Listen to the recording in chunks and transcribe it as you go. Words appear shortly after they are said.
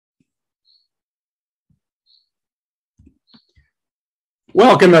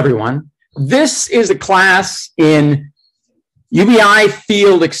Welcome, everyone. This is a class in UBI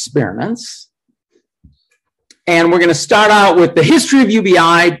field experiments. And we're going to start out with the history of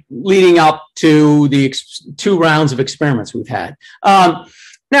UBI leading up to the two rounds of experiments we've had. So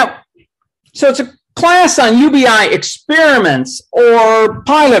it's a class on UBI experiments or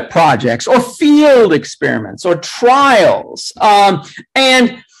pilot projects or field experiments or trials.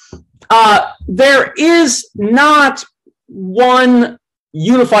 There is not one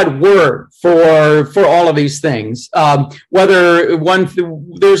unified word for all of these things. There's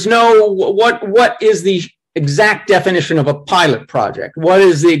no, what is the exact definition of a pilot project? What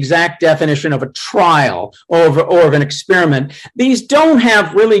is the exact definition of a trial or of an experiment? These don't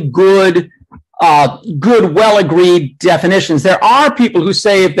have really good, well-agreed definitions. There are people who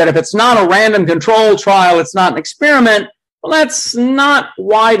say that if it's not a random control trial, it's not an experiment. Well, that's not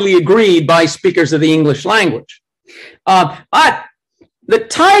widely agreed by speakers of the English language. But the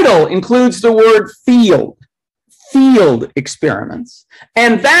title includes the word field experiments.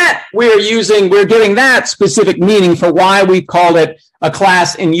 And that we're giving that specific meaning for why we called it a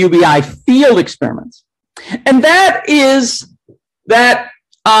class in UBI field experiments. And that is that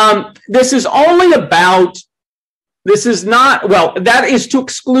that is to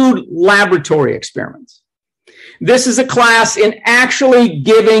exclude laboratory experiments. This is a class in actually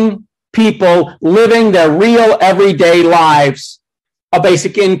giving people living their real everyday lives a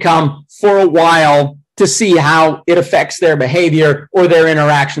basic income for a while to see how it affects their behavior or their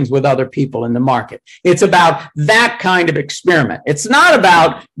interactions with other people in the market. It's about that kind of experiment. It's not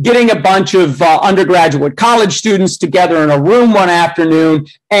about getting a bunch of undergraduate college students together in a room one afternoon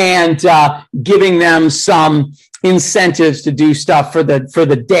and giving them some incentives to do stuff for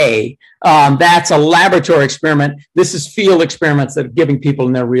the day. That's a laboratory experiment. This is field experiments that are giving people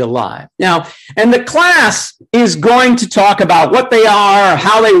in their real life. Now, and the class is going to talk about what they are,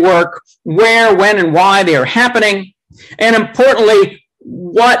 how they work, where, when, and why they are happening, and importantly,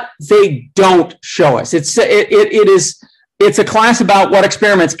 what they don't show us. It's a class about what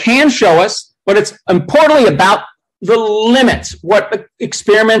experiments can show us, but it's importantly about the limits, what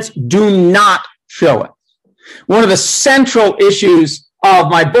experiments do not show us. One of the central issues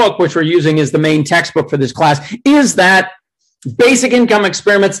of my book, which we're using as the main textbook for this class, is that basic income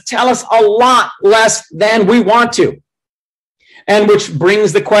experiments tell us a lot less than we want to. And which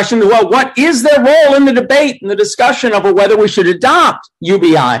brings the question, well, what is their role in the debate and the discussion over whether we should adopt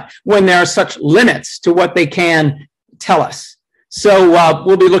UBI when there are such limits to what they can tell us? So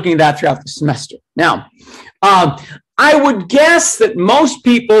we'll be looking at that throughout the semester. Now, I would guess that most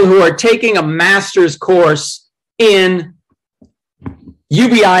people who are taking a master's course in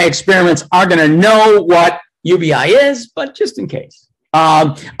UBI experiments are going to know what UBI is, but just in case,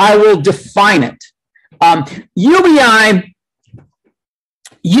 I will define it. UBI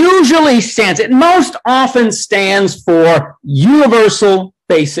usually most often stands for Universal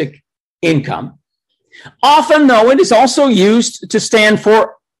Basic Income. Often, though, it is also used to stand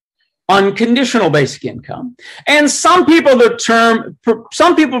for Unconditional Basic Income. And some people prefer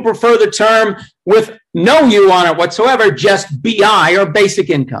the term with no U on it whatsoever, just BI or basic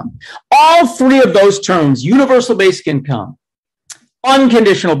income. All three of those terms, Universal Basic Income,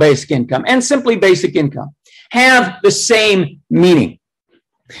 Unconditional Basic Income, and simply basic income, have the same meaning,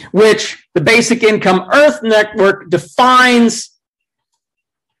 which the Basic Income Earth Network defines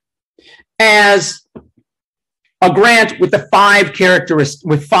as a grant with five characteristics.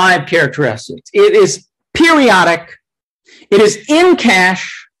 It is periodic, it is in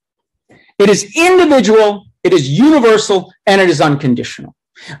cash, it is individual, it is universal, and it is unconditional.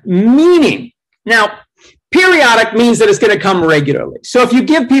 Meaning, now, periodic means that it's going to come regularly. So if you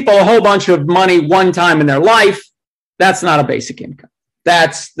give people a whole bunch of money one time in their life, that's not a basic income.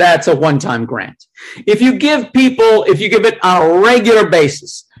 That's a one-time grant. If you give it on a regular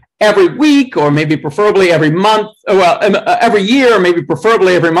basis, every week, or maybe preferably every month, every year, or maybe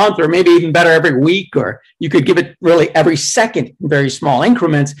preferably every month, or maybe even better every week, or you could give it really every second in very small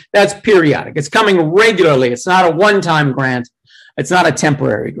increments. That's periodic. It's coming regularly. It's not a one-time grant. It's not a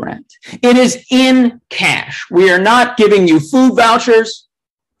temporary grant. It is in cash. We are not giving you food vouchers.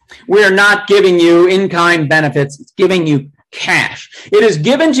 We are not giving you in-kind benefits. It's giving you cash. It is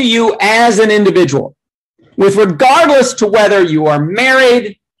given to you as an individual, with regardless to whether you are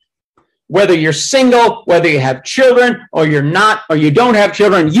married, whether you're single, whether you have children, or you're not, or you don't have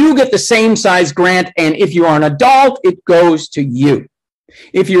children, you get the same size grant. And if you are an adult, it goes to you.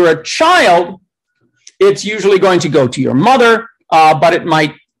 If you're a child, it's usually going to go to your mother, but it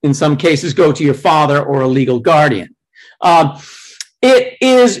might, in some cases, go to your father or a legal guardian. It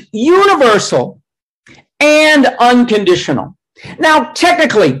is universal and unconditional. Now,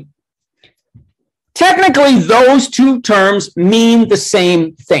 technically, those two terms mean the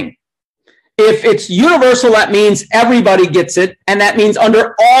same thing. If it's universal, that means everybody gets it, and that means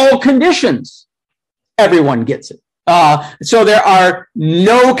under all conditions, everyone gets it. So there are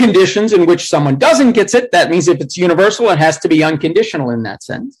no conditions in which someone doesn't get it. That means if it's universal, it has to be unconditional in that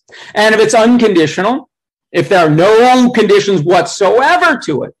sense. And if it's unconditional, if there are no conditions whatsoever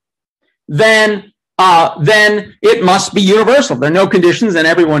to it, then it must be universal. There are no conditions, and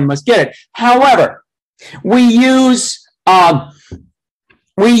everyone must get it. However, we use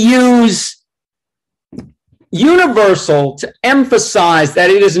universal to emphasize that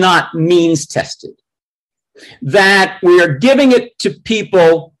it is not means tested, that we are giving it to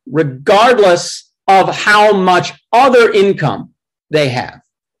people regardless of how much other income they have.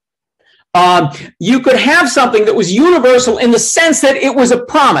 You could have something that was universal in the sense that it was a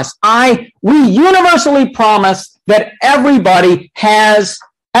promise. We universally promise that everybody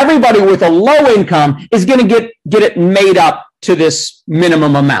with a low income is going to get it made up to this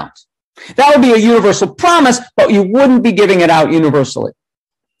minimum amount. That would be a universal promise, but you wouldn't be giving it out universally.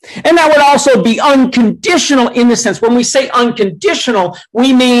 And that would also be unconditional in the sense, when we say unconditional,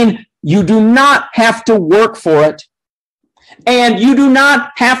 we mean you do not have to work for it, and you do not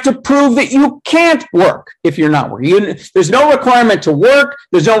have to prove that you can't work if you're not working. There's no requirement to work.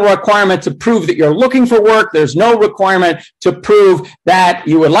 There's no requirement to prove that you're looking for work. There's no requirement to prove that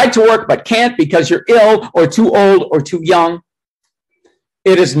you would like to work but can't because you're ill or too old or too young.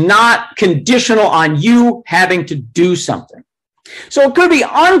 It is not conditional on you having to do something. So it could be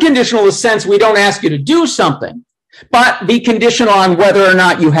unconditional in the sense we don't ask you to do something, but be conditional on whether or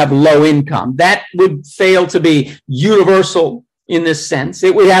not you have low income. That would fail to be universal in this sense.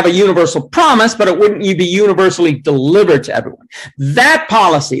 It would have a universal promise, but it wouldn't be universally delivered to everyone. That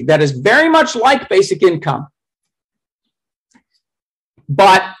policy that is very much like basic income,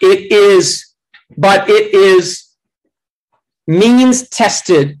 but it is means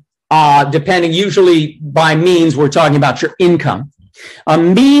tested, depending, usually by means, we're talking about your income. A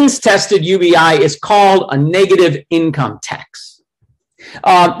means tested UBI is called a negative income tax.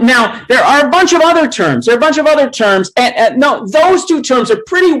 Now, there are a bunch of other terms. No, those two terms are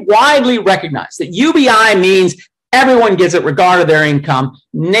pretty widely recognized. That UBI means everyone gets it regardless of their income.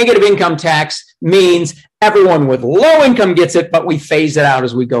 Negative income tax means everyone with low income gets it, but we phase it out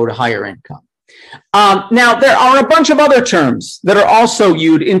as we go to higher income. Now, there are a bunch of other terms that are also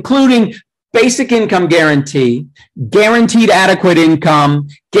used, including basic income guarantee, guaranteed adequate income,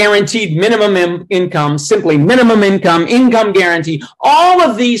 guaranteed minimum income, simply minimum income, income guarantee. All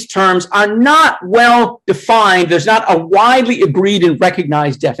of these terms are not well defined. There's not a widely agreed and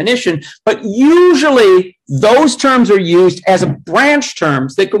recognized definition, but usually those terms are used as branch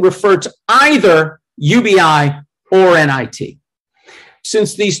terms that could refer to either UBI or NIT.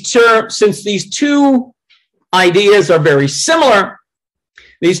 Since these two ideas are very similar,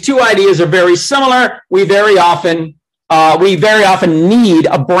 we very often need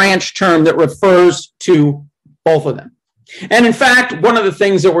a branch term that refers to both of them. And in fact, one of the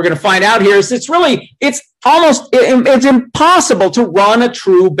things that we're going to find out here is it's impossible to run a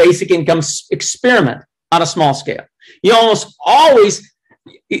true basic income experiment on a small scale. You almost always,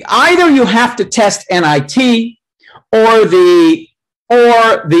 either you have to test NIT or the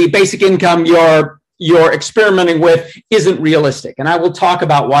basic income you're experimenting with isn't realistic. And I will talk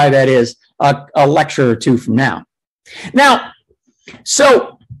about why that is a lecture or two from now. Now,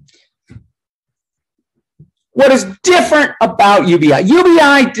 so what is different about UBI?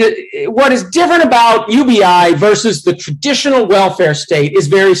 What is different about UBI versus the traditional welfare state is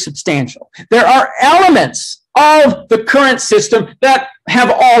very substantial. There are elements of the current system that have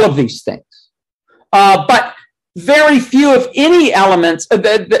all of these things, but very few, if any, elements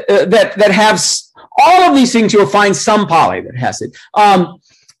that have all of these things. You'll find some poly that has it.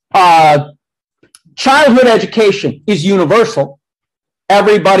 Childhood education is universal.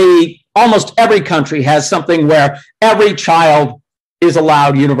 Almost every country has something where every child is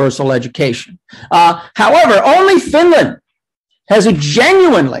allowed universal education. However, only Finland has a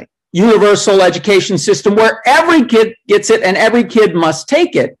genuinely universal education system where every kid gets it and every kid must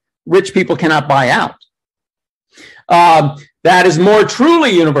take it. Rich people cannot buy out. That is more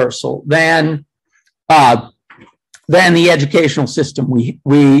truly universal than the educational system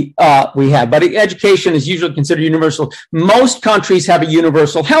we have. But education is usually considered universal. Most countries have a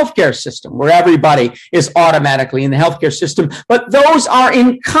universal healthcare system where everybody is automatically in the healthcare system, but those are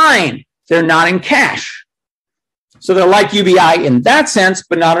in kind. They're not in cash. So they're like UBI in that sense,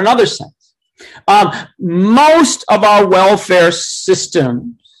 but not in other sense. Most of our welfare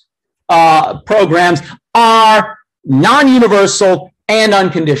systems programs are non-universal, and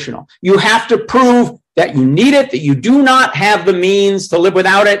unconditional. You have to prove that you need it, that you do not have the means to live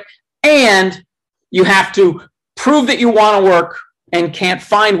without it, and you have to prove that you want to work and can't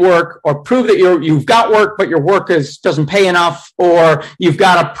find work, or prove that you've got work, but your work doesn't pay enough, or you've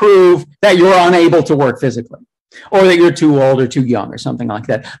got to prove that you're unable to work physically, or that you're too old or too young or something like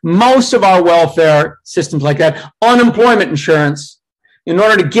that. Most of our welfare systems like that, unemployment insurance, in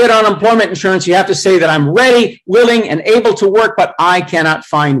order to get unemployment insurance, you have to say that I'm ready, willing, and able to work, but I cannot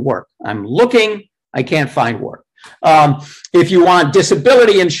find work. I'm looking, I can't find work. If you want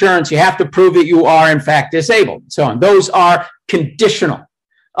disability insurance, you have to prove that you are, in fact, disabled, and so on. Those are conditional.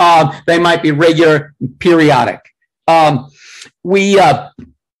 They might be regular, periodic. And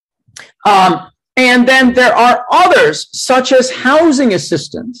then there are others, such as housing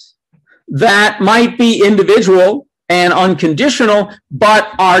assistance, that might be individual and unconditional,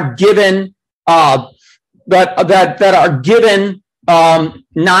 but are given that are given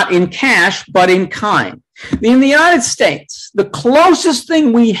not in cash, but in kind. In the United States, the closest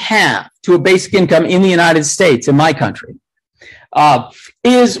thing we have to a basic income in the United States, in my country,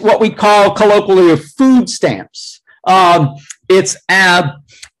 is what we call colloquially food stamps. And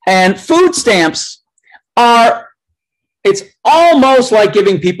food stamps it's almost like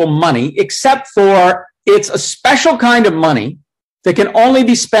giving people money, except for it's a special kind of money that can only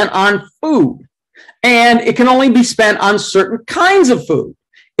be spent on food, and it can only be spent on certain kinds of food.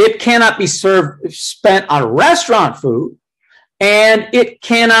 It cannot be spent on restaurant food, and it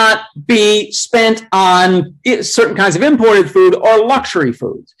cannot be spent on certain kinds of imported food or luxury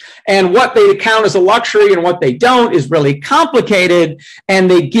foods. And what they count as a luxury and what they don't is really complicated, and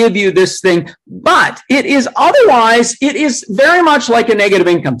they give you this thing. But it is otherwise, it is very much like a negative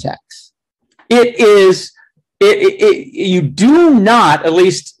income tax. You do not, at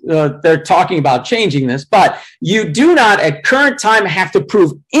least they're talking about changing this, but you do not at current time have to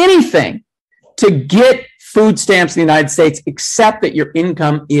prove anything to get food stamps in the United States, except that your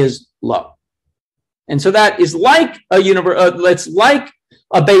income is low. And so that is like it's like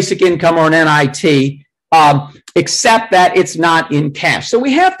a basic income or an NIT, except that it's not in cash. So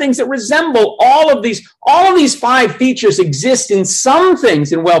we have things that resemble all of these. All of these 5 features exist in some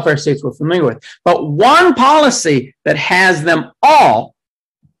things in welfare states we're familiar with, but one policy that has them all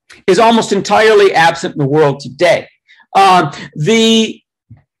is almost entirely absent in the world today. The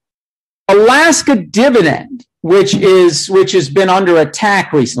Alaska dividend, which has been under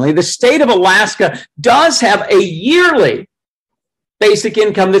attack recently, the state of Alaska does have a yearly basic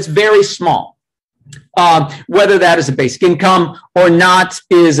income that's very small. Whether that is a basic income or not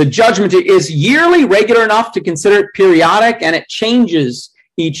is a judgment. It is yearly, regular enough to consider it periodic, and it changes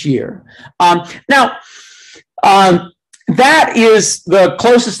each year. That is the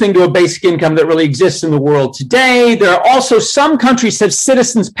closest thing to a basic income that really exists in the world today. There are also some countries that have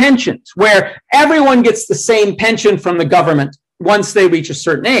citizens' pensions, where everyone gets the same pension from the government once they reach a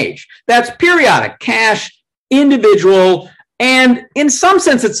certain age. That's periodic, cash, individual, and in some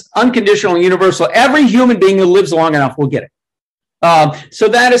sense, it's unconditional and universal. Every human being who lives long enough will get it. So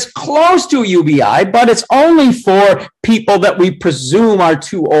that is close to a UBI, but it's only for people that we presume are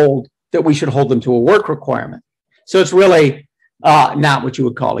too old that we should hold them to a work requirement. So it's really not what you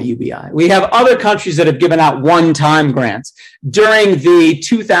would call a UBI. We have other countries that have given out one-time grants. During the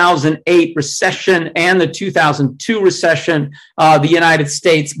 2008 recession and the 2002 recession, the United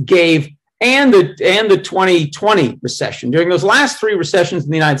States gave, and the 2020 recession. During those last 3 recessions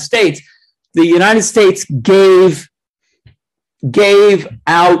in the United States gave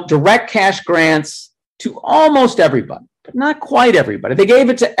out direct cash grants to almost everybody, but not quite everybody. They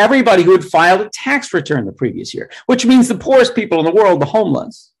gave it to everybody who had filed a tax return the previous year, which means the poorest people in the world, the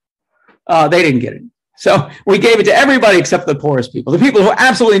homeless, they didn't get it. So we gave it to everybody except the poorest people. The people who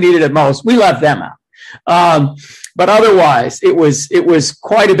absolutely needed it most, we left them out. But otherwise, it was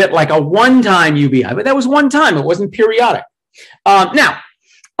quite a bit like a one-time UBI, but that was one time. It wasn't periodic.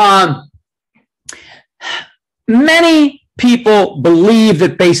 Many people believe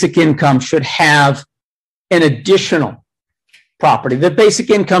that basic income should have an additional property, that basic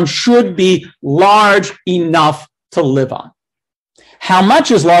income should be large enough to live on. How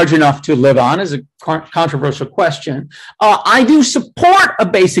much is large enough to live on is a controversial question. I do support a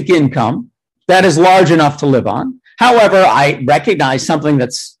basic income that is large enough to live on. However, I recognize something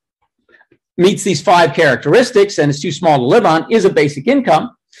that meets these 5 characteristics and is too small to live on is a basic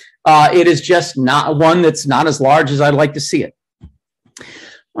income. It is just not one that's not as large as I'd like to see it.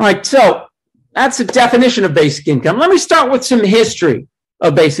 All right, so that's a definition of basic income. Let me start with some history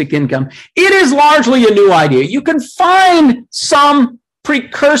of basic income. It is largely a new idea. You can find some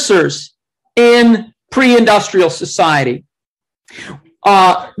precursors in pre-industrial society.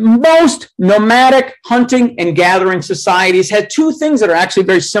 Most nomadic hunting and gathering societies had two things that are actually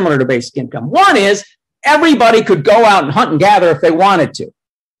very similar to basic income. One is everybody could go out and hunt and gather if they wanted to.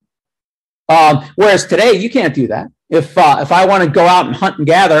 Whereas today, you can't do that. If I want to go out and hunt and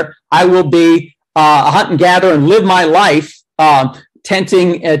gather, I will be a hunt and gather and live my life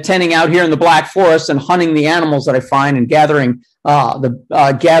tenting out here in the Black Forest and hunting the animals that I find and gathering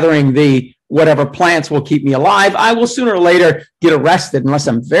the whatever plants will keep me alive. I will sooner or later get arrested unless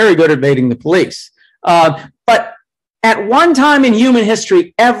I'm very good at evading the police. But at one time in human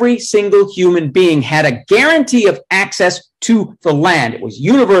history, every single human being had a guarantee of access to the land. It was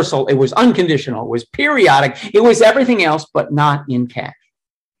universal, it was unconditional, it was periodic, it was everything else, but not in cash.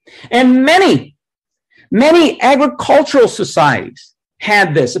 And many agricultural societies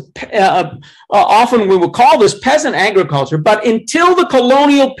had this. Often we would call this peasant agriculture, but until the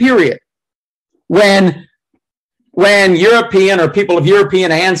colonial period, when European or people of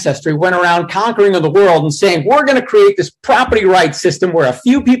European ancestry went around conquering of the world and saying, we're going to create this property rights system where a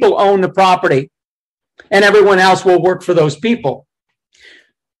few people own the property and everyone else will work for those people.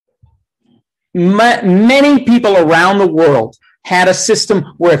 Many people around the world had a system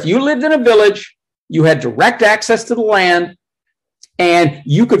where if you lived in a village, you had direct access to the land and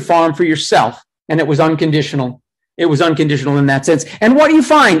you could farm for yourself, and it was unconditional. It was unconditional in that sense. And what you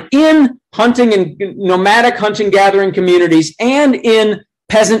find in hunting and nomadic hunting gathering communities and in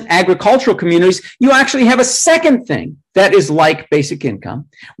peasant agricultural communities, you actually have a second thing that is like basic income,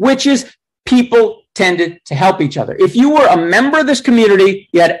 which is people tended to help each other. If you were a member of this community,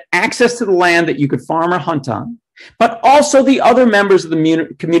 you had access to the land that you could farm or hunt on, but also the other members of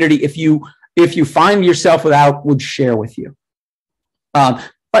the community, if you find yourself without, would share with you.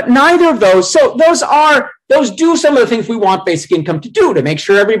 But neither of those, so those do some of the things we want basic income to do, to make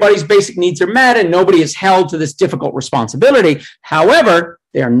sure everybody's basic needs are met and nobody is held to this difficult responsibility. However,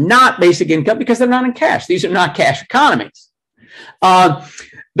 they are not basic income because they're not in cash. These are not cash economies.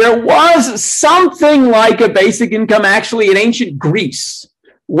 There was something like a basic income actually in ancient Greece,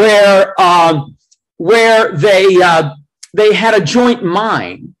 where they had a joint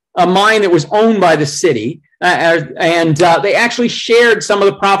mine, a mine that was owned by the city, and they actually shared some of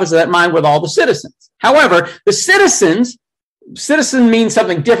the profits of that mine with all the citizens. However, the citizen means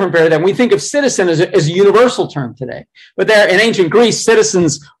something different there than we think of citizen as a universal term today. But there in ancient Greece,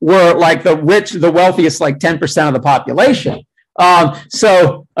 citizens were like the rich, the wealthiest, like 10% of the population.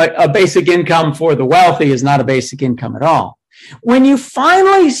 So a basic income for the wealthy is not a basic income at all. When you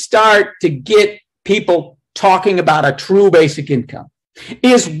finally start to get people talking about a true basic income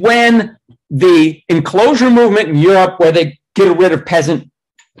is when the enclosure movement in Europe, where they get rid of peasant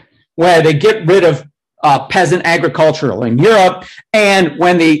agricultural in Europe, and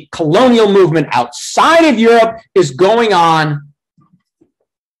when the colonial movement outside of Europe is going on.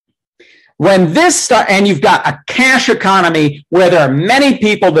 When this starts, and you've got a cash economy where there are many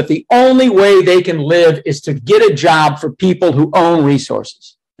people that the only way they can live is to get a job for people who own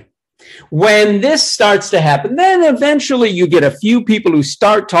resources. When this starts to happen, then eventually you get a few people who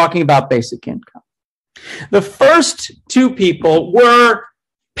start talking about basic income. The first two people were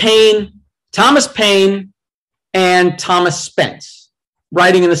Thomas Paine and Thomas Spence,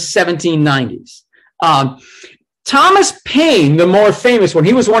 writing in the 1790s. Thomas Paine, the more famous one,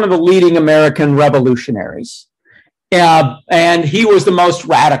 he was one of the leading American revolutionaries, and he was the most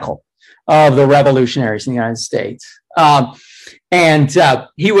radical of the revolutionaries in the United States. And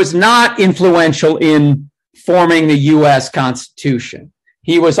he was not influential in forming the U.S. Constitution.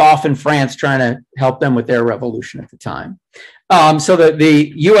 He was off in France trying to help them with their revolution at the time. So that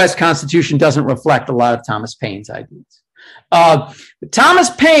the U.S. Constitution doesn't reflect a lot of Thomas Paine's ideas. Thomas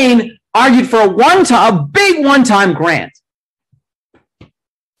Paine argued for a big one-time grant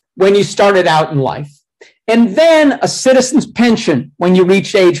when you started out in life, and then a citizen's pension when you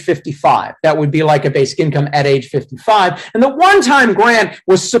reached age 55. That would be like a basic income at age 55. And the one-time grant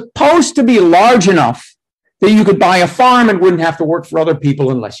was supposed to be large enough that you could buy a farm and wouldn't have to work for other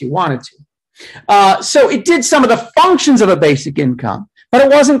people unless you wanted to. So it did some of the functions of a basic income, but it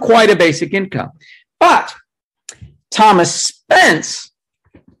wasn't quite a basic income. But Thomas Spence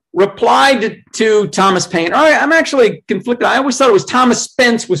replied to Thomas Paine. All right, I'm actually conflicted. I always thought it was Thomas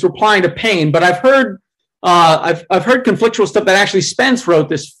Spence was replying to Paine, but I've heard conflictual stuff that actually Spence wrote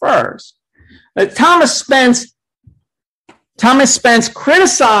this first. Thomas Spence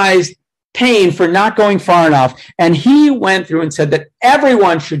criticized Paine for not going far enough, and he went through and said that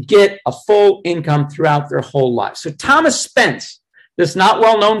everyone should get a full income throughout their whole life. So Thomas Spence, this not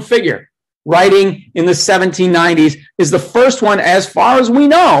well-known figure, writing in the 1790s, is the first one, as far as we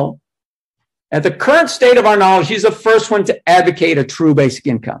know, At the current state of our knowledge, he's the first one to advocate a true basic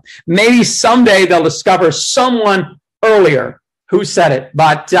income. Maybe someday they'll discover someone earlier who said it,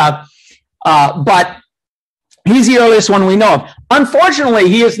 but he's the earliest one we know of. Unfortunately,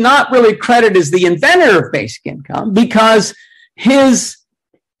 he is not really credited as the inventor of basic income because his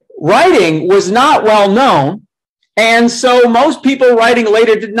writing was not well known, and so most people writing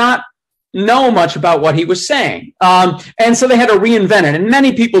later did not know much about what he was saying. And so they had to reinvent it, and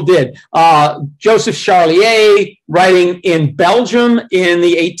many people did. Joseph Charlier, writing in Belgium in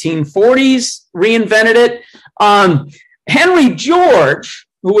the 1840s, reinvented it. Henry George,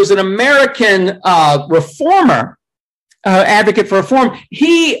 who was an American reformer, advocate for reform,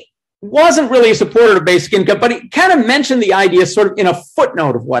 he wasn't really a supporter of basic income, but he kind of mentioned the idea sort of in a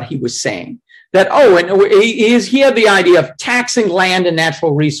footnote of what he was saying. That, and he had the idea of taxing land and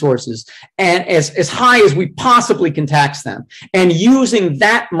natural resources and as high as we possibly can tax them, and using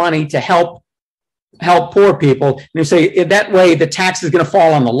that money to help poor people. And you say that way the tax is going to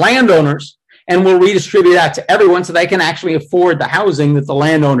fall on the landowners, and we'll redistribute that to everyone so they can actually afford the housing that the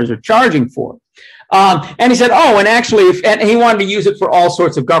landowners are charging for. And he said, and actually, and he wanted to use it for all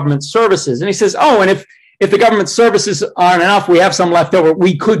sorts of government services. And he says, and if the government services aren't enough, we have some left over,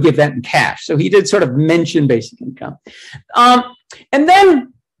 we could give that in cash. So he did sort of mention basic income. And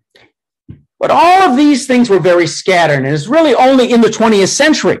then, but all of these things were very scattered, and it's really only in the 20th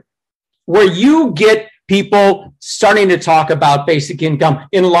century where you get people starting to talk about basic income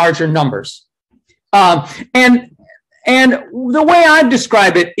in larger numbers. And the way I've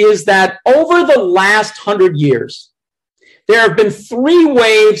described it is that over the last 100 years, there have been 3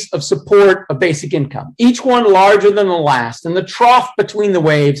 waves of support of basic income, each one larger than the last, and the trough between the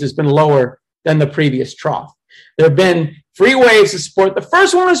waves has been lower than the previous trough. There have been 3 waves of support. The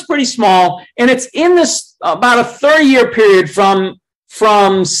first one is pretty small, and it's in this about a 30-year period from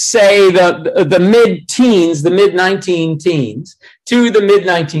say the mid-teens, the mid-19-teens, to the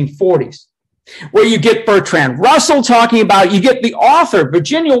mid-1940s. Where you get Bertrand Russell talking about, you get the author,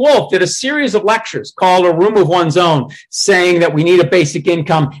 Virginia Woolf, did a series of lectures called A Room of One's Own, saying that we need a basic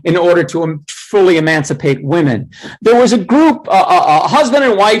income in order to fully emancipate women. There was a group, a husband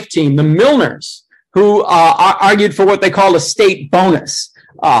and wife team, the Milners, who argued for what they called a state bonus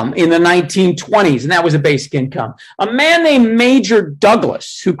in the 1920s, and that was a basic income. A man named Major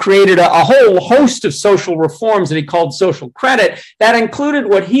Douglas, who created a whole host of social reforms that he called social credit, that included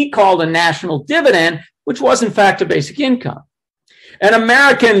what he called a national dividend, which was in fact a basic income. An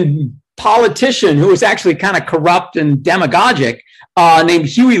American politician who was actually kind of corrupt and demagogic, named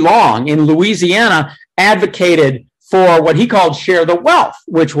Huey Long in Louisiana, advocated for what he called share the wealth,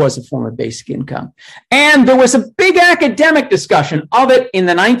 which was a form of basic income. And there was a big academic discussion of it in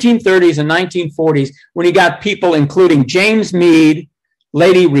the 1930s and 1940s when you got people including James Meade,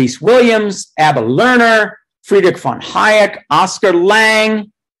 Lady Reese Williams, Abba Lerner, Friedrich von Hayek, Oscar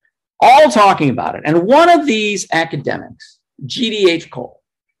Lange, all talking about it. And one of these academics, G.D.H. Cole,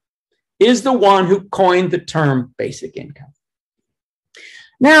 is the one who coined the term basic income.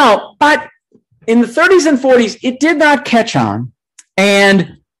 Now, but in the 30s and 40s, it did not catch on,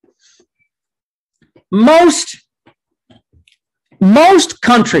 and most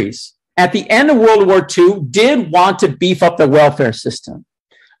countries at the end of World War II did want to beef up the welfare system.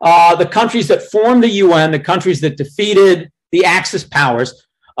 The countries that formed the UN, the countries that defeated the Axis powers,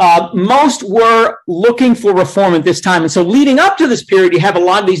 most were looking for reform at this time. And so leading up to this period, you have a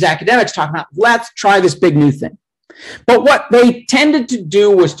lot of these academics talking about, let's try this big new thing. But what they tended to do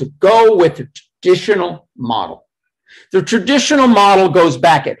was to go with the traditional model. The traditional model goes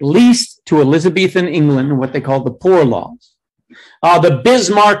back at least to Elizabethan England and what they call the Poor Laws. The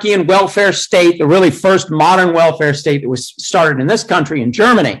Bismarckian welfare state, the really first modern welfare state that was started in this country, in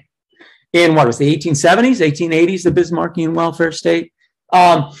Germany, in what was the 1870s, 1880s, the Bismarckian welfare state.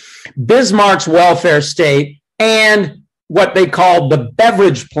 Bismarck's welfare state, and what they called the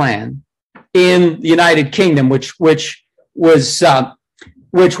Beveridge Plan in the United Kingdom, which was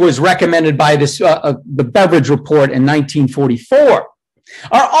recommended by the Beveridge Report in 1944,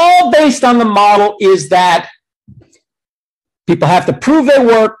 are all based on the model is that people have to prove they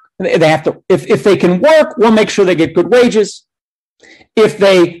work. They have to, if they can work, we'll make sure they get good wages. If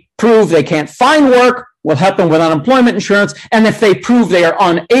they prove they can't find work, we'll help them with unemployment insurance. And if they prove they are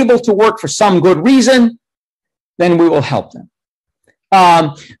unable to work for some good reason, then we will help them.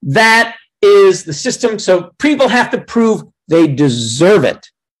 That is the system. So people have to prove they deserve it.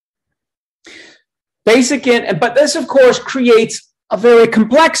 But this, of course, creates a very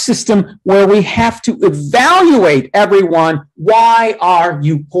complex system where we have to evaluate everyone. Why are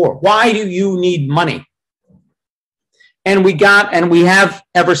you poor? Why do you need money? And we have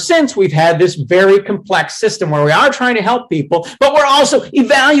ever since, we've had this very complex system where we are trying to help people, but we're also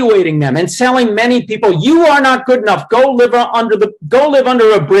evaluating them and telling many people, you are not good enough. Go live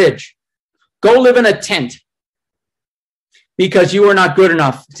under a bridge. Go live in a tent because you are not good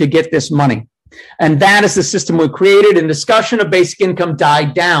enough to get this money. And that is the system we created, and discussion of basic income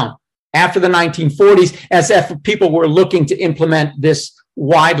died down after the 1940s as if people were looking to implement this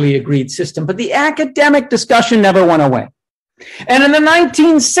widely agreed system. But the academic discussion never went away. And in the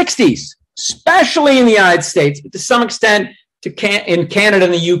 1960s, especially in the United States, but to some extent in Canada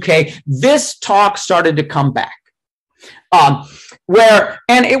and the UK, this talk started to come back. And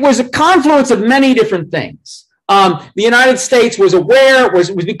it was a confluence of many different things. The United States was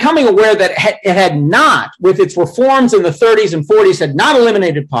becoming aware that it had not, with its reforms in the 30s and 40s, had not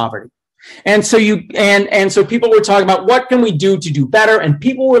eliminated poverty. And so so people were talking about what can we do to do better, and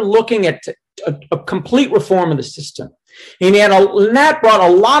people were looking at a complete reform of the system. And that brought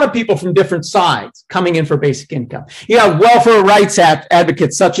a lot of people from different sides coming in for basic income. You have welfare rights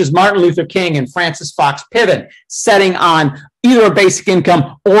advocates such as Martin Luther King and Francis Fox Piven setting on either a basic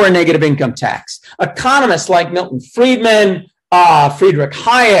income or a negative income tax. Economists like Milton Friedman, Friedrich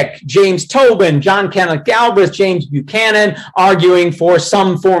Hayek, James Tobin, John Kenneth Galbraith, James Buchanan arguing for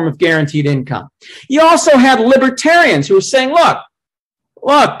some form of guaranteed income. You also had libertarians who were saying, look,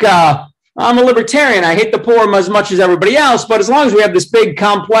 I'm a libertarian. I hate the poor as much as everybody else, but as long as we have this big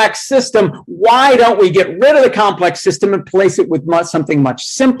complex system, why don't we get rid of the complex system and place it with something much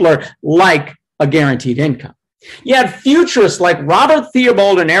simpler like a guaranteed income? You had futurists like Robert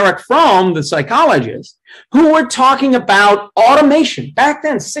Theobald and Eric Fromm, the psychologists, who were talking about automation. Back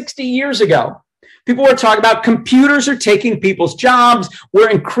then, 60 years ago, people were talking about computers are taking people's jobs.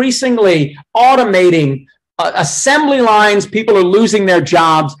 We're increasingly automating assembly lines. People are losing their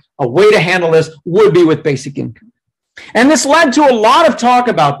jobs. A way to handle this would be with basic income. And this led to a lot of talk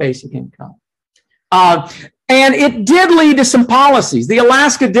about basic income. And it did lead to some policies. The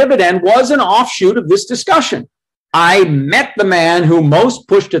Alaska dividend was an offshoot of this discussion. I met the man who most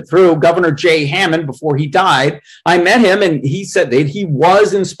pushed it through, Governor Jay Hammond, before he died. I met him, and he said that he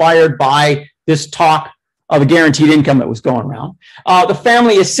was inspired by this talk of a guaranteed income that was going around. The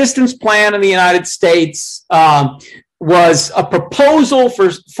Family Assistance Plan in the United States was a proposal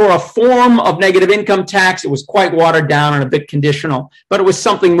for a form of negative income tax. It was quite watered down and a bit conditional, but it was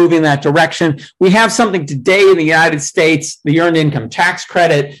something moving in that direction. We have something today in the United States, the Earned Income Tax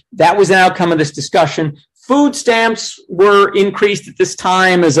Credit. That was an outcome of this discussion. Food stamps were increased at this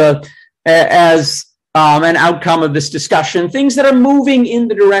time as an outcome of this discussion, things that are moving in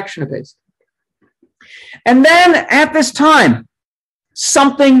the direction of it. And then at this time,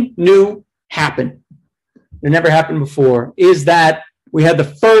 something new happened. It never happened before, is that we had the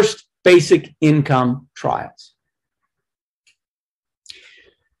first basic income trials.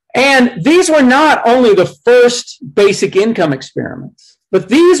 And these were not only the first basic income experiments, but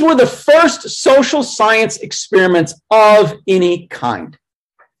these were the first social science experiments of any kind.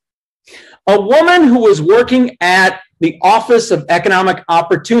 A woman who was working at the Office of Economic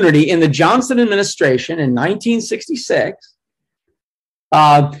Opportunity in the Johnson administration in 1966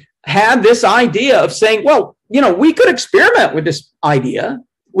 had this idea of saying, well, we could experiment with this idea.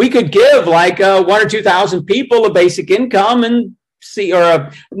 We could give like 1,000 or 2,000 people a basic income and see,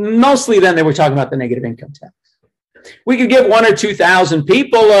 mostly then they were talking about the negative income tax. We could give 1,000 or 2,000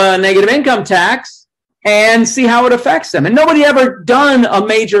 people a negative income tax and see how it affects them. And nobody ever done a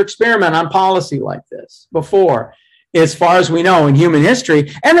major experiment on policy like this before, as far as we know in human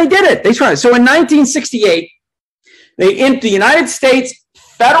history. And they did it. They tried it. So in 1968, the United States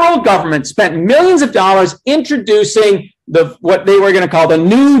federal government spent millions of dollars introducing what they were going to call the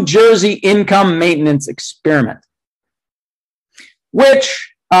New Jersey Income Maintenance Experiment,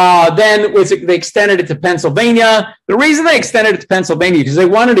 which they extended it to Pennsylvania. The reason they extended it to Pennsylvania is because they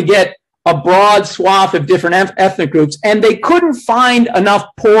wanted to get a broad swath of different ethnic groups, and they couldn't find enough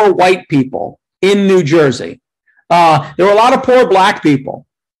poor white people in New Jersey. There were a lot of poor black people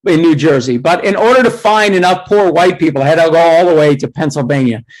in New Jersey, but in order to find enough poor white people, I had to go all the way to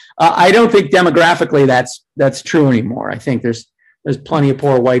Pennsylvania. I don't think demographically that's true anymore. I think there's plenty of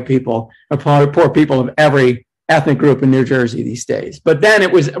poor white people, or poor people of every ethnic group in New Jersey these days. But then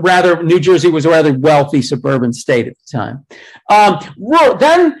New Jersey was a rather wealthy suburban state at the time.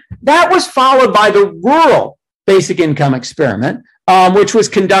 Then that was followed by the rural basic income experiment, which was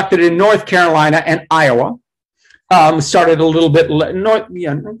conducted in North Carolina and Iowa. Started a little bit North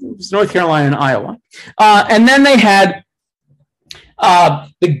Carolina and Iowa. And then they had the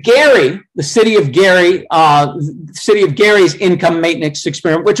city of Gary's income maintenance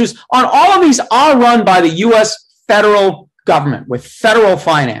experiment, which was on all of these are run by the U.S. federal government, with federal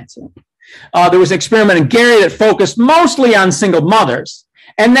financing. There was an experiment in Gary that focused mostly on single mothers.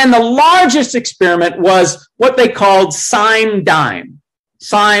 And then the largest experiment was what they called SIME-DIME,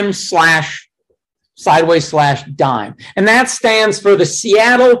 SIME/sideways/dime. And that stands for the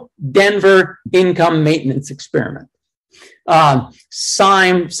Seattle-Denver Income Maintenance Experiment.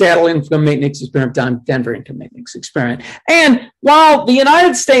 SIME, Seattle Income Maintenance Experiment, Denver Income Maintenance Experiment. And while the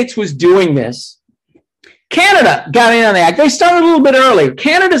United States was doing this, Canada got in on the act. They started a little bit earlier.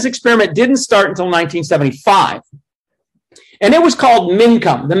 Canada's experiment didn't start until 1975. And it was called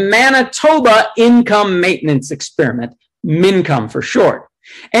MINCOME, the Manitoba Income Maintenance Experiment, MINCOME for short.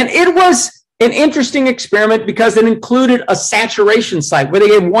 And it was an interesting experiment because it included a saturation site where they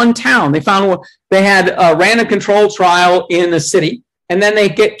gave one town. They had a random control trial in the city, and then they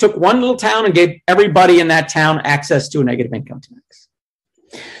took one little town and gave everybody in that town access to a negative income tax.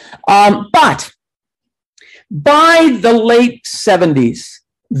 But by the late 70s,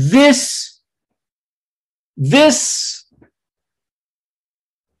 this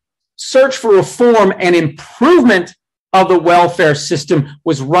search for reform and improvement of the welfare system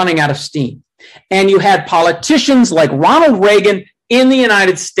was running out of steam. And you had politicians like Ronald Reagan in the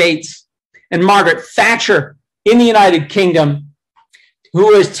United States and Margaret Thatcher in the United Kingdom,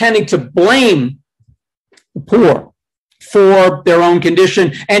 who was tending to blame the poor for their own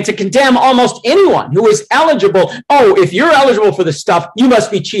condition and to condemn almost anyone who is eligible. Oh, if you're eligible for this stuff, you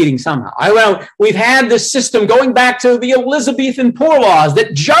must be cheating somehow. We've had this system going back to the Elizabethan poor laws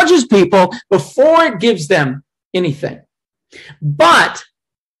that judges people before it gives them anything. But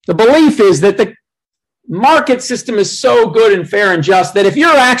the belief is that the market system is so good and fair and just that if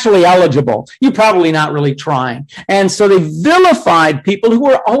you're actually eligible, you're probably not really trying. And so they vilified people who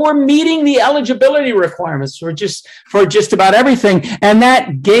were meeting the eligibility requirements for just about everything. And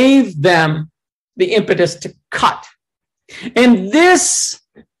that gave them the impetus to cut. And this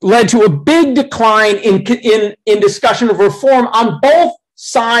led to a big decline in discussion of reform on both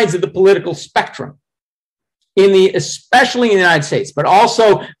sides of the political spectrum, especially in the United States, but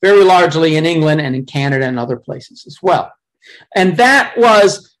also very largely in England and in Canada and other places as well. And that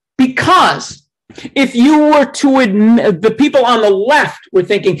was because if you were to admit, the people on the left were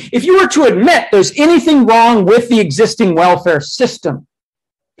thinking, if you were to admit there's anything wrong with the existing welfare system,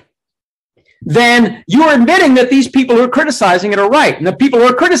 then you're admitting that these people who are criticizing it are right. And the people who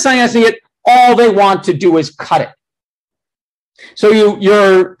are criticizing it, all they want to do is cut it. So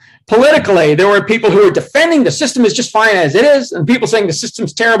you're politically, there were people who were defending the system is just fine as it is, and people saying the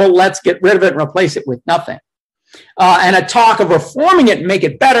system's terrible, let's get rid of it and replace it with nothing. And a talk of reforming it and make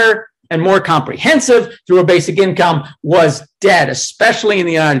it better and more comprehensive through a basic income was dead, especially in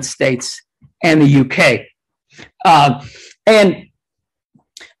the United States and the UK.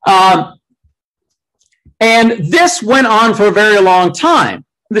 And this went on for a very long time.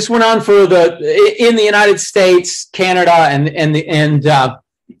 This went on in the United States, Canada, and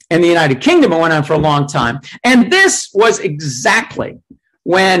the United Kingdom. It went on for a long time. And this was exactly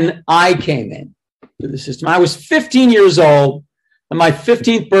when I came in to the system. I was 15 years old on my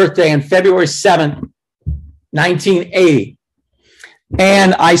 15th birthday on February 7th, 1980.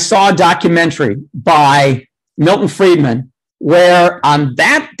 And I saw a documentary by Milton Friedman where on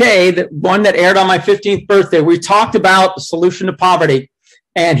that day, the one that aired on my 15th birthday, we talked about the solution to poverty.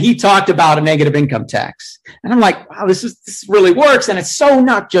 And he talked about a negative income tax. And I'm like, wow, this really works. And it's so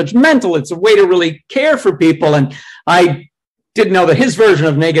not judgmental. It's a way to really care for people. And I didn't know that his version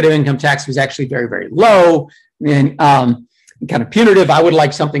of negative income tax was actually very, very low and kind of punitive. I would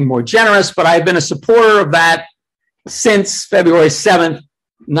like something more generous, but I've been a supporter of that since February 7th,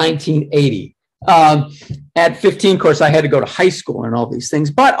 1980. At 15, of course, I had to go to high school and all these things.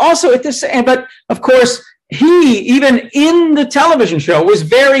 But also but of course, he, even in the television show, was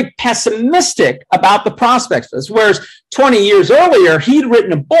very pessimistic about the prospects for this, whereas 20 years earlier, he'd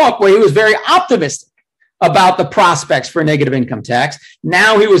written a book where he was very optimistic about the prospects for a negative income tax.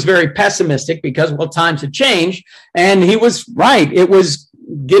 Now he was very pessimistic because, well, times had changed, and he was right. It was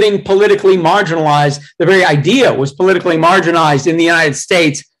getting politically marginalized. The very idea was politically marginalized in the United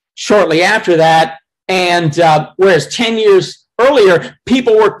States shortly after that, and whereas 10 years earlier,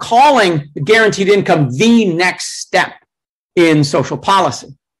 people were calling the guaranteed income the next step in social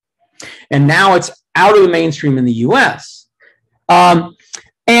policy. And now it's out of the mainstream in the US. And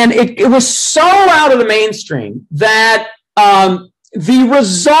it was so out of the mainstream that the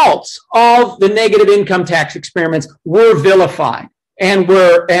results of the negative income tax experiments were vilified and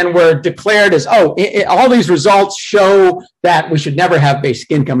were declared as, all these results show that we should never have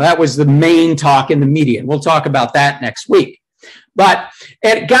basic income. That was the main talk in the media. And we'll talk about that next week. But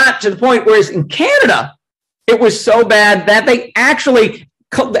it got to the point, whereas in Canada, It was so bad that they actually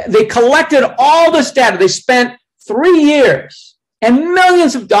collected all this data. They spent 3 years and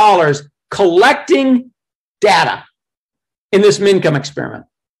millions of dollars collecting data in this income experiment.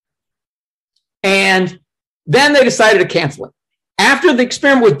 And then they decided to cancel it. After the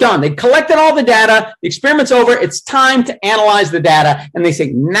experiment was done, they collected all the data, the experiment's over, it's time to analyze the data, and they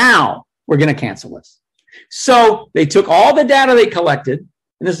say, now we're going to cancel this. So they took all the data they collected,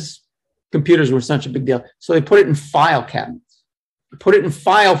 and computers were such a big deal, so they put it in file cabinets, put it in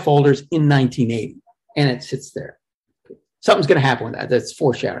file folders in 1980, and it sits there. Something's going to happen with that. That's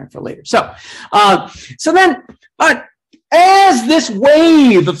foreshadowing for later. So then, as this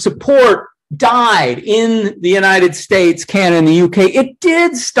wave of support died in the United States, Canada, and the UK, it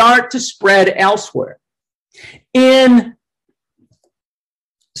did start to spread elsewhere. In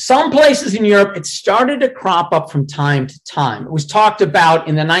some places in Europe, it started to crop up from time to time. It was talked about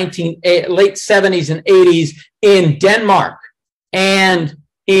in the late 70s and 80s in Denmark and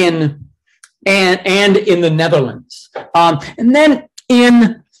in the Netherlands. And then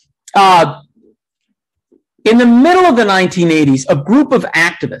in the middle of the 1980s, a group of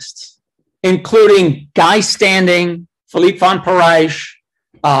activists, including Guy Standing, Philippe von Parijs,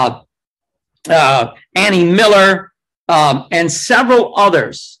 Annie Miller, and several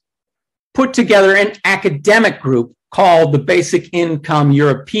others, put together an academic group called the Basic Income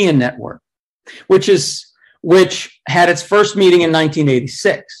European Network, which had its first meeting in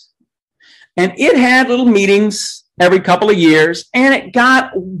 1986. And it had little meetings every couple of years, and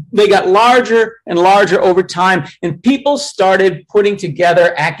they got larger and larger over time, and people started putting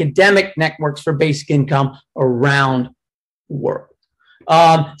together academic networks for basic income around the world.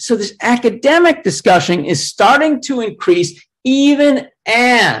 So this academic discussion is starting to increase even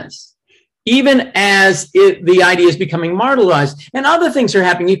as the idea is becoming marginalized, and other things are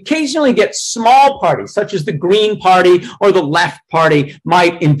happening. You occasionally get small parties, such as the Green Party or the Left Party,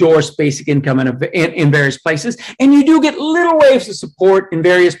 might endorse basic income in various places, and you do get little waves of support in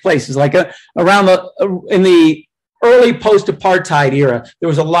various places, like in the early post-apartheid era. There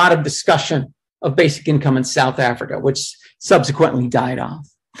was a lot of discussion of basic income in South Africa, which subsequently died off.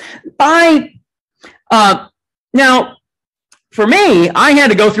 Now, for me, I had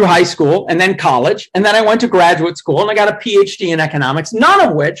to go through high school and then college, and then I went to graduate school and I got a PhD in economics, none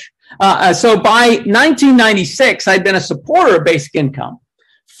of which, so by 1996, I'd been a supporter of basic income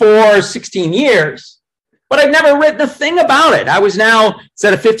for 16 years, but I'd never written a thing about it. I was now,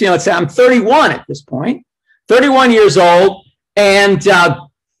 instead of 15, let's say I'm 31 at this point, 31 years old, and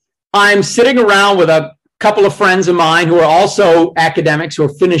I'm sitting around with a couple of friends of mine who are also academics who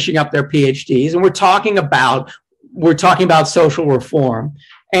are finishing up their PhDs, and we're talking about social reform.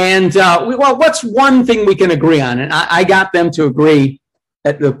 And what's one thing we can agree on? And I got them to agree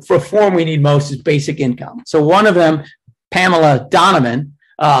that the reform we need most is basic income. So one of them, Pamela Donovan,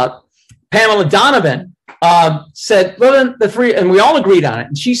 said, well, and we all agreed on it.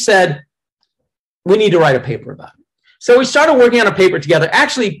 And she said, we need to write a paper about it. So we started working on a paper together.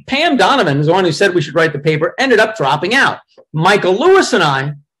 Actually, Pam Donovan is the one who said we should write the paper, ended up dropping out. Michael Lewis and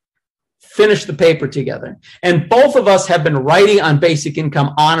I finished the paper together, and both of us have been writing on basic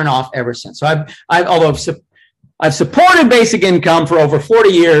income on and off ever since. So although I've supported basic income for over 40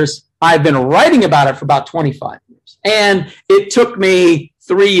 years, I've been writing about it for about 25 years. And it took me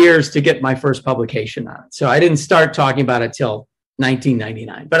 3 years to get my first publication on it. So I didn't start talking about it till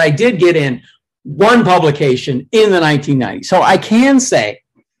 1999, but I did get in one publication in the 1990s. So I can say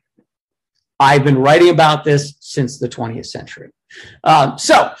I've been writing about this since the 20th century. Now,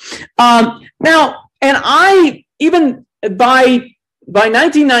 and I, even by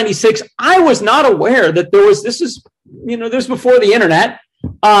 1996, I was not aware that this was before the internet.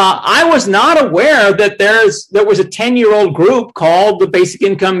 I was not aware that there was a 10-year-old group called the Basic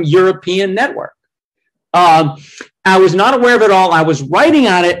Income European Network. I was not aware of it all. I was writing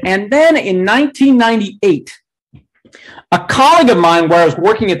on it. And then in 1998, a colleague of mine, where I was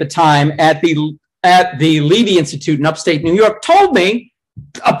working at the time at the Levy Institute in upstate New York, told me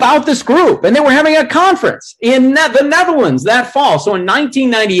about this group, and they were having a conference in the Netherlands that fall. So in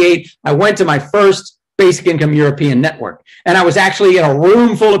 1998, I went to my first Basic Income European Network, and I was actually in a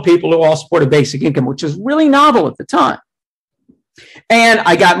room full of people who all supported basic income, which was really novel at the time. And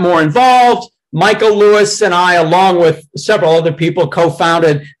I got more involved. Michael Lewis and I, along with several other people,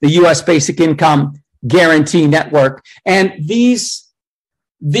 co-founded the U.S. Basic Income Guarantee Network, and these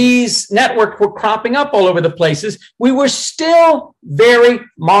networks were cropping up all over the places. We were still very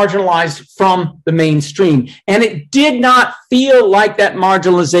marginalized from the mainstream, and it did not feel like that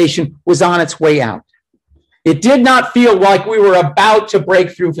marginalization was on its way out. It did not feel like we were about to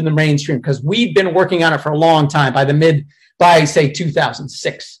break through from the mainstream because we'd been working on it for a long time by say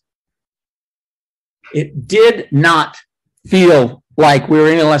 2006. It did not feel like we were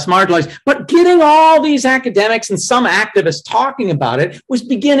any less marginalized, but getting all these academics and some activists talking about it was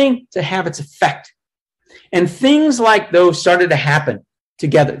beginning to have its effect. And things like those started to happen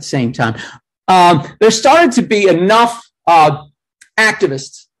together at the same time. There started to be enough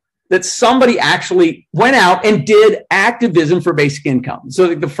activists that somebody actually went out and did activism for basic income.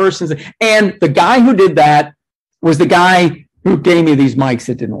 So the first instance, and the guy who did that was the guy who gave me these mics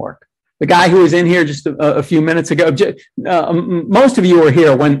that didn't work. The guy who was in here just a few minutes ago, most of you were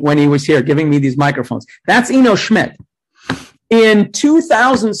here when he was here giving me these microphones. That's Eno Schmidt. In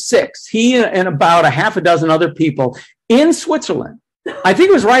 2006, he and about a half a dozen other people in Switzerland, I think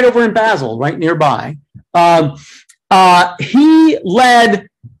it was right over in Basel, right nearby, he led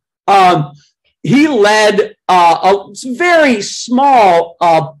a very small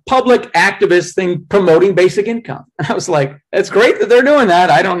public activist thing promoting basic income. And I was like, it's great that they're doing that.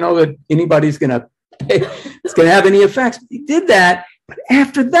 I don't know that anybody's going to have any effects. He did that. But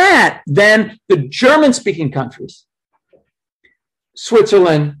after that, then the German-speaking countries,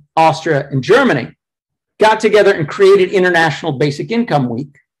 Switzerland, Austria, and Germany, got together and created International Basic Income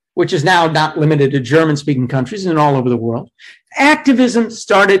Week, which is now not limited to German-speaking countries and all over the world. Activism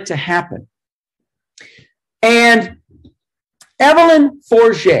started to happen. And Evelyn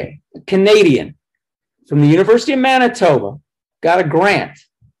Forget, a Canadian from the University of Manitoba, got a grant.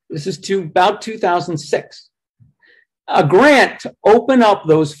 This is about 2006. A grant to open up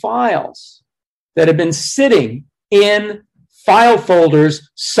those files that had been sitting in file folders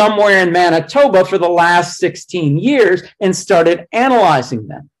somewhere in Manitoba for the last 16 years and started analyzing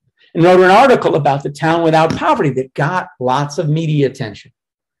them. And wrote an article about the town without poverty that got lots of media attention.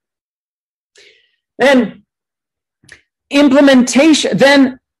 Then implementation,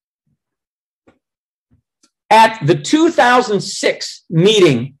 then at the 2006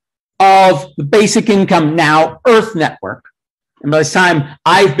 meeting of the Basic Income Now Earth Network, and by the time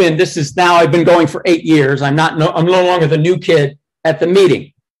I've been going for 8 years. I'm no longer the new kid at the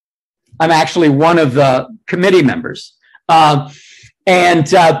meeting. I'm actually one of the committee members. At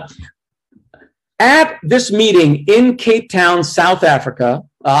this meeting in Cape Town, South Africa,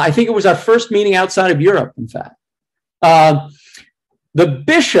 I think it was our first meeting outside of Europe, in fact, the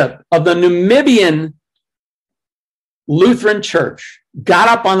bishop of the Namibian Lutheran Church got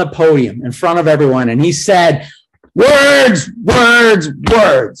up on the podium in front of everyone and he said, words, words,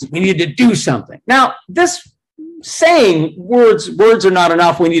 words. We need to do something. Now, this saying words are not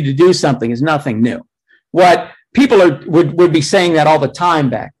enough, we need to do something is nothing new. What people would be saying that all the time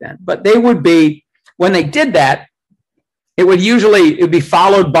back then, but they would be, when they did that, it would be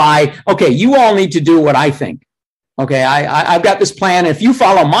followed by, okay, you all need to do what I think. Okay, I've got this plan. If you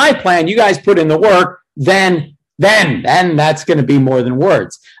follow my plan, you guys put in the work, then that's going to be more than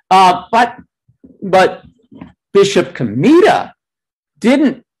words. But Bishop Kamita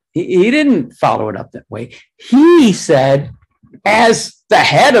didn't follow it up that way. He said, as the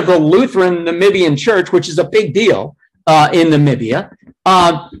head of the Lutheran Namibian Church, which is a big deal in Namibia,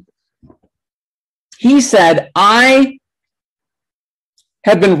 he said, I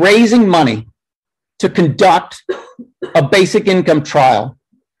have been raising money to conduct a basic income trial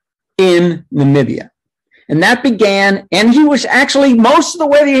in Namibia. And that began, and he was actually, most of the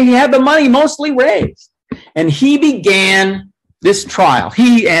way he had the money mostly raised. And he began this trial,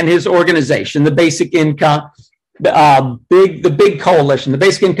 he and his organization, the Basic Income, the big coalition, the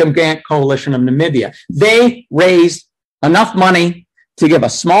Basic Income Grant Coalition of Namibia. They raised enough money to give a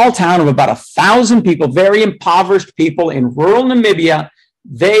small town of about 1,000 people, very impoverished people in rural Namibia.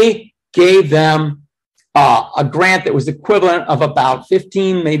 They gave them a grant that was equivalent of about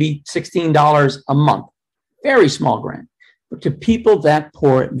 $15, maybe $16 a month. Very small grant. But to people that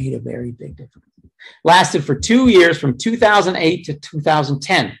poor, it made a very big difference. Lasted for 2 years, from 2008 to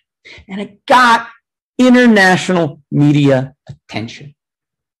 2010. And it got international media attention.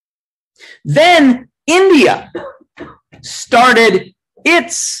 Then India started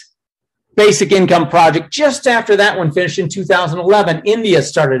its basic income project. Just after that one finished in 2011, India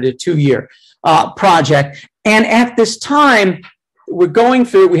started a 2-year project. And at this time, we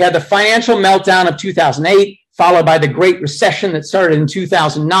had the financial meltdown of 2008, followed by the Great Recession that started in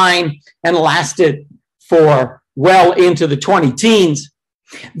 2009 and lasted for well into the 20-teens.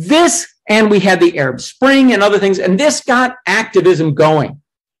 And we had the Arab Spring and other things, and this got activism going.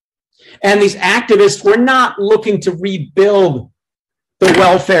 And these activists were not looking to rebuild the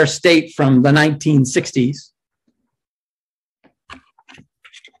welfare state from the 1960s.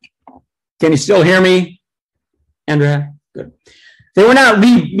 Can you still hear me? Andrea? Good. They were not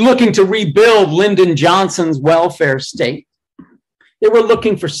looking to rebuild Lyndon Johnson's welfare state. They were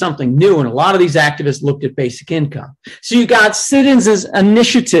looking for something new, and a lot of these activists looked at basic income. So you got citizens'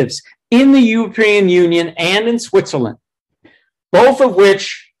 initiatives in the European Union and in Switzerland, both of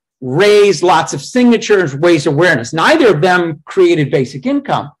which raised lots of signatures, raised awareness. Neither of them created basic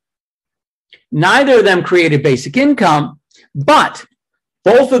income. Neither of them created basic income, but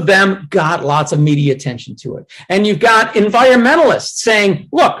both of them got lots of media attention to it. And you've got environmentalists saying,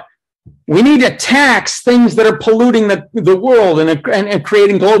 look, we need to tax things that are polluting the world and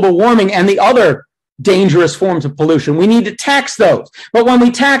creating global warming and the other dangerous forms of pollution. We need to tax those. But when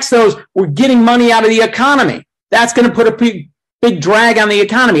we tax those, we're getting money out of the economy. That's going to put a big drag on the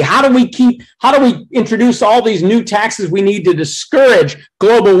economy. How do we introduce all these new taxes we need to discourage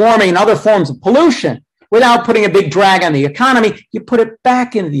global warming and other forms of pollution without putting a big drag on the economy? You put it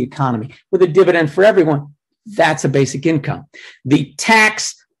back into the economy with a dividend for everyone. That's a basic income. The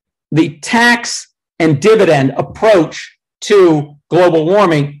tax and dividend approach to global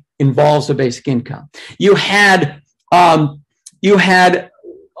warming involves a basic income. You had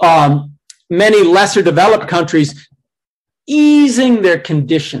many lesser developed countries easing their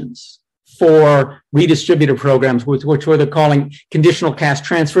conditions for redistributive programs, which they're calling conditional cash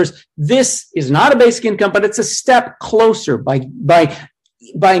transfers. This is not a basic income, but it's a step closer by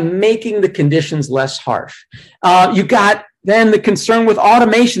making the conditions less harsh. You got then the concern with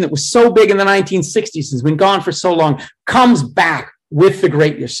automation that was so big in the 1960s, has been gone for so long, comes back with the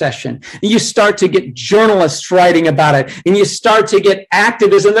Great Recession. And you start to get journalists writing about it, and you start to get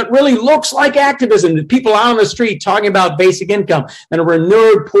activism that really looks like activism, the people out on the street talking about basic income and a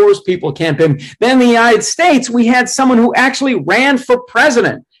renewed Poor People campaign. Then in the United States, we had someone who actually ran for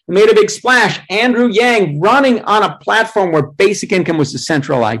president and made a big splash, Andrew Yang, running on a platform where basic income was the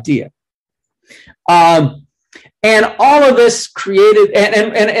central idea. And all of this created,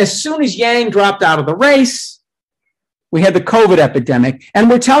 and as soon as Yang dropped out of the race, we had the COVID epidemic. And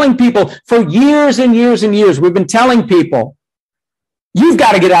we're telling people for years and years and years, we've been telling people, you've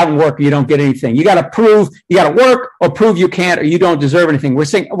got to get out and work or you don't get anything. You got to work or prove you can't or you don't deserve anything. We're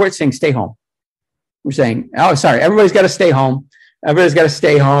saying stay home. We're saying, oh, sorry, everybody's got to stay home. Everybody's got to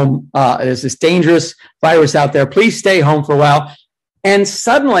stay home. There's this dangerous virus out there. Please stay home for a while. And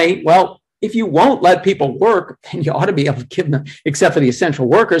suddenly, well, if you won't let people work, then you ought to be able to give them, except for the essential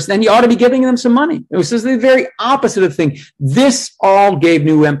workers, then you ought to be giving them some money. It was the very opposite of the thing. This all gave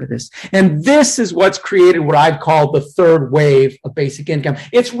new impetus. And this is what's created what I've called the third wave of basic income.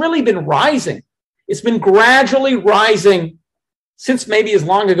 It's really been rising. It's been gradually rising since maybe as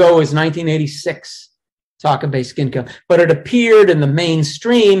long ago as 1986, talk of basic income. But it appeared in the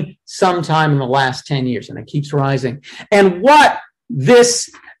mainstream sometime in the last 10 years, and it keeps rising. And what this...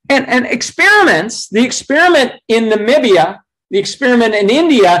 And experiments, the experiment in Namibia, the experiment in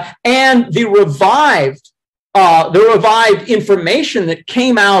India, and the revived information that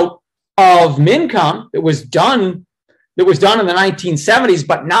came out of MINCOM that was done in the 1970s,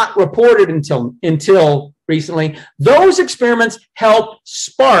 but not reported until recently. Those experiments helped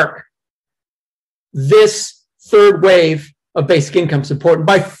spark this third wave of basic income support, and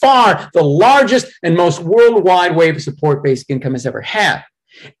by far the largest and most worldwide wave of support basic income has ever had.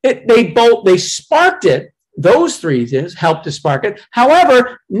 They sparked it. Those three helped to spark it.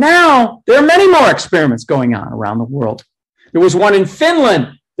 However, now there are many more experiments going on around the world. There was one in Finland.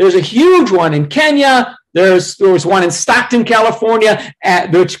 There's a huge one in Kenya. There was one in Stockton, California,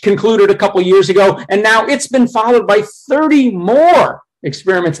 which concluded a couple of years ago. And now it's been followed by 30 more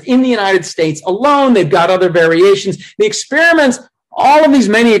experiments in the United States alone. They've got other variations. The experiments, all of these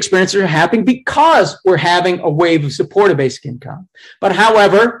many experiments are happening because we're having a wave of support of basic income. But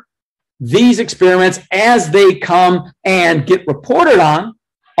however, these experiments, as they come and get reported on,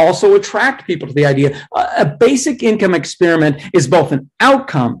 also attract people to the idea. A basic income experiment is both an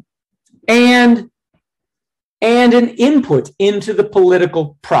outcome and an input into the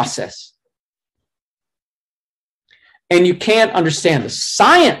political process. And you can't understand the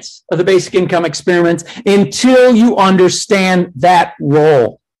science of the basic income experiments until you understand that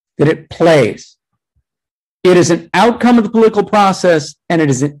role that it plays. It is an outcome of the political process, and it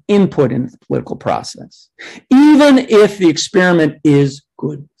is an input into the political process, even if the experiment is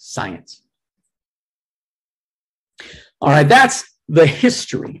good science. All right, that's the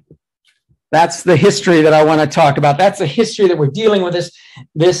history. That's the history that I want to talk about. That's the history that we're dealing with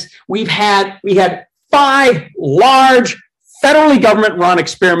this. We had 5 large federally government-run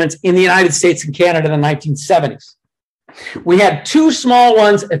experiments in the United States and Canada in the 1970s. We had 2 small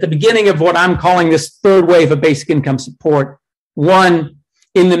ones at the beginning of what I'm calling this third wave of basic income support. One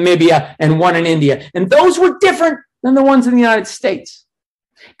in Namibia and one in India. And those were different than the ones in the United States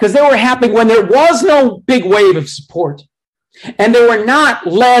because they were happening when there was no big wave of support. And they were not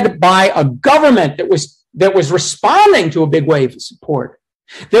led by a government that was responding to a big wave of support.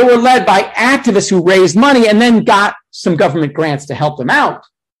 They were led by activists who raised money and then got some government grants to help them out.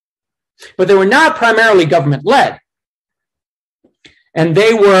 But they were not primarily government-led. And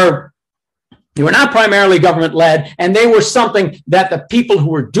they were not primarily government-led, and they were something that the people who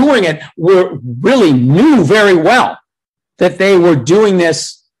were doing it really knew very well, that they were doing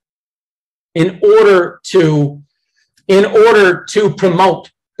this in order to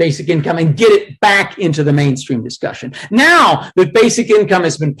promote basic income and get it back into the mainstream discussion. Now that basic income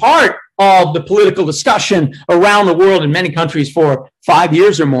has been part of the political discussion around the world in many countries for 5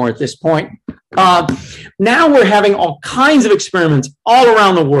 years or more at this point, now we're having all kinds of experiments all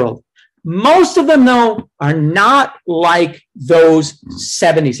around the world. Most of them, though, are not like those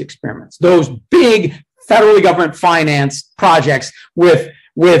 70s experiments, those big federally government financed projects with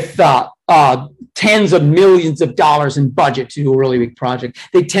tens of millions of dollars in budget to do a really big project.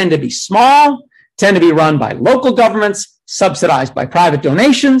 They tend to be small, tend to be run by local governments, subsidized by private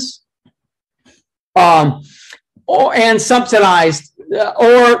donations, or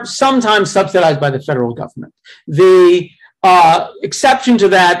sometimes subsidized by the federal government. The exception to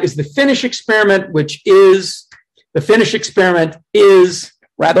that is the Finnish experiment, is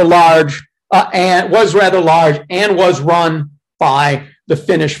rather large and was run by the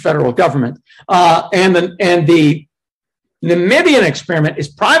Finnish federal government. And the Namibian experiment is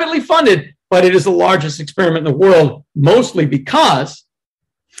privately funded, but it is the largest experiment in the world, mostly because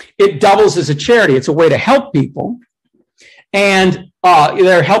it doubles as a charity. It's a way to help people. And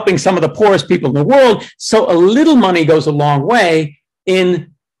they're helping some of the poorest people in the world. So a little money goes a long way.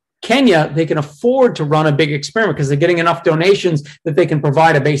 In Kenya, they can afford to run a big experiment because they're getting enough donations that they can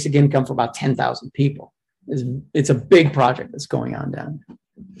provide a basic income for about 10,000 people. It's a big project that's going on down there.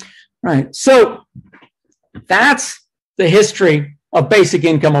 Right. So that's the history of basic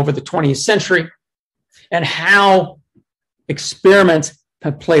income over the 20th century and how experiments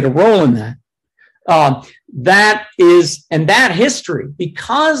have played a role in that. That history,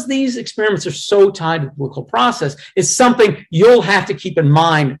 because these experiments are so tied to the political process, is something you'll have to keep in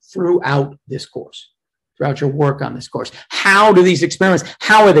mind throughout this course, throughout your work on this course. How do these experiments,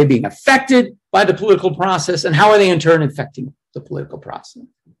 how are they being affected by the political process, and how are they in turn affecting the political process?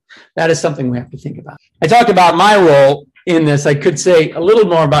 That is something we have to think about. I talked about my role in this. I could say a little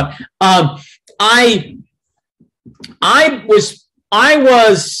more about, I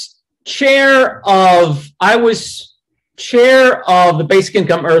was chair of the Basic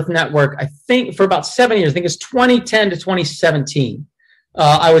Income Earth Network, I think, for about 7 years. I think it's 2010 to 2017.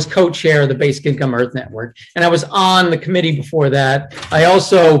 I was co-chair of the Basic Income Earth Network, and I was on the committee before that. I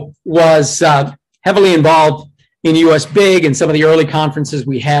also was heavily involved in US Big and some of the early conferences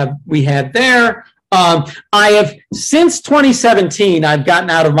we had there. I have, since 2017, I've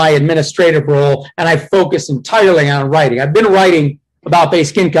gotten out of my administrative role and I've focused entirely on writing. I've been writing about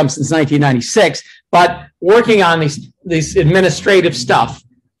basic income since 1996, but working on this administrative stuff,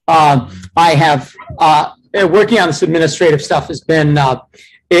 working on this administrative stuff has been,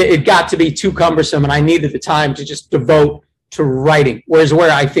 it got to be too cumbersome, and I needed the time to just devote to writing, whereas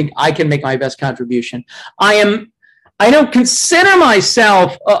where I think I can make my best contribution. I don't consider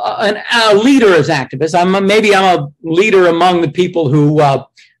myself a leader as activist. Maybe I'm a leader among the people who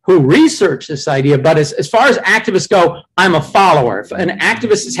research this idea, but as far as activists go, I'm a follower. If an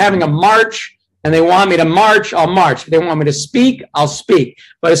activist is having a march and they want me to march, I'll march. If they want me to speak, I'll speak.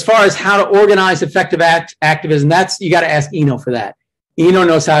 But as far as how to organize effective activism, you got to ask Eno for that. Eno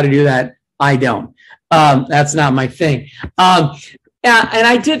knows how to do that. I don't. That's not my thing. At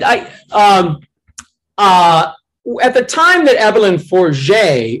the time that Evelyn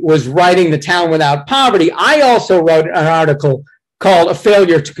Forget was writing The Town Without Poverty, I also wrote an article called A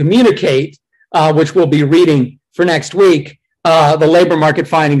Failure to Communicate, which we'll be reading for next week, the labor market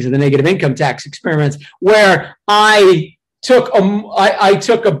findings of the negative income tax experiments, where I took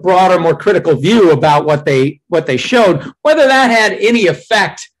a broader, more critical view about what they showed. Whether that had any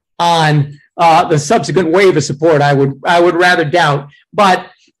effect on the subsequent wave of support, I would rather doubt.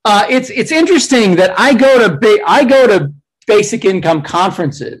 But it's interesting that I go to basic income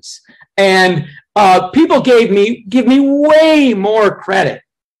conferences, and people give me way more credit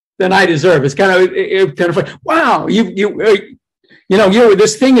than I deserve. It's kind of like, wow,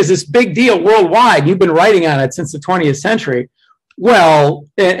 this thing is this big deal worldwide. You've been writing on it since the 20th century. Well,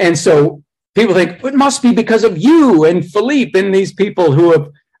 and so people think it must be because of you and Philippe and these people who have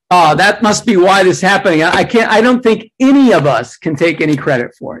That must be why this is happening. I don't think any of us can take any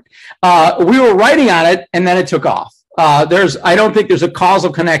credit for it. We were writing on it and then it took off. I don't think there's a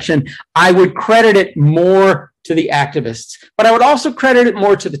causal connection. I would credit it more to the activists, but I would also credit it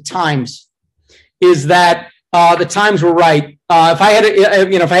more to the Times. Is that the Times were right? If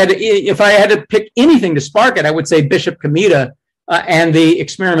I had to pick anything to spark it, I would say Bishop Kamita and the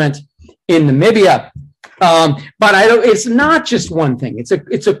experiment in Namibia. But it's not just one thing. It's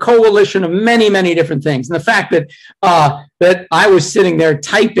a coalition of many different things. And the fact that I was sitting there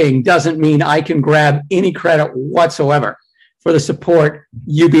typing doesn't mean I can grab any credit whatsoever for the support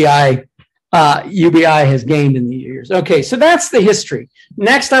UBI has gained in the years. Okay, so that's the history.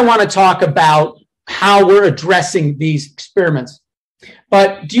 Next, I want to talk about how we're addressing these experiments.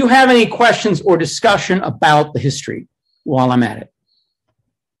 But do you have any questions or discussion about the history while I'm at it?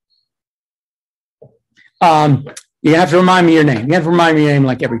 You have to remind me your name. You have to remind me your name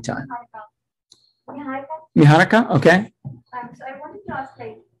like every time. Miharika, okay. So I wanted to ask,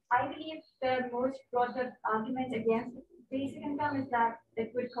 I believe the most brought up argument against basic income is that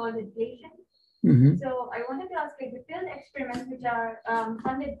it would cause inflation. Mm-hmm. So I wanted to ask, the field experiments which are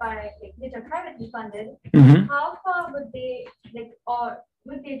funded by, which are privately funded, mm-hmm. how far would they, or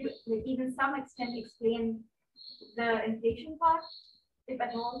would they do, even some extent explain the inflation part, if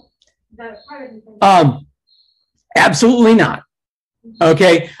at all, the privately funded? Absolutely not.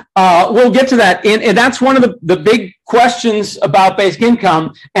 Okay, we'll get to that. And that's one of the big questions about basic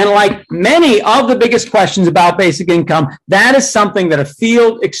income. And like many of the biggest questions about basic income, that is something that a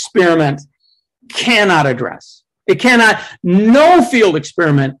field experiment cannot address. It cannot, no field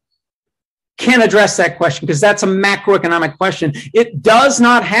experiment can address that question because that's a macroeconomic question. It does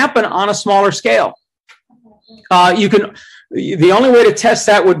not happen on a smaller scale. The only way to test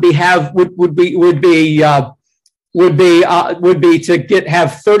that would be to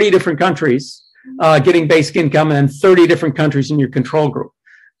have 30 different countries getting basic income and 30 different countries in your control group.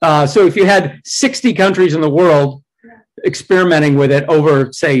 So if you had 60 countries in the world experimenting with it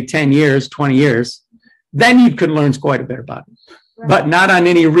over, say, 10 years, 20 years, then you could learn quite a bit about it, but not on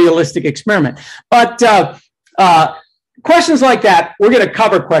any realistic experiment. But questions like that, we're going to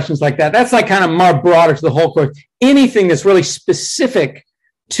cover questions like that. That's like kind of more broader to the whole course. Anything that's really specific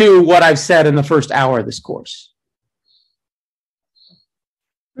to what I've said in the first hour of this course.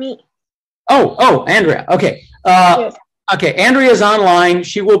 Me. Oh, Andrea. Okay. Yes. Okay, Andrea's online.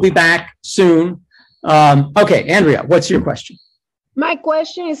 She will be back soon. Okay, Andrea, what's your question? My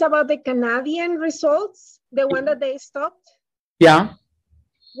question is about the Canadian results, the one that they stopped. Yeah.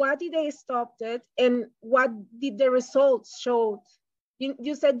 Why did they stop it, and what did the results show?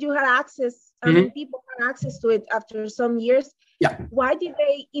 You said you had access, mm-hmm. People had access to it after some years. Yeah. Why did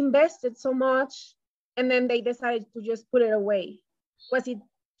they invest it so much, and then they decided to just put it away? Was it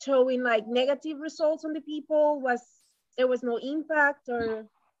showing like negative results on the people? There was no impact, or?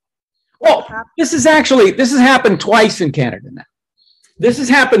 Well, this has happened twice in Canada now. This has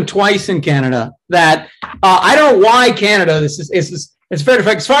happened twice in Canada that I don't know why Canada, it's fair to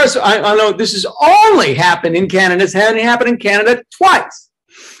fact, as far as I know, this has only happened in Canada. It's happened in Canada twice.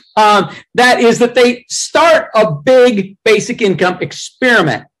 That is that they start a big basic income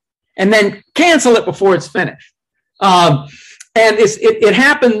experiment and then cancel it before it's finished. And it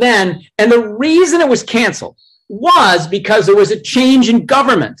happened then. And the reason it was canceled was because there was a change in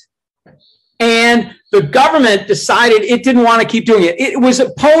government. And the government decided it didn't want to keep doing it. It was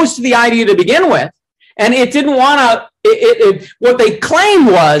opposed to the idea to begin with. And it didn't want to, what they claimed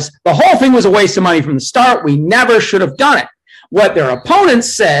was the whole thing was a waste of money from the start. We never should have done it. What their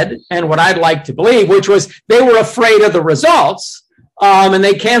opponents said, and what I'd like to believe, which was they were afraid of the results, and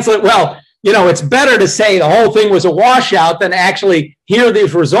they canceled it. Well, it's better to say the whole thing was a washout than actually hear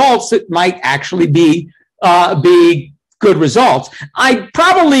these results that might actually be good results.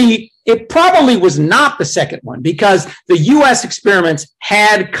 It probably was not the second one because the U.S. experiments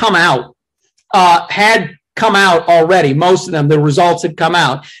had come out already. Most of them, the results had come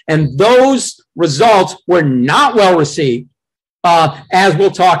out, and those results were not well received, as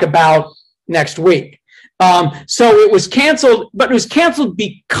we'll talk about next week. So it was canceled, but it was canceled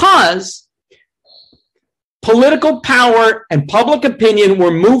because political power and public opinion were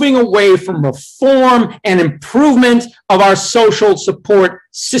moving away from reform and improvement of our social support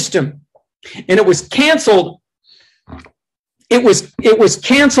system. And it was canceled. It was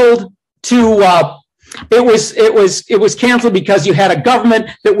canceled because you had a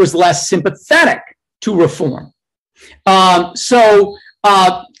government that was less sympathetic to reform. So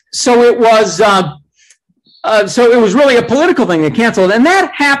it was really a political thing that canceled, and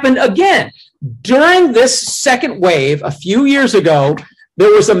that happened again during this second wave a few years ago.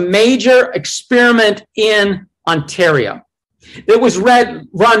 there was a major experiment in Ontario. It was run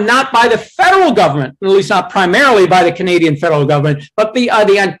not by the federal government, at least not primarily by the Canadian federal government, but the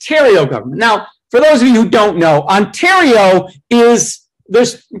Ontario government. Now, for those of you who don't know, Ontario there's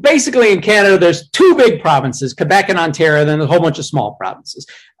basically in Canada, there's two big provinces, Quebec and Ontario, then a whole bunch of small provinces.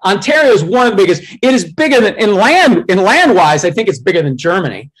 Ontario is one of the biggest. It is bigger than, in land-wise, I think it's bigger than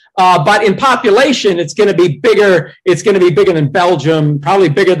Germany. But in population, it's going to be bigger. It's going to be bigger than Belgium, probably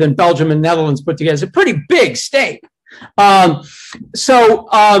bigger than Belgium and Netherlands put together. It's a pretty big state. It's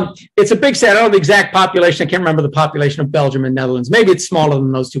a big state. I don't know the exact population. I can't remember the population of Belgium and Netherlands. Maybe it's smaller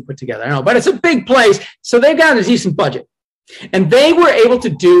than those two put together. I don't know, but it's a big place. So they've got a decent budget. And they were able to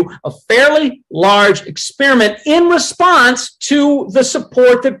do a fairly large experiment in response to the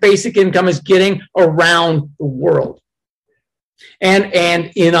support that basic income is getting around the world. And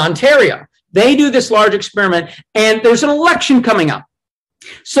in Ontario, they do this large experiment, and there's an election coming up.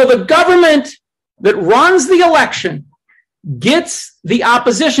 So the government that runs the election gets the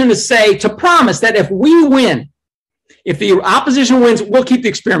opposition to promise that if we win, if the opposition wins, we'll keep the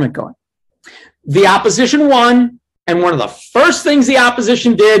experiment going. The opposition won, and one of the first things the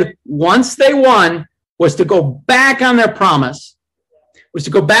opposition did once they won was to go back on their promise,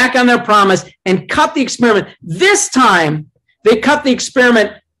 and cut the experiment. This time, they cut the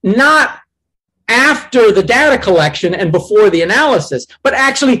experiment not after the data collection and before the analysis, but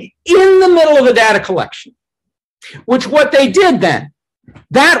actually in the middle of the data collection, which what they did then,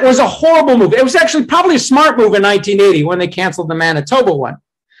 that was a horrible move. It was actually probably a smart move in 1980 when they canceled the Manitoba one,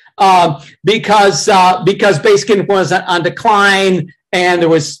 because basic income was on decline and there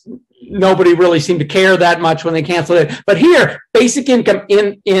was nobody really seemed to care that much when they canceled it. But here, basic income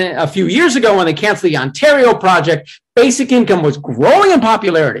in a few years ago when they canceled the Ontario project, basic income was growing in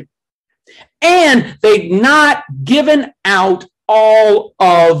popularity. And they'd not given out all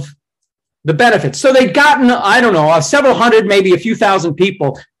of the benefits. So they'd gotten, I don't know, several hundred, maybe a few thousand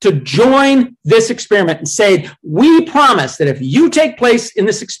people to join this experiment and say, we promise that if you take place in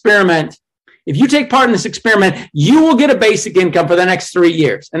this experiment, if you take part in this experiment, you will get a basic income for the next 3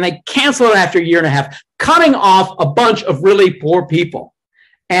 years. And they cancel it after a year and a half, cutting off a bunch of really poor people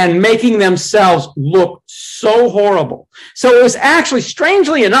and making themselves look so horrible. So it was actually,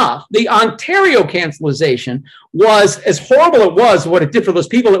 strangely enough, the Ontario cancelization was, as horrible it was, what it did for those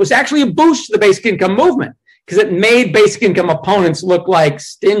people, it was actually a boost to the basic income movement because it made basic income opponents look like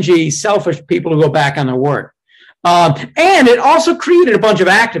stingy, selfish people who go back on their word. And it also created a bunch of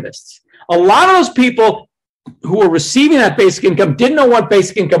activists. A lot of those people who were receiving that basic income didn't know what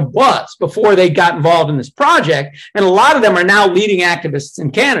basic income was before they got involved in this project. And a lot of them are now leading activists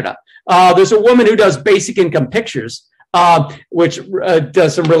in Canada. There's a woman who does basic income pictures, which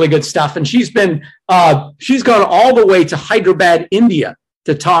does some really good stuff. And she's gone all the way to Hyderabad, India,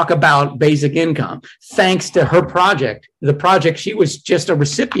 to talk about basic income, thanks to her project, the project she was just a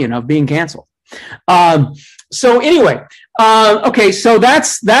recipient of being canceled. So anyway, okay, so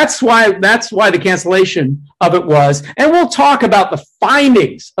that's why the cancellation of it was, and we'll talk about the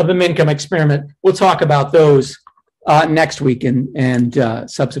findings of the Mincome experiment. We'll talk about those next week and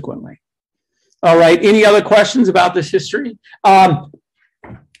subsequently. All right. Any other questions about this history? Anu.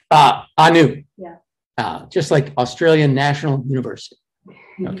 Yeah. Just like Australian National University.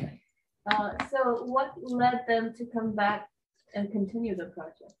 Okay. So what led them to come back and continue the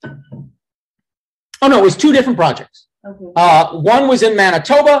project? Oh, no, it was two different projects. Okay. One was in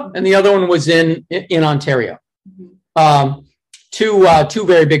Manitoba and the other one was in Ontario. Mm-hmm. Two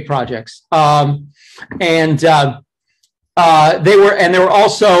very big projects. They were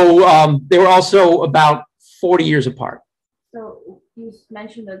also about 40 years apart. So you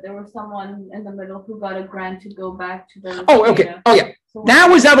mentioned that there was someone in the middle who got a grant to go back to the. Oh, okay. Oh, yeah. So that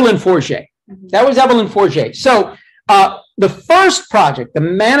was Evelyn Forget. Mm-hmm. That was Evelyn Forget. So the first project, the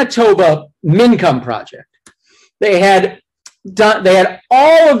Manitoba Mincome project, they had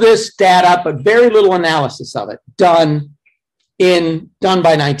all of this data, but very little analysis of it done by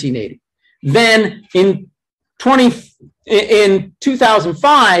 1980. Then in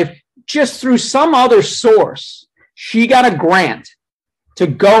 2005, just through some other source, she got a grant to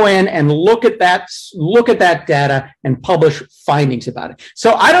go in and look at that data and publish findings about it.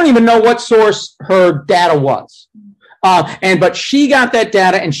 So I don't even know what source her data was. But she got that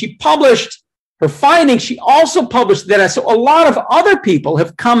data and she published her findings. She also published data. So a lot of other people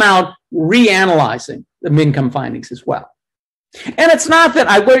have come out reanalyzing the Mincome findings as well. And it's not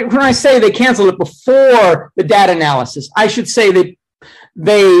that when I say they canceled it before the data analysis, I should say that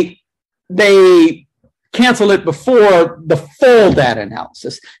they canceled it before the full data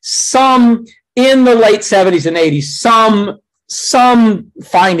analysis. Some in the late 70s and 80s, some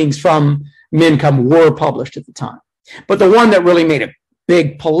findings from MINCOM were published at the time. But the one that really made a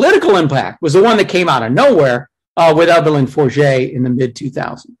big political impact was the one that came out of nowhere with Evelyn Forget in the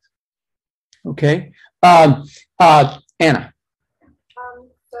mid-2000s. Okay. Anna.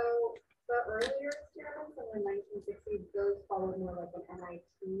 So the earlier experiments in the 1960s, those followed more like an MIT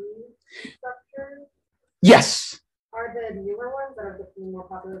structure. Yes. Are the newer ones that are becoming more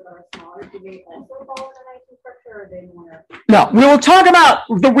popular that are smaller, do they also follow an MIT structure, or are they more? No, we will talk about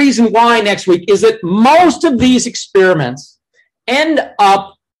the reason why next week. Is that most of these experiments end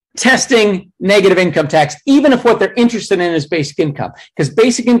up testing negative income tax, even if what they're interested in is basic income, because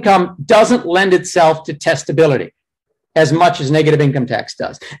basic income doesn't lend itself to testability as much as negative income tax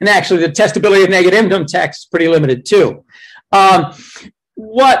does. And actually, the testability of negative income tax is pretty limited too. And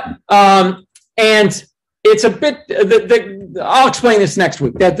it's a bit, I'll explain this next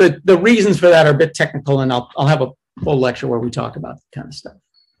week, that the reasons for that are a bit technical, and I'll have a full lecture where we talk about that kind of stuff.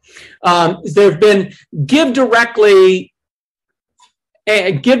 There have been give directly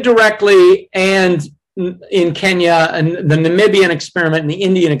and in Kenya, and the Namibian experiment and the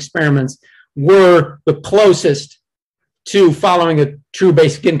Indian experiments were the closest to following a true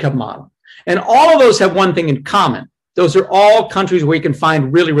basic income model. And all of those have one thing in common. Those are all countries where you can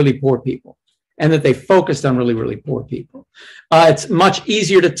find really, really poor people, and that they focused on really, really poor people. It's much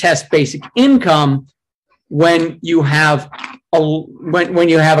easier to test basic income when you have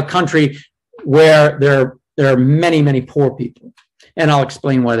a country where there are many, many poor people. And I'll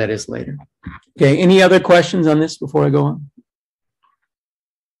explain why that is later. Okay, any other questions on this before I go on?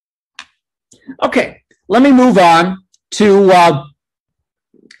 Okay, let me move on to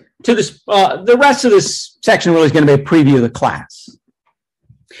this. The rest of this section really is going to be a preview of the class.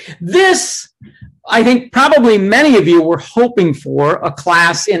 This, I think probably many of you were hoping for a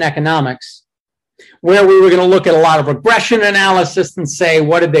class in economics where we were going to look at a lot of regression analysis and say,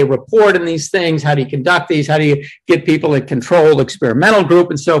 what did they report in these things? How do you conduct these? How do you get people a controlled experimental group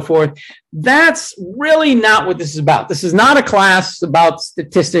and so forth? That's really not what this is about. This is not a class about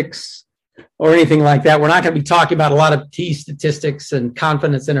statistics or anything like that. We're not going to be talking about a lot of t-statistics and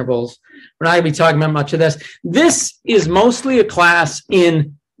confidence intervals. We're not going to be talking about much of this. This is mostly a class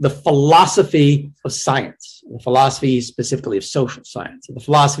in the philosophy of science, the philosophy specifically of social science, the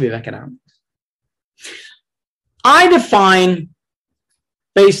philosophy of economics. I define,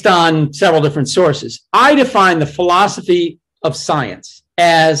 based on several different sources, I define the philosophy of science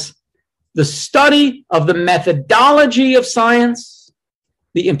as the study of the methodology of science,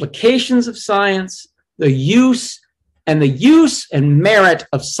 the implications of science, the use and merit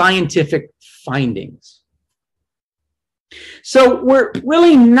of scientific findings. So we're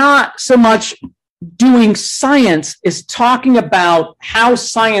really not so much doing science as talking about how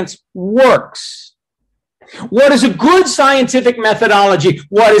science works. What is a good scientific methodology?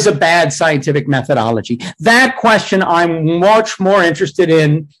 What is a bad scientific methodology? That question I'm much more interested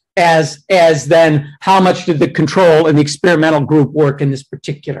in as then how much did the control and the experimental group work in this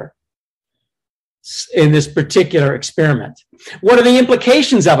particular experiment? What are the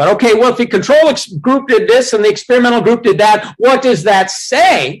implications of it? Okay, well, if the control group did this and the experimental group did that, what does that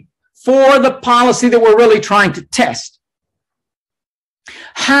say for the policy that we're really trying to test?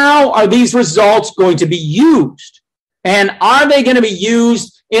 How are these results going to be used? And are they going to be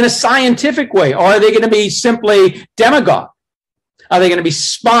used in a scientific way? Or are they going to be simply demagogue? Are they going to be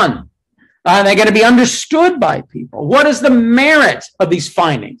spun? Are they going to be understood by people? What is the merit of these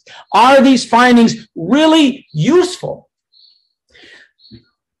findings? Are these findings really useful?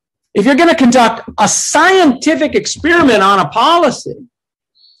 If you're going to conduct a scientific experiment on a policy,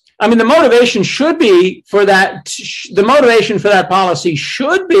 I mean, the motivation should be for that. The motivation for that policy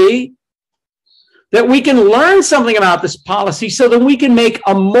should be that we can learn something about this policy so that we can make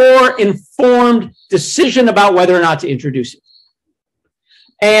a more informed decision about whether or not to introduce it.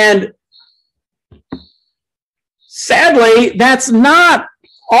 And sadly, that's not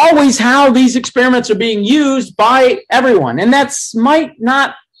always how these experiments are being used by everyone. And that's might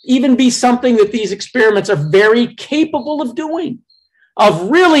not even be something that these experiments are very capable of doing, of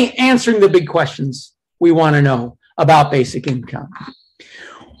really answering the big questions we want to know about basic income.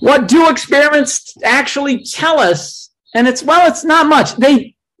 What do experiments actually tell us? And it's not much.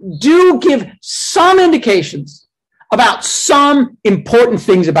 They do give some indications about some important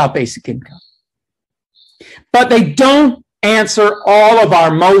things about basic income, but they don't answer all of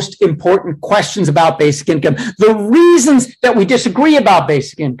our most important questions about basic income. The reasons that we disagree about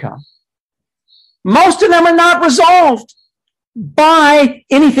basic income, most of them are not resolved by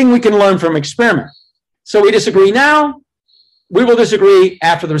anything we can learn from experiment. So we disagree now, we will disagree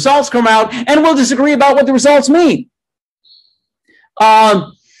after the results come out, and we'll disagree about what the results mean.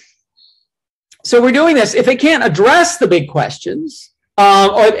 So we're doing this. If they can't address the big questions,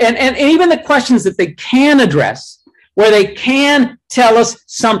 and even the questions that they can address, where they can tell us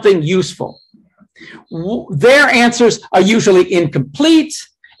something useful, their answers are usually incomplete,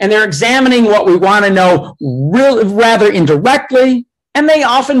 and they're examining what we want to know rather indirectly, and they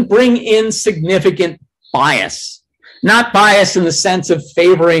often bring in significant bias. Not bias in the sense of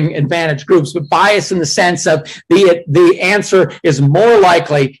favoring advantaged groups, but bias in the sense of the answer is more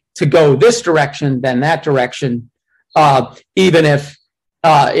likely to go this direction than that direction, even if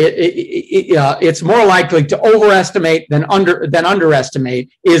it's more likely to overestimate than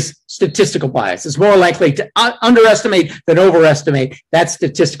underestimate is statistical bias. It's more likely to underestimate than overestimate. That's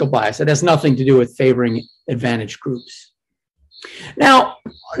statistical bias. It has nothing to do with favoring advantaged groups. Now,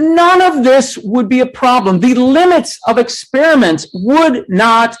 none of this would be a problem. The limits of experiments would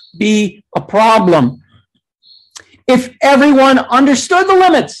not be a problem if everyone understood the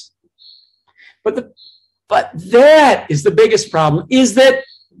limits. But that is the biggest problem, is that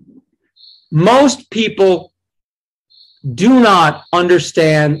most people do not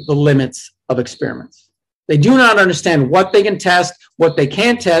understand the limits of experiments. They do not understand what they can test, what they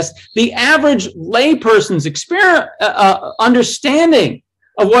can't test. The average layperson's understanding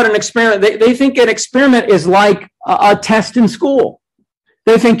of what an experiment, they think an experiment is like a test in school.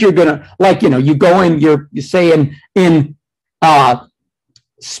 They think you're gonna, like, you go in, you say in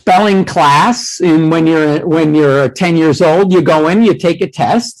spelling class, when you're 10 years old, you go in, you take a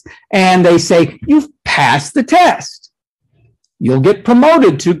test, and they say, you've passed the test. You'll get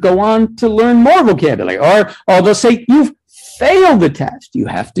promoted to go on to learn more vocabulary. Or they'll say, you've failed the test. You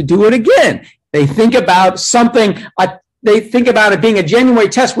have to do it again. They think about something, they think about it being a genuine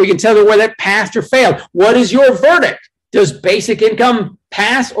test where you can tell them whether it passed or failed. What is your verdict? Does basic income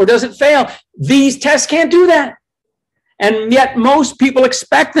pass or does it fail? These tests can't do that. And yet most people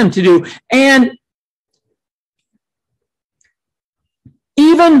expect them to do. And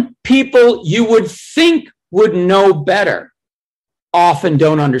even people you would think would know better often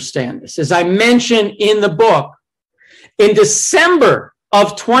don't understand this. As I mentioned in the book, in December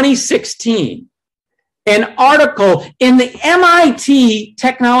of 2016, an article in the MIT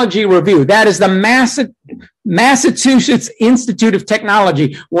Technology Review, that is the Massachusetts Institute of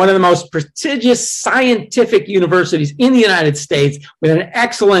Technology, one of the most prestigious scientific universities in the United States with an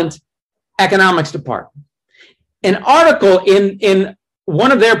excellent economics department. An article in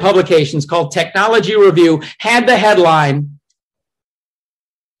one of their publications called Technology Review had the headline,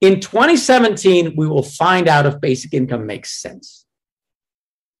 in 2017, we will find out if basic income makes sense.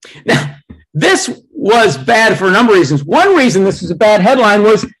 Now, this was bad for a number of reasons. One reason this was a bad headline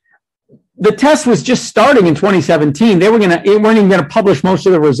was the test was just starting in 2017. They weren't even going to publish most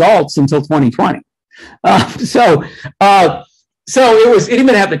of the results until 2020. So it didn't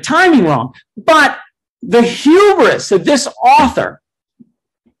even have the timing wrong. But the hubris of this author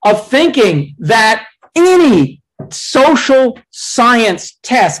of thinking that any social science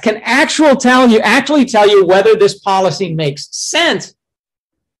test can actually tell you whether this policy makes sense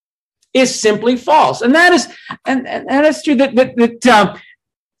is simply false. And that is true.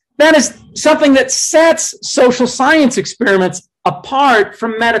 That is something that sets social science experiments apart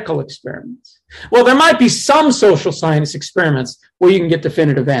from medical experiments. Well, there might be some social science experiments where you can get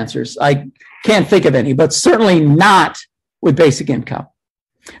definitive answers. I can't think of any, but certainly not with basic income.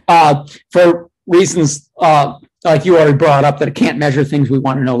 For reasons like you already brought up, that it can't measure things we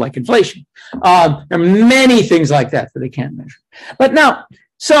want to know, like inflation. There are many things like that that it can't measure. But now,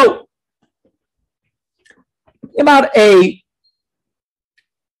 so about a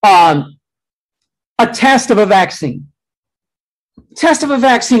test of a vaccine. Test of a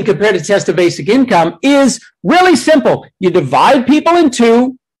vaccine compared to test of basic income is really simple. You divide people in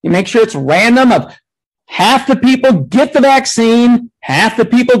two. You make sure it's random of half the people get the vaccine, half the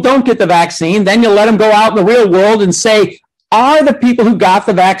people don't get the vaccine. Then you let them go out in the real world and say, are the people who got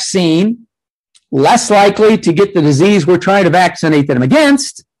the vaccine less likely to get the disease we're trying to vaccinate them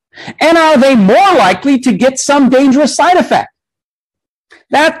against? And are they more likely to get some dangerous side effect?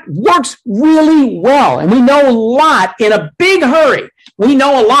 That works really well. And we know a lot in a big hurry. We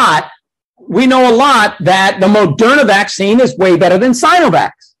know a lot that the Moderna vaccine is way better than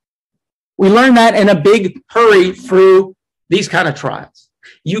Sinovac. We learned that in a big hurry through these kind of trials.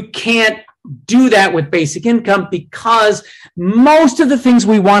 You can't do that with basic income because most of the things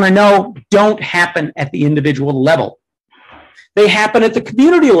we want to know don't happen at the individual level. They happen at the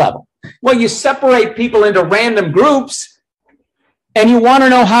community level. Well, you separate people into random groups and you want to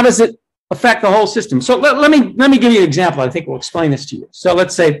know how does it affect the whole system. So let me give you an example. I think we'll explain this to you. So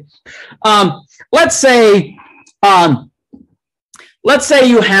let's say let's say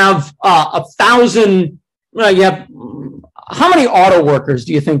you have 1,000, well, you have, how many auto workers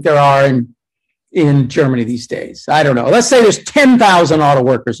do you think there are in Germany these days? I don't know. Let's say there's 10,000 auto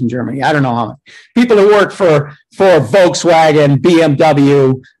workers in Germany. I don't know how many. People who work for Volkswagen,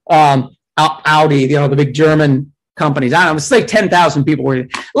 BMW, Audi, the big German companies. I don't know. Let's say 10,000 people working.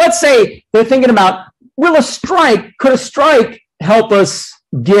 Let's say they're thinking about, could a strike help us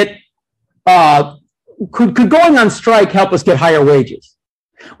get, could going on strike help us get higher wages?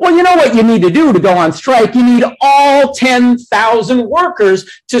 Well, you know what you need to do to go on strike? You need all 10,000 workers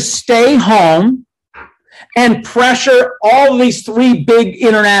to stay home and pressure all these three big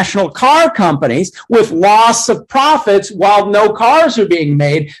international car companies with loss of profits while no cars are being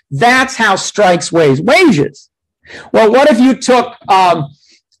made. That's how strikes raise wages. Well, what if you took,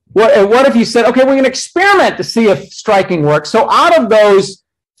 what if you said, okay, we're going to experiment to see if striking works. So out of those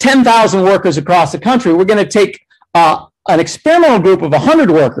 10,000 workers across the country, we're going to take an experimental group of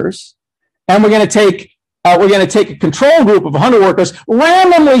 100 workers, and we're going to take a control group of 100 workers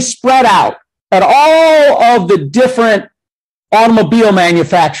randomly spread out at all of the different automobile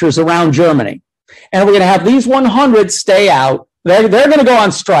manufacturers around Germany. And we're going to have these 100 stay out. They're going to go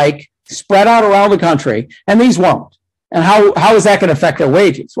on strike, spread out around the country, and these won't. And how is that going to affect their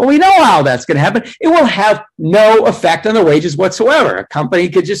wages? Well, we know how that's going to happen. It will have no effect on their wages whatsoever. A company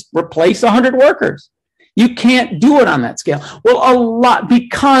could just replace 100 workers. You can't do it on that scale. Well,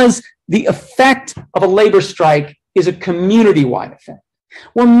 because the effect of a labor strike is a community-wide effect.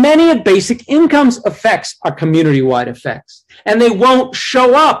 Well, many of basic income's effects are community-wide effects, and they won't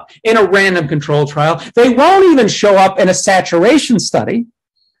show up in a random control trial. They won't even show up in a saturation study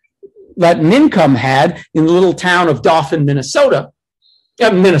that Income had in the little town of Dauphin, Dauphin,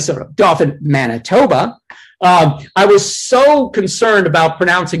 Manitoba. I was so concerned about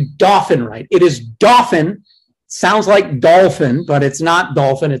pronouncing Dauphin right. It is Dauphin. Sounds like dolphin, but it's not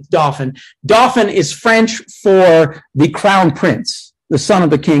dolphin, it's Dauphin. Dauphin is French for the crown prince, the son of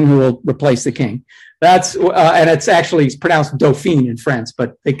the king who will replace the king. That's and it's pronounced Dauphine in France,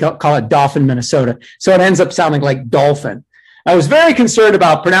 but they call it Dauphin, Minnesota. So it ends up sounding like dolphin. I was very concerned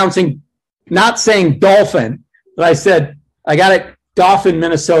about not saying dolphin, but I said, I got it Dauphin,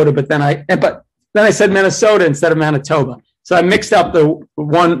 Minnesota, but then I said Minnesota instead of Manitoba. So I mixed up the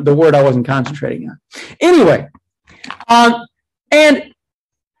word I wasn't concentrating on. Anyway, and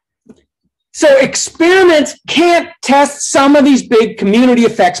so experiments can't test some of these big community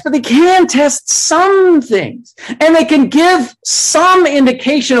effects, but they can test some things. And they can give some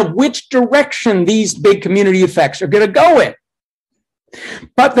indication of which direction these big community effects are going to go in.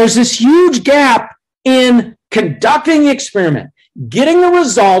 But there's this huge gap in conducting the experiment, getting the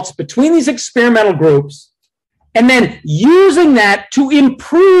results between these experimental groups, and then using that to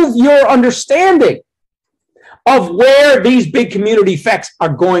improve your understanding of where these big community effects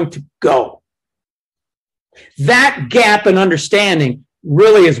are going to go. That gap in understanding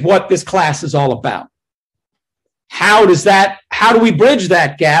really is what this class is all about. How do we bridge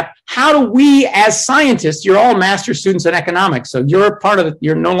that gap? How do we, as scientists, you're all master students in economics, so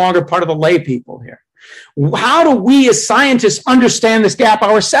you're no longer part of the lay people here. How do we as scientists understand this gap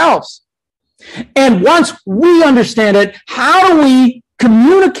ourselves? And once we understand it, how do we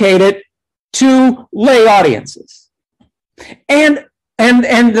communicate it to lay audiences? And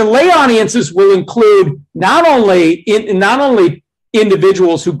the lay audiences will include not only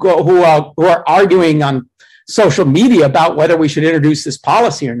individuals who are arguing on social media about whether we should introduce this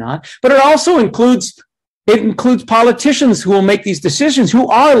policy or not, but it also includes politicians who will make these decisions, who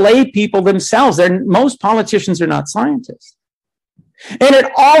are lay people themselves. Most politicians are not scientists. And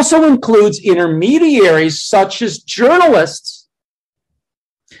it also includes intermediaries such as journalists,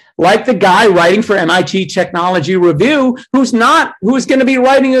 like the guy writing for MIT Technology Review, who's going to be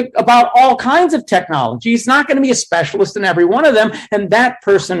writing about all kinds of technology. He's not going to be a specialist in every one of them. And that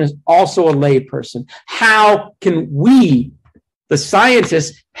person is also a lay person. How can we, the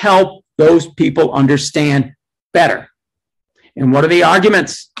scientists, help those people understand better? And what are the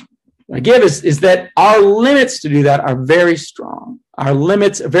arguments I give is that our limits to do that are very strong. Our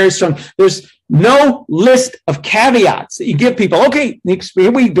limits are very strong. There's no list of caveats that you give people. Okay,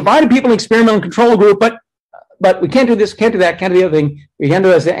 we divided people in experimental and control group, but we can't do this, can't do that, can't do the other thing. We can't do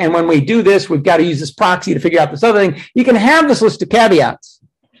this. And when we do this, we've got to use this proxy to figure out this other thing. You can have this list of caveats.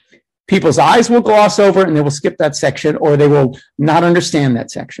 People's eyes will gloss over and they will skip that section, or they will not understand that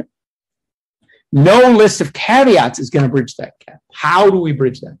section. No list of caveats is going to bridge that gap. How do we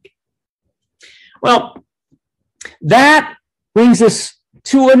bridge that gap? Well, that brings us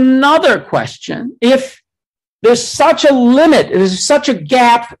to another question. If there's such a limit, there's such a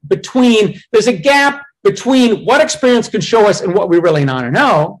gap there's a gap between what experience can show us and what we really want to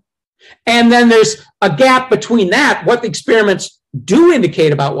know. And then there's a gap between that, what the experiments do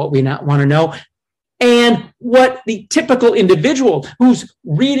indicate about what we want to know, and what the typical individual who's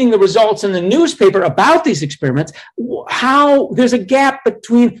reading the results in the newspaper about these experiments, how there's a gap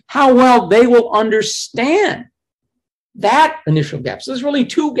between how well they will understand that initial gap. So there's really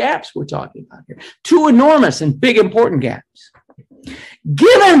two gaps we're talking about here, two enormous and big important gaps.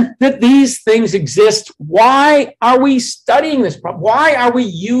 Given that these things exist, why are we studying this problem? Why are we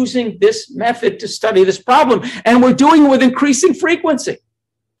using this method to study this problem? And we're doing it with increasing frequency.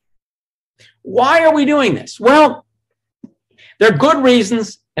 Why are we doing this? Well, there are good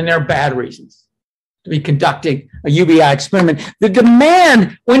reasons and there are bad reasons to be conducting a UBI experiment. The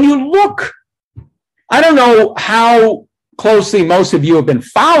demand, when you look, I don't know how closely most of you have been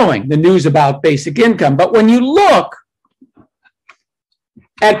following the news about basic income, but when you look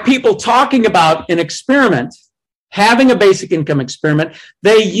at people talking about an experiment, having a basic income experiment,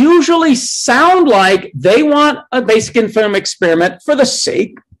 they usually sound like they want a basic income experiment for the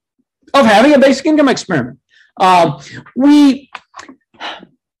sake of having a basic income experiment. One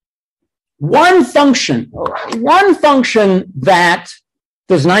function that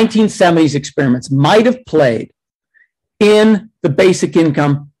those 1970s experiments might have played in the basic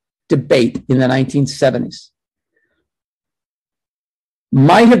income debate in the 1970s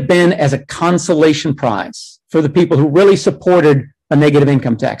might have been as a consolation prize for the people who really supported a negative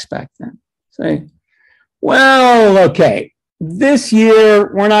income tax back then. Say, well, okay, this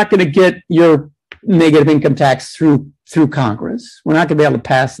year we're not going to get your negative income tax through Congress. We're not going to be able to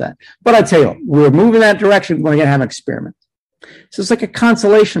pass that. But I tell you, we're moving that direction. We're going to have an experiment. So it's like a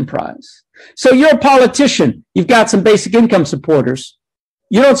consolation prize. So you're a politician. You've got some basic income supporters.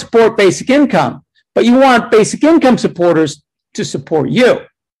 You don't support basic income, but you want basic income supporters to support you.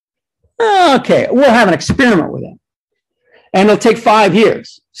 Okay, we'll have an experiment with it. And it'll take 5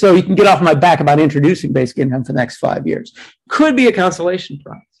 years. So you can get off my back about introducing basic income for the next 5 years. Could be a consolation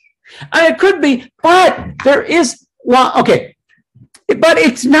prize. It could be, but there is, well, okay. But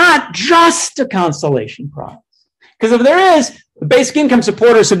it's not just a consolation prize. Because if there is, the basic income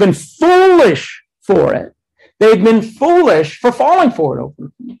supporters have been foolish for it. They've been foolish for falling for it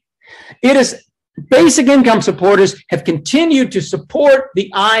openly. It is basic income supporters have continued to support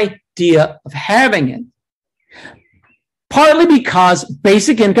the idea of having it, partly because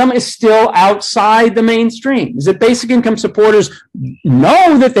basic income is still outside the mainstream. Is that basic income supporters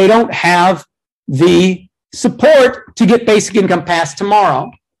know that they don't have the support to get basic income passed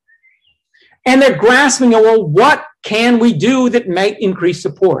tomorrow, and they're grasping at, well, what can we do that may increase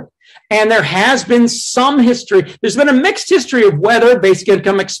support? And there has been some history. There's been a mixed history of whether basic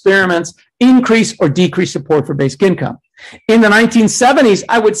income experiments increase or decrease support for basic income. In the 1970s,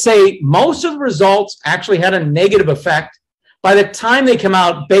 I would say most of the results actually had a negative effect. By the time they came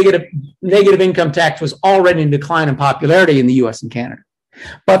out, negative income tax was already in decline in popularity in the US and Canada.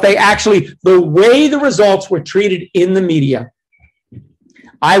 But they actually, the way the results were treated in the media,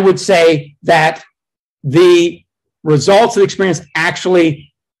 I would say that the results of the experience actually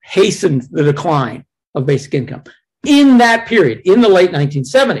hastened the decline of basic income in that period, in the late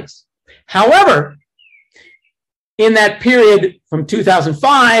 1970s. However, in that period from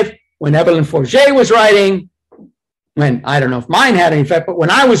 2005, when Evelyn Forget was writing, when, I don't know if mine had any effect, but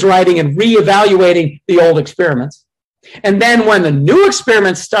when I was writing and reevaluating the old experiments, and then when the new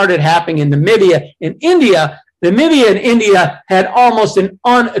experiments started happening in Namibia and India, Namibia and India had almost an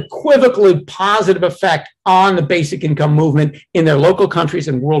unequivocally positive effect on the basic income movement in their local countries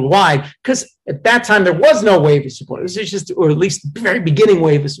and worldwide, because at that time there was no wave of support. This is just, or at least the very beginning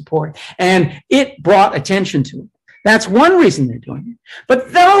wave of support, and it brought attention to it. That's one reason they're doing it.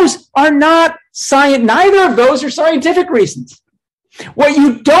 But those are not science. Neither of those are scientific reasons. What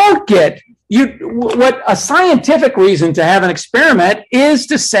you don't get, what a scientific reason to have an experiment is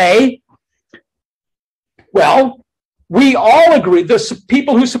to say, well, we all agree, the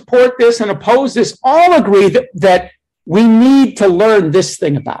people who support this and oppose this all agree that we need to learn this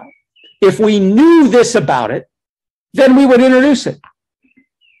thing about it. If we knew this about it, then we would introduce it.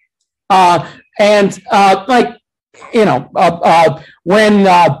 Like, you know, when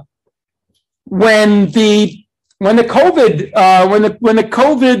the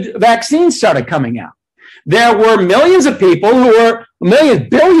COVID vaccine started coming out, there were millions of people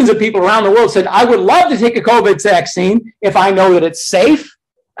billions of people around the world said, I would love to take a COVID vaccine if I know that it's safe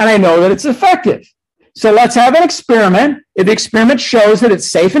and I know that it's effective. So let's have an experiment. If the experiment shows that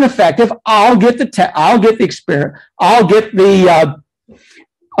it's safe and effective, I'll get the experiment. I'll get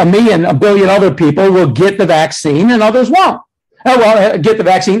a billion other people will get the vaccine and others won't. Oh, well, get the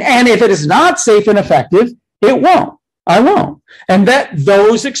vaccine. And if it is not safe and effective, it won't. I won't. And that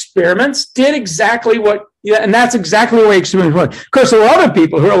those experiments did exactly what, and that's exactly the way experiments work. Of course, there were other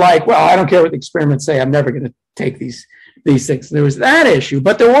people who are like, well, I don't care what the experiments say. I'm never going to take these things. There was that issue.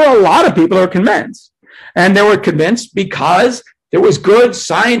 But there were a lot of people who were convinced. And they were convinced because there was good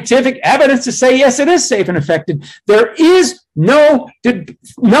scientific evidence to say, yes, it is safe and effective. There is nothing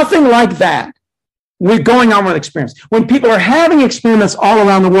like that going on with experiments. When people are having experiments all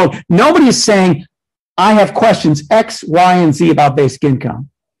around the world, nobody is saying, I have questions X, Y, and Z about basic income.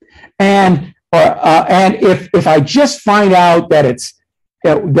 And if I just find out that it's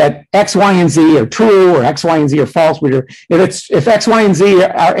that X, Y, and Z are true or X, Y, and Z are false, if X, Y, and Z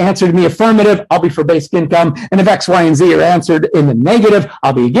are answered in the affirmative, I'll be for basic income. And if X, Y, and Z are answered in the negative,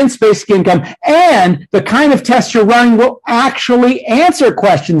 I'll be against basic income. And the kind of test you're running will actually answer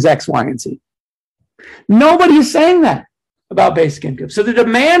questions X, Y, and Z. Nobody is saying that about basic income. So the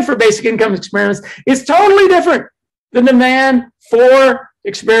demand for basic income experiments is totally different than the demand for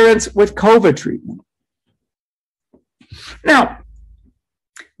experiments with COVID treatment. Now,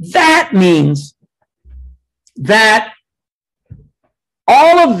 that means that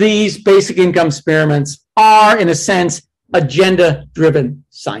all of these basic income experiments are, in a sense, agenda-driven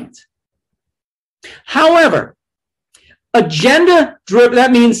science. However, agenda-driven,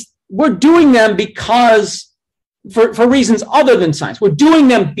 that means we're doing them because for reasons other than science. We're doing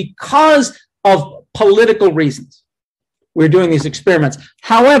them because of political reasons. We're doing these experiments.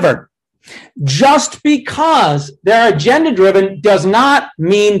 However, just because they're agenda-driven does not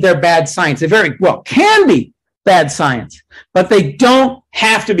mean they're bad science. They very well can be bad science, but they don't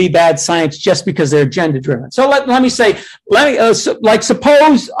have to be bad science just because they're agenda-driven. So let me say,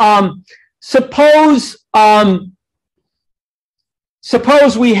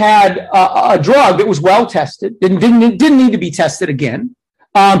 suppose we had a drug that was well tested, didn't need to be tested again,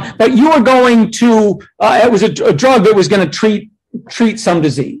 but you were going to, it was a drug that was going to treat some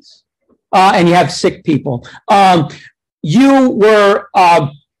disease, and you have sick people. And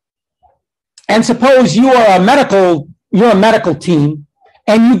suppose you're a medical team,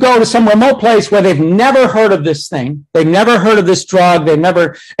 and you go to some remote place where they've never heard of this thing, they've never heard of this drug, they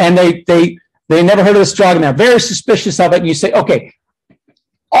never heard of this drug, and they're very suspicious of it, and you say, okay,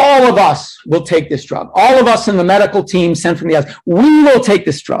 all of us will take this drug. All of us in the medical team sent from the outside, we will take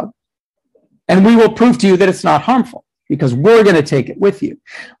this drug, and we will prove to you that it's not harmful because we're going to take it with you.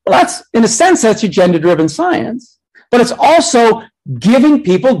 Well, that's, in a sense, that's agenda-driven science, but it's also giving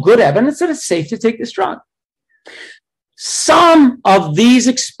people good evidence that it's safe to take this drug. Some of these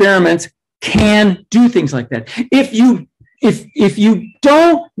experiments can do things like that. If you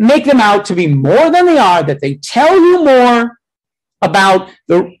don't make them out to be more than they are, that they tell you more about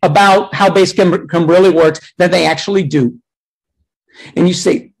how basic income really works than they actually do, and you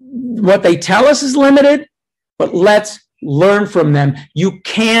say what they tell us is limited, but let's learn from them, you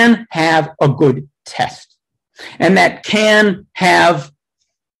can have a good test, and that can have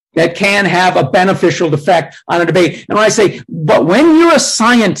a beneficial effect on a debate. And when I say, but when you're a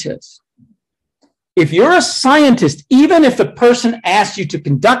scientist, if you're a scientist, even if the person asked you to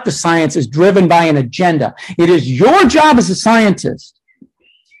conduct the science is driven by an agenda, it is your job as a scientist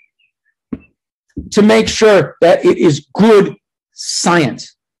to make sure that it is good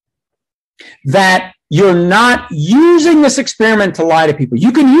science, that you're not using this experiment to lie to people.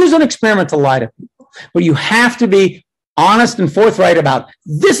 You can use an experiment to lie to people, but you have to be honest and forthright about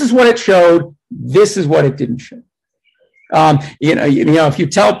this is what it showed, this is what it didn't show. If you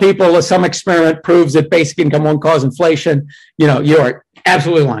tell people that some experiment proves that basic income won't cause inflation, you are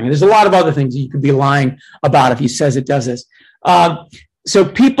absolutely lying. There's a lot of other things you could be lying about if he says it does this. So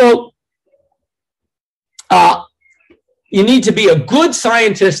people, you need to be a good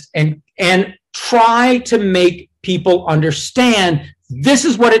scientist and try to make people understand this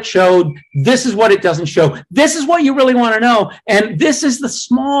is what it showed, this is what it doesn't show, this is what you really want to know, and this is the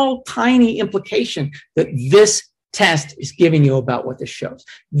small, tiny implication that this test is giving you about what this shows.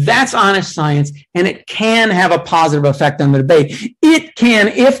 That's honest science, and it can have a positive effect on the debate. It can,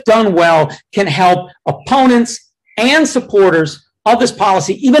 if done well, can help opponents and supporters of this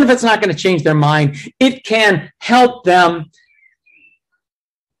policy, even if it's not going to change their mind. It can help them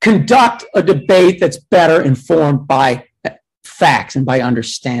conduct a debate that's better informed by facts and by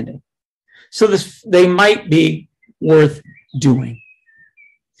understanding. So they might be worth doing.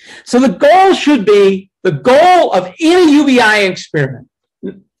 So the goal of any UBI experiment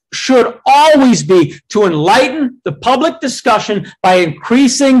should always be to enlighten the public discussion by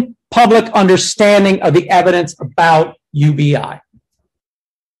increasing public understanding of the evidence about UBI.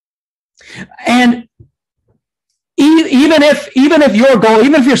 And even if your goal,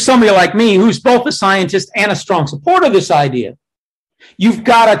 even if you're somebody like me who's both a scientist and a strong supporter of this idea, you've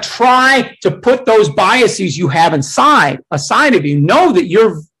got to try to put those biases you have aside of you. Know that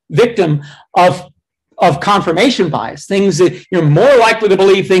you're victim of confirmation bias, things that you're more likely to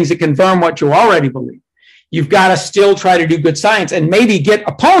believe things that confirm what you already believe. You've got to still try to do good science and maybe get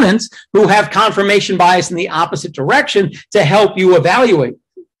opponents who have confirmation bias in the opposite direction to help you evaluate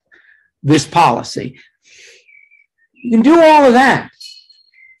this policy. You can do all of that.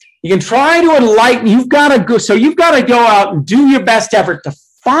 You can try to enlighten. You've got to go out and do your best effort to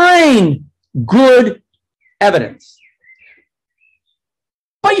find good evidence.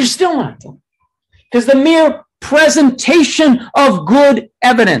 But you're still not done. Because the mere presentation of good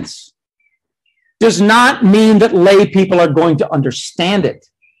evidence does not mean that lay people are going to understand it.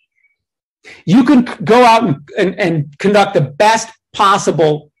 You can go out and conduct the best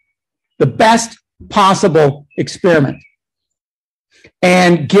possible experiment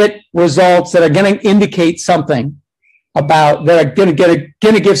and get results that are going to indicate something that are going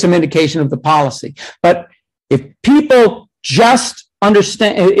to give some indication of the policy. But if people just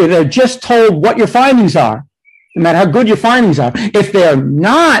understand, if they're just told what your findings are, no matter how good your findings are, if they're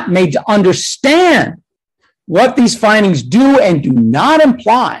not made to understand what these findings do and do not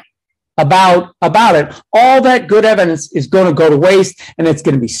imply about it, all that good evidence is going to go to waste, and it's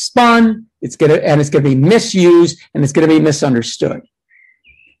going to be spun, it's going to be misused, and it's going to be misunderstood.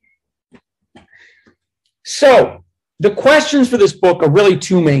 So the questions for this book are really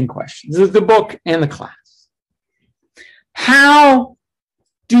two main questions, the book and the class. How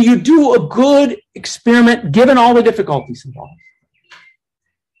do you do a good experiment given all the difficulties involved?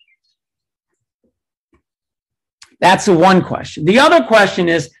 That's the one question. The other question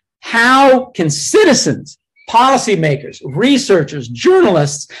is, how can citizens, policymakers, researchers,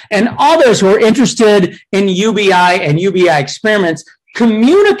 journalists, and others who are interested in UBI and UBI experiments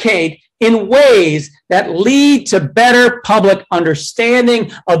communicate in ways that lead to better public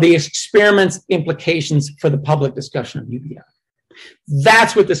understanding of the experiment's implications for the public discussion of UBI?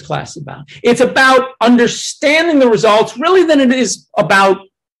 That's what this class is about. It's about understanding the results really than it is about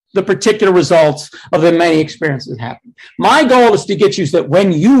the particular results of the many experiences that happen. My goal is to get you so that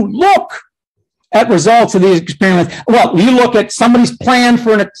when you look at results of these experiments, well, you look at somebody's plan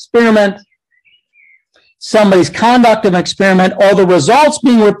for an experiment, somebody's conduct of an experiment, or the results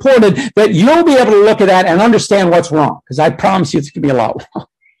being reported, that you'll be able to look at that and understand what's wrong, because I promise you it's going to be a lot wrong.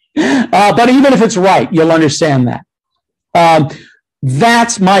 But even if it's right, you'll understand that.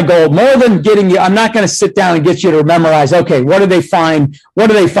 That's my goal. More than getting you, I'm not going to sit down and get you to memorize, okay, what do they find? What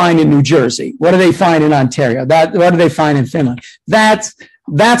do they find in New Jersey? What do they find in Ontario? What do they find in Finland? That's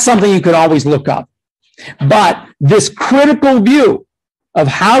something you could always look up. But this critical view of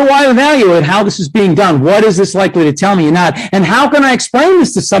how do I evaluate how this is being done? What is this likely to tell me or not? And how can I explain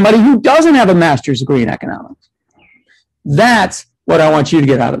this to somebody who doesn't have a master's degree in economics? That's what I want you to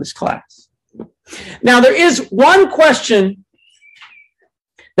get out of this class. Now, there is one question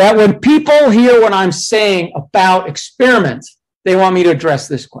that when people hear what I'm saying about experiments, they want me to address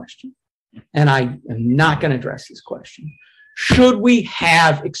this question. And I am not going to address this question. Should we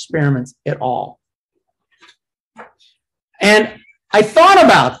have experiments at all? And I thought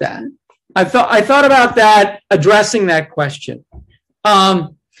about that. I thought about that, addressing that question.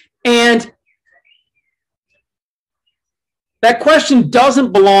 And that question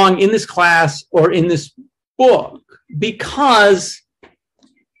doesn't belong in this class or in this book because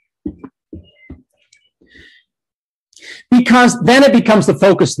then it becomes the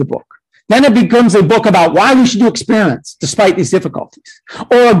focus of the book. Then it becomes a book about why we should do experiments despite these difficulties,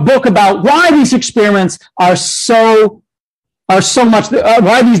 or a book about why these experiments why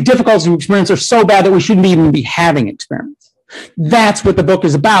these difficulties of experiments are so bad that we shouldn't even be having experiments. That's what the book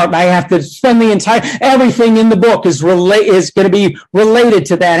is about. And I have to spend everything in the book is going to be related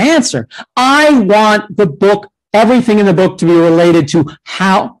to that answer. I want the book, everything in the book, to be related to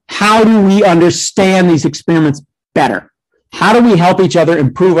how do we understand these experiments better? How do we help each other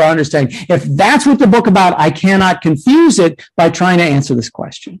improve our understanding? If that's what the book about, I cannot confuse it by trying to answer this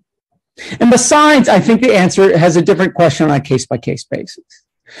question. And besides, I think the answer has a different question on a case-by-case basis.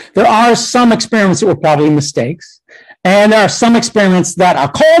 There are some experiments that were probably mistakes, and there are some experiments that are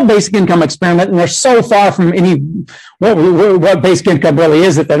called basic income experiment, and they're so far from what basic income really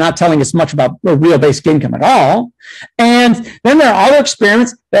is that they're not telling us much about real basic income at all. And then there are other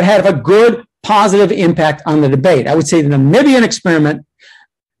experiments that have a good, positive impact on the debate. I would say the Namibian experiment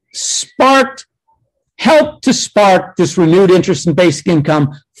helped to spark this renewed interest in basic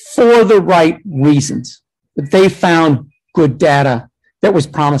income for the right reasons. That they found good data that was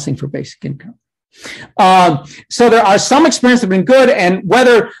promising for basic income. So there are some experiments that have been good, and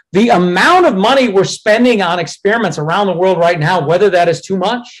whether the amount of money we're spending on experiments around the world right now, whether that is too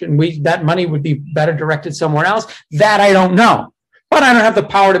much and that money would be better directed somewhere else, that I don't know. But I don't have the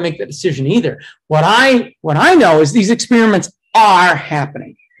power to make that decision either. What I know is these experiments are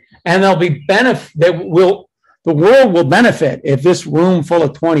happening, and they'll be the world will benefit if this room full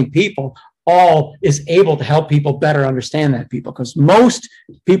of 20 people all is able to help people better understand that, because most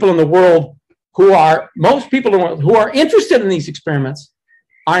people in the world who are interested in these experiments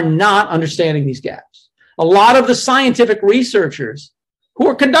are not understanding these gaps. A lot of the scientific researchers who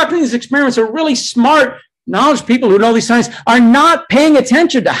are conducting these experiments are really smart, knowledge people who know these science, are not paying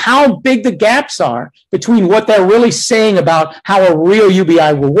attention to how big the gaps are between what they're really saying about how a real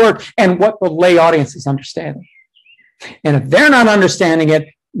UBI will work and what the lay audience is understanding. And if they're not understanding it,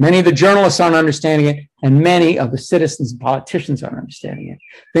 many of the journalists aren't understanding it, and many of the citizens and politicians aren't understanding it.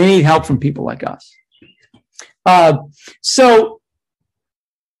 They need help from people like us. So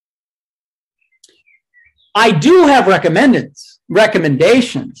I do have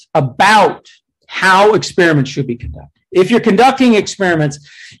recommendations about how experiments should be conducted. If you're conducting experiments,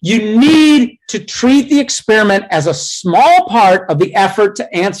 you need to treat the experiment as a small part of the effort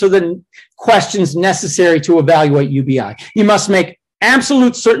to answer the questions necessary to evaluate UBI. You must make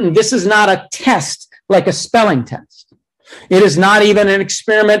absolute certain this is not a test like a spelling test. It is not even an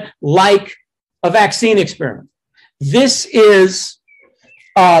experiment like a vaccine experiment. This is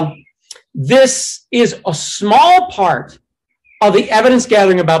a small part of the evidence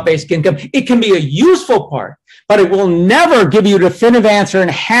gathering about basic income. It can be a useful part, but it will never give you a definitive answer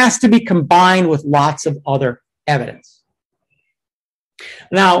and has to be combined with lots of other evidence.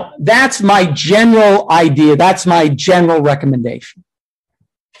 Now, that's my general idea. That's my general recommendation.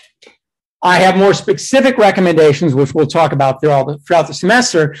 I have more specific recommendations, which we'll talk about throughout the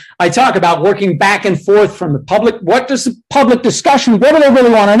semester. I talk about working back and forth from the public. What does the public discussion, what do they really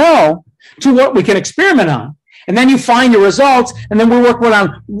want to know, to what we can experiment on? And then you find your results, and then we work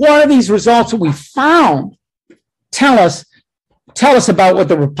around what are these results that we found tell us about what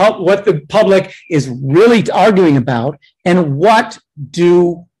the public is really arguing about, and what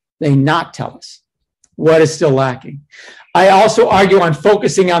do they not tell us? What is still lacking? I also argue on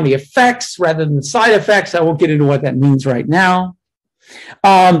focusing on the effects rather than the side effects. I won't get into what that means right now.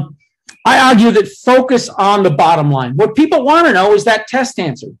 I argue that focus on the bottom line. What people want to know is that test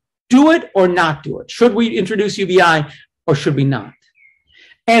answer. Do it or not do it. Should we introduce UBI or should we not?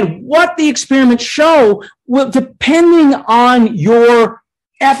 And what the experiments show will, depending on your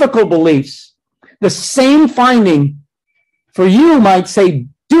ethical beliefs, the same finding for you might say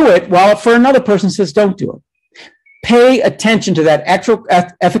do it, while for another person says don't do it. Pay attention to that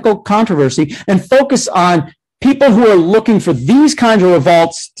ethical controversy and focus on people who are looking for these kinds of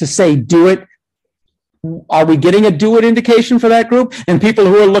results to say do it. Are we getting a do it indication for that group? And people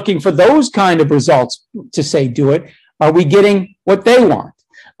who are looking for those kind of results to say do it, are we getting what they want?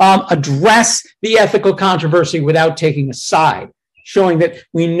 Address the ethical controversy without taking a side, showing that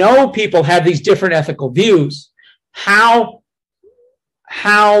we know people have these different ethical views. How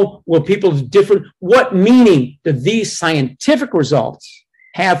will people different, what meaning do these scientific results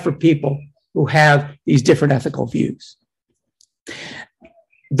have for people who have these different ethical views?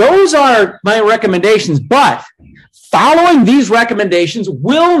 Those are my recommendations, but following these recommendations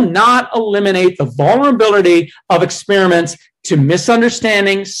will not eliminate the vulnerability of experiments to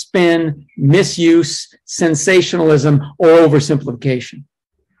misunderstanding, spin, misuse, sensationalism, or oversimplification.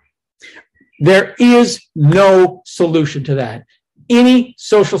 There is no solution to that. Any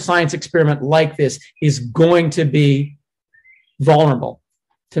social science experiment like this is going to be vulnerable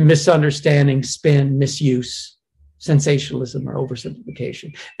to misunderstanding, spin, misuse, sensationalism, or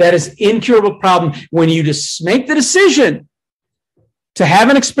oversimplification. That is an incurable problem. When you just make the decision to have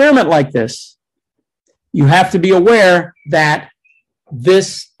an experiment like this, you have to be aware that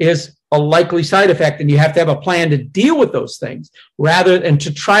this is a likely side effect, and you have to have a plan to deal with those things rather than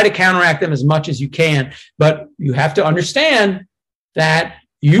to try to counteract them as much as you can. But you have to understand that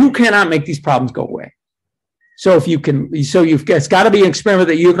you cannot make these problems go away. So it's got to be an experiment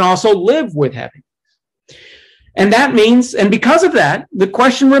that you can also live with having. And that means, and because of that, the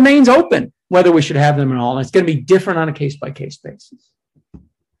question remains open whether we should have them at all. And it's going to be different on a case-by-case basis.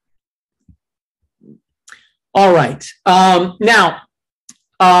 All right. That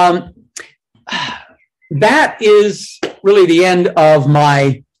is really the end of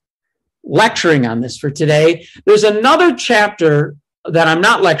my lecturing on this for today. There's another chapter that I'm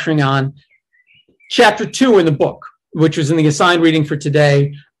not lecturing on, chapter 2 in the book, which was in the assigned reading for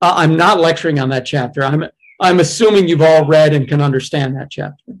today. I'm not lecturing on that chapter. I'm assuming you've all read and can understand that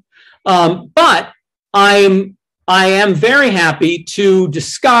chapter. But I am very happy to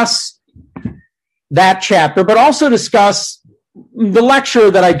discuss that chapter, but also discuss the lecture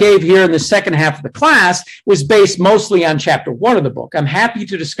that I gave here in the second half of the class was based mostly on chapter 1 of the book. I'm happy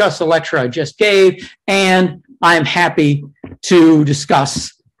to discuss the lecture I just gave, and I'm happy to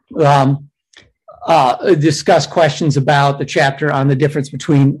discuss questions about the chapter on the difference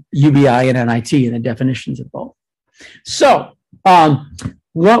between UBI and NIT and the definitions of both. So,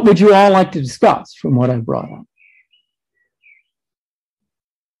 what would you all like to discuss from what I brought up?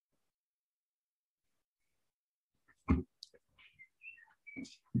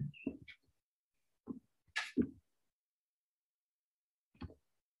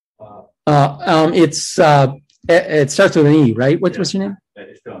 It starts with an E, right? What's your name?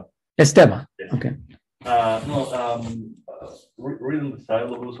 Esteban. Esteban. Yes. Okay. Reading the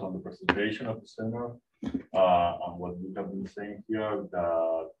syllabus on the presentation of the seminar, and what we have been saying here,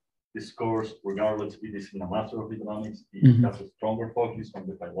 that this course, regardless if it is in a Master of Economics, it has a stronger focus on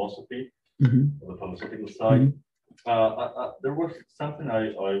the philosophy, on the philosophical side. There was something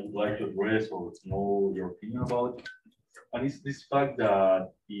I would like to address or know your opinion about, and it's this fact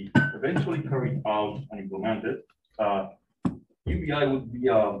that if eventually carried out and implemented, UBI would be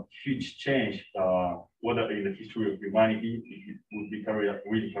a huge change, whether in the history of humanity, if it would be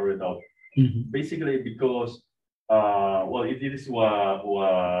really carried out. Basically, because, well, it is what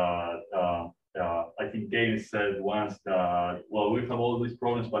I think Keynes said once that, well, we have all these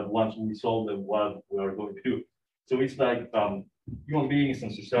problems, but once we solve them, what we are going to do. So it's like human beings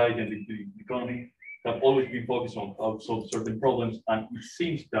and society and the economy have always been focused on how to solve certain problems, and it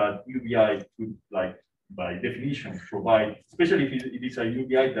seems that UBI could, like, by definition, provide, especially if it is a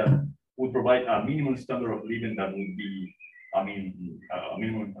UBI that would provide a minimum standard of living that would be, I mean, a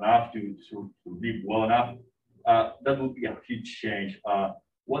minimum enough to live well enough. That would be a huge change.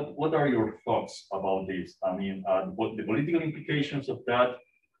 What are your thoughts about this? I mean, what the political implications of that?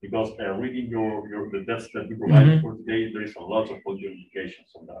 Because reading the text that you provided for today, there is a lot of political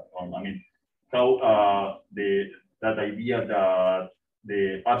implications on that. I mean, how that idea that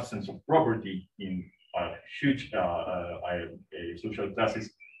the absence of property in huge social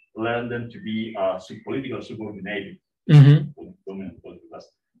classes led them to be political subordinated, dominant political class.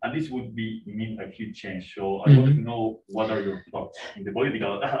 And this would mean a huge change. So I want to know, what are your thoughts in the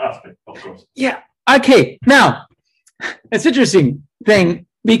political aspect, of course. Yeah. Okay. Now, it's an interesting thing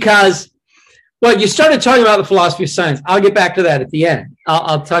because, well, you started talking about the philosophy of science. I'll get back to that at the end.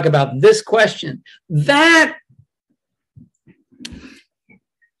 I'll talk about this question. That's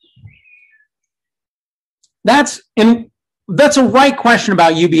a right question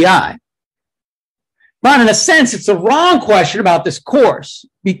about UBI. But in a sense, it's the wrong question about this course,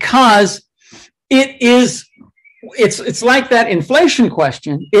 because it's like that inflation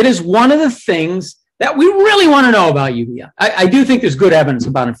question. It is one of the things that we really want to know about UBI. I do think there's good evidence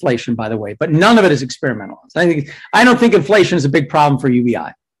about inflation, by the way, but none of it is experimental. I don't think inflation is a big problem for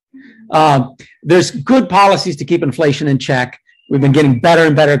UBI. There's good policies to keep inflation in check. We've been getting better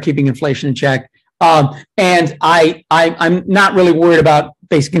and better at keeping inflation in check. And I'm not really worried about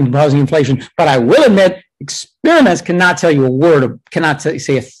basic income housing inflation, but I will admit experiments cannot tell you a word, cannot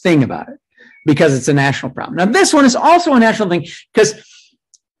say a thing about it, because it's a national problem. Now, this one is also a national thing, because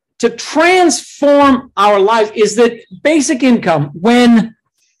to transform our lives is that basic income, when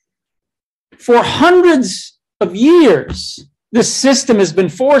for hundreds of years, this system has been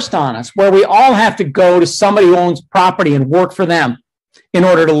forced on us, where we all have to go to somebody who owns property and work for them in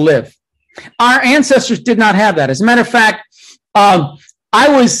order to live. Our ancestors did not have that. As a matter of fact, I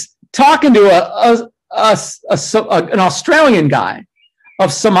was talking to an Australian guy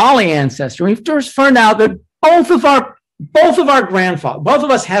of Somali ancestry. We first found out that both of us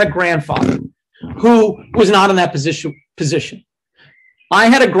had a grandfather who was not in that position. I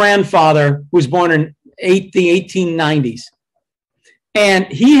had a grandfather who was born in the 1890s. And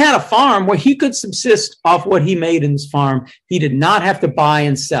he had a farm where he could subsist off what he made in his farm. He did not have to buy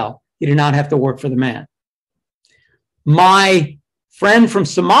and sell. He did not have to work for the man. My friend from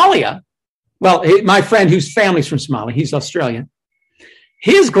Somalia, well, my friend whose family's from Somalia, he's Australian.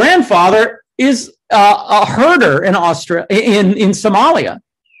 His grandfather is a herder in Somalia,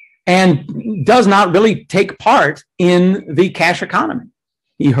 and does not really take part in the cash economy.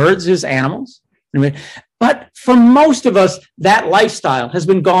 He herds his animals. But for most of us, that lifestyle has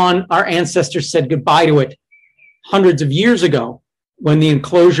been gone. Our ancestors said goodbye to it hundreds of years ago, when the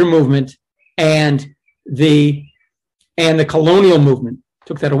enclosure movement and the colonial movement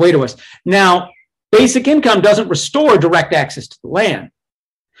took that away to us. Now, basic income doesn't restore direct access to the land,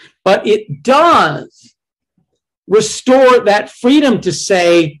 but it does restore that freedom to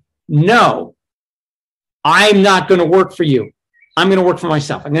say, no, I'm not going to work for you. I'm going to work for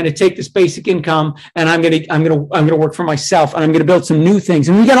myself. I'm going to take this basic income and I'm going to work for myself, and I'm going to build some new things.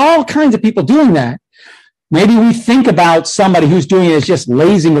 And we got all kinds of people doing that. Maybe we think about somebody who's doing it as just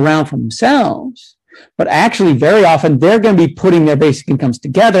lazing around for themselves, but actually very often they're going to be putting their basic incomes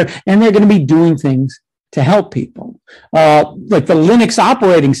together and they're going to be doing things to help people. Like the Linux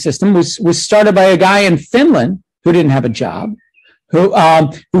operating system was started by a guy in Finland who didn't have a job,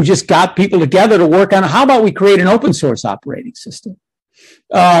 who just got people together to work on how about we create an open source operating system.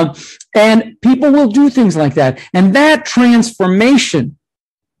 And people will do things like that. And that transformation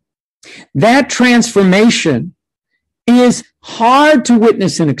is hard to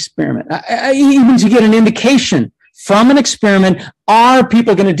witness in experiment. Even to get an indication from an experiment, are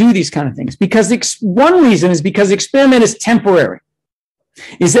people going to do these kind of things? Because one reason is because the experiment is temporary,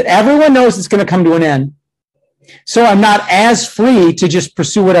 is that everyone knows it's going to come to an end. So I'm not as free to just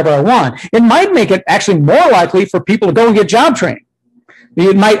pursue whatever I want. It might make it actually more likely for people to go and get job training.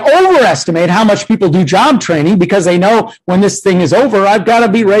 It might overestimate how much people do job training because they know when this thing is over, I've got to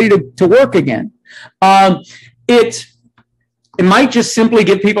be ready to work again. It might just simply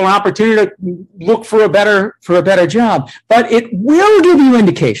give people an opportunity to look for a better job, but it will give you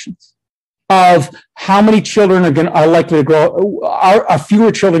indications of how many children are likely to grow. Are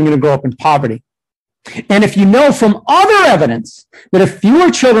fewer children going to grow up in poverty? And if you know from other evidence that if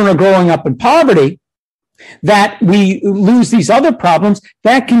fewer children are growing up in poverty, that we lose these other problems,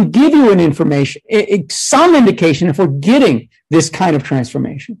 that can give you some indication if we're getting this kind of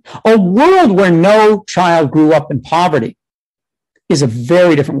transformation. A world where no child grew up in poverty is a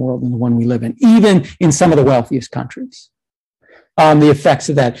very different world than the one we live in, even in some of the wealthiest countries. The effects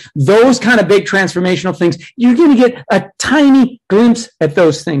of that, those kind of big transformational things, you're going to get a tiny glimpse at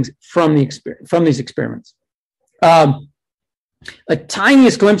those things from these experiments, a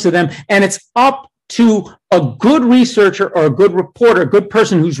tiniest glimpse of them, and it's up to a good researcher or a good reporter, a good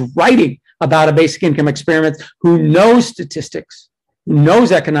person who's writing about a basic income experiment, who knows statistics, who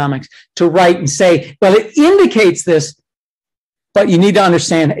knows economics, to write and say, well, it indicates this, but you need to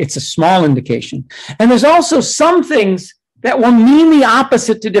understand it's a small indication. And there's also some things that will mean the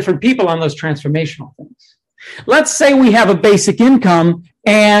opposite to different people on those transformational things. Let's say we have a basic income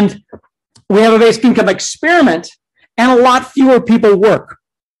and we have a basic income experiment and a lot fewer people work.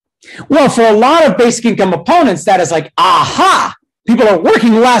 Well, for a lot of basic income opponents, that is like, aha, people are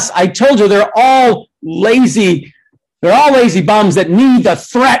working less. I told you they're all lazy. They're all lazy bums that need the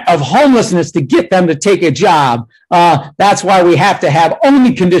threat of homelessness to get them to take a job. That's why we have to have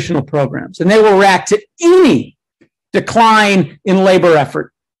only conditional programs. And they will react to any decline in labor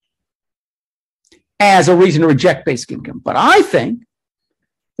effort as a reason to reject basic income. But I think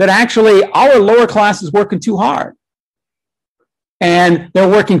that actually our lower class is working too hard. And they're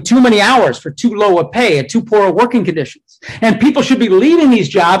working too many hours for too low a pay and too poor working conditions. And people should be leaving these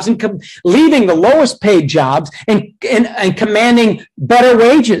jobs and leaving the lowest paid jobs and commanding better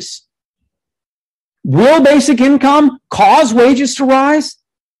wages. Will basic income cause wages to rise?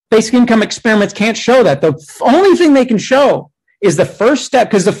 Basic income experiments can't show that. The only thing they can show is the first step,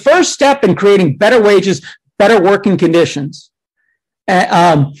 because the first step in creating better wages, better working conditions,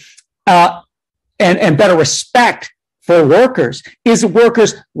 and better respect for workers is that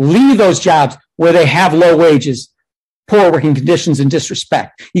workers leave those jobs where they have low wages, poor working conditions, and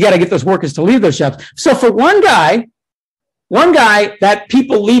disrespect. You got to get those workers to leave those jobs. So for one guy, that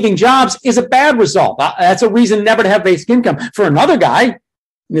people leaving jobs is a bad result. That's a reason never to have basic income. For another guy,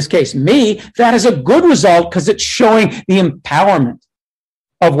 in this case, me, that is a good result because it's showing the empowerment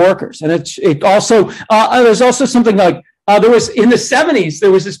of workers. And it also, there's also something like, there was in the 70s,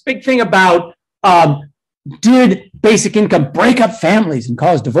 there was this big thing about, did basic income break up families and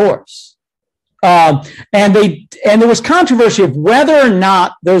cause divorce? And there was controversy of whether or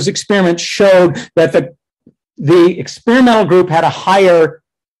not those experiments showed that the experimental group had a higher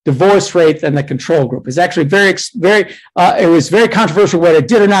divorce rate than the control group. It's actually it was very controversial whether it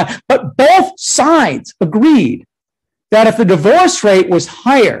did or not, but both sides agreed that if the divorce rate was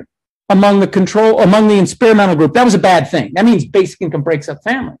higher among the experimental group, that was a bad thing. That means basic income breaks up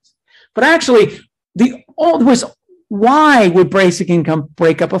families. But actually, why would basic income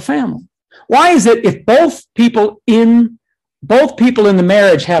break up a family? Why is it if both people in the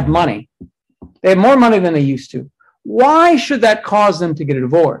marriage have money, they have more money than they used to, why should that cause them to get a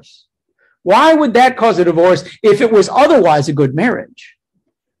divorce? Why would that cause a divorce if it was otherwise a good marriage?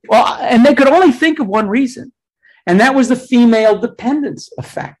 Well, and they could only think of one reason, and that was the female dependence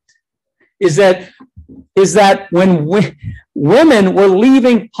effect. Is that when women were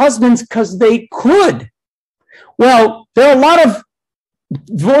leaving husbands because they could. Well, there are a lot of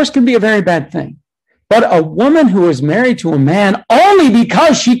divorce can be a very bad thing. But a woman who is married to a man only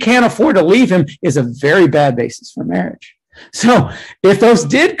because she can't afford to leave him is a very bad basis for marriage. So if those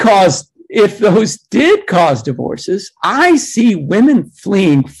did cause divorces, I see women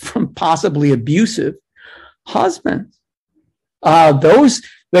fleeing from possibly abusive husbands.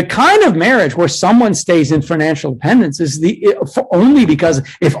 The kind of marriage where someone stays in financial dependence is only because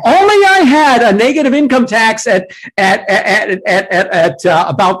if only I had a negative income tax at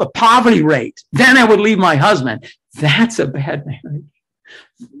about the poverty rate, then I would leave my husband. That's a bad marriage.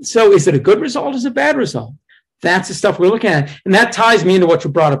 So is it a good result? Is it a bad result? That's the stuff we're looking at. And that ties me into what you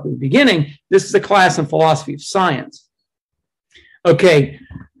brought up at the beginning. This is a class in philosophy of science. Okay.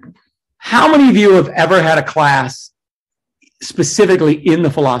 How many of you have ever had a class specifically in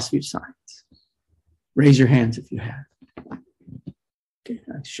the philosophy of science? Raise your hands if you have. Okay,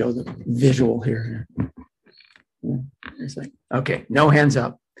 I show the visual here. Okay, no hands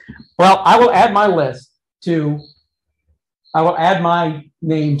up. Well, I will add my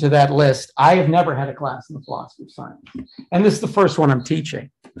name to that list. I have never had a class in the philosophy of science. And this is the first one I'm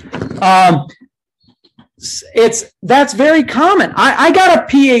teaching. That's very common. I got a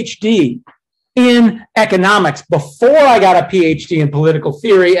PhD in economics before I got a PhD in political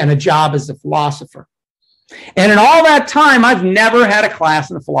theory and a job as a philosopher. And in all that time, I've never had a class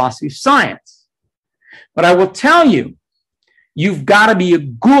in the philosophy of science. But I will tell you, you've got to be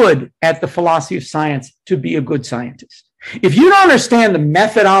good at the philosophy of science to be a good scientist. If you don't understand the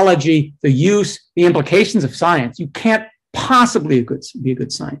methodology, the use, the implications of science, you can't possibly be a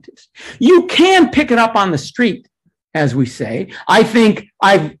good scientist. You can pick it up on the street, as we say. I think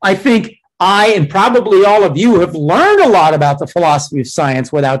I and probably all of you have learned a lot about the philosophy of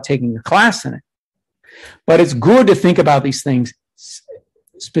science without taking a class in it. But it's good to think about these things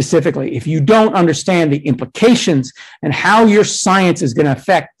specifically. If you don't understand the implications and how your science is going to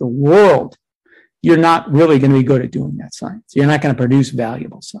affect the world, you're not really going to be good at doing that science. You're not going to produce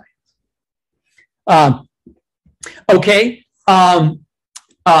valuable science. Okay. So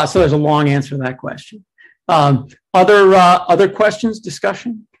there's a long answer to that question. Other questions,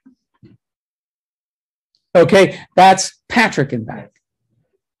 discussion? Okay, that's Patrick in back.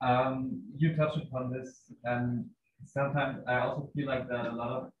 You touched upon this, and sometimes I also feel like that a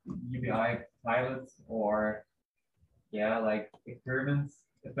lot of UBI pilots or like experiments,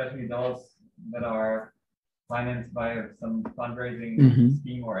 especially those that are financed by some fundraising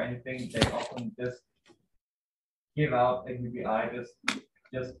scheme or anything, they often just give out a UBI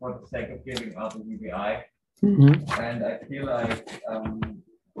just for the sake of giving out a UBI. And I feel like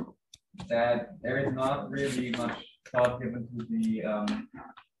that there is not really much thought given to the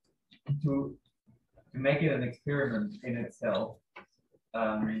to make it an experiment in itself.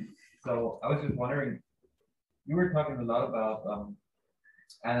 So I was just wondering, you were talking a lot about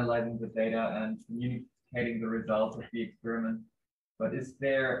analyzing the data and communicating the results of the experiment, but is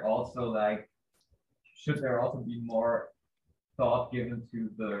there also should there also be more thought given to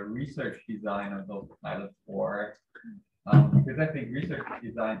the research design of those pilots, or because I think research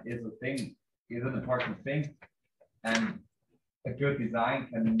design is an important thing, and a good design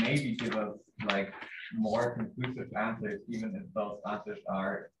can maybe give us more conclusive answers, even if those answers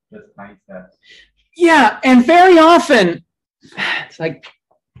are just tiny steps. Yeah, and very often, it's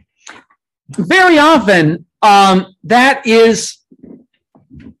that is.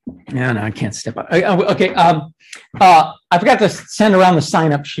 No, I can't step up. Okay, I forgot to send around the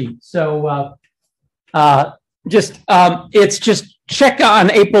sign-up sheet. So it's just check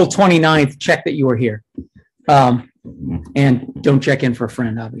on April 29th, check that you were here. And don't check in for a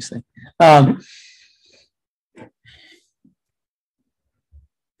friend, obviously.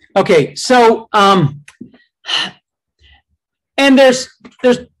 Okay, so, and there's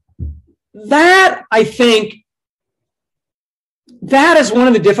that, I think, that is one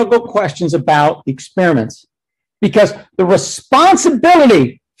of the difficult questions about the experiments, because the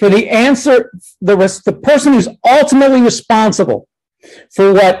responsibility for the answer, the person who's ultimately responsible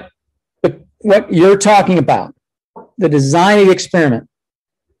for what you're talking about, the design of the experiment,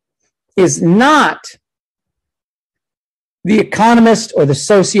 is not the economist or the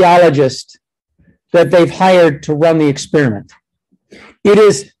sociologist that they've hired to run the experiment. It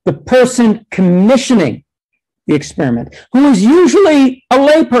is the person commissioning the experiment, who is usually a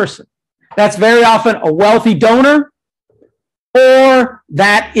layperson. That's very often a wealthy donor, or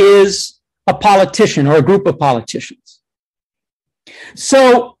that is a politician or a group of politicians.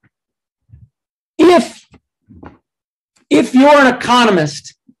 So if you're an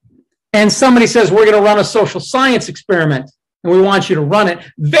economist and somebody says, we're going to run a social science experiment, and we want you to run it,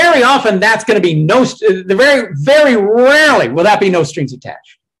 very often that's going to be very rarely will that be no strings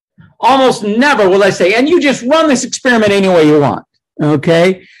attached. Almost never will I say, and you just run this experiment any way you want,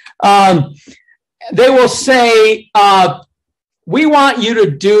 okay? They will say, we want you to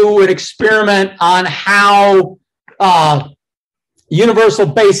do an experiment on how universal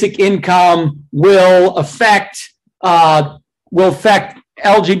basic income will affect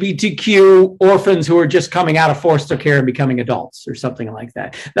LGBTQ orphans who are just coming out of foster care and becoming adults or something like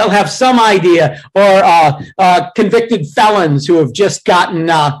that. They'll have some idea, or convicted felons who have just gotten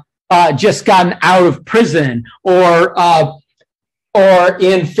out of prison, or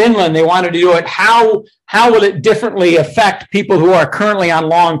in Finland, they wanted to do it. How will it differently affect people who are currently on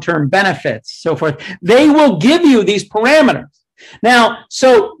long-term benefits, so forth? They will give you these parameters. Now,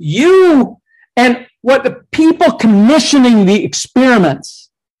 so you, and what the people commissioning the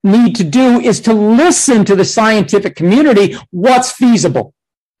experiments need to do is to listen to the scientific community, what's feasible,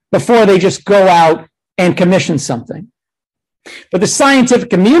 before they just go out and commission something. But the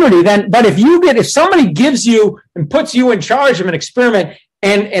scientific community then, but if somebody gives you and puts you in charge of an experiment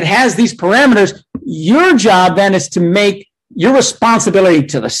and it has these parameters, your job then is to make, your responsibility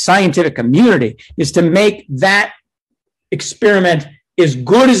to the scientific community is to make that experiment as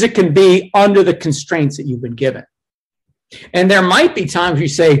good as it can be under the constraints that you've been given. And there might be times you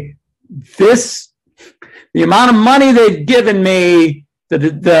say, the amount of money they've given me,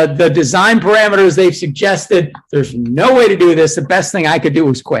 the design parameters they've suggested, there's no way to do this. The best thing I could do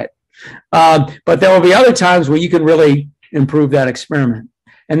is quit. But there will be other times where you can really improve that experiment.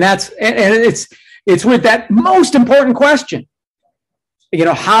 And it's with that most important question. You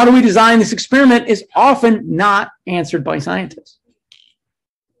know, how do we design this experiment is often not answered by scientists,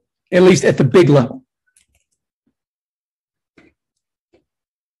 at least at the big level.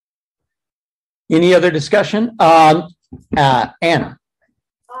 Any other discussion? Anna. I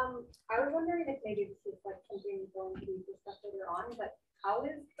was wondering if maybe this is like something going to be discussed later on, but how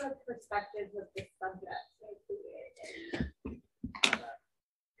is the perspective of the subject included in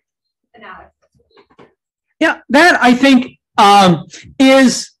analysis? Yeah, that I think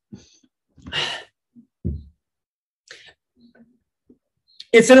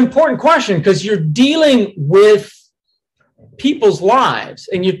it's an important question, because you're dealing with people's lives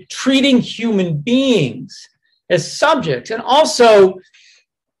and you're treating human beings as subjects. And also,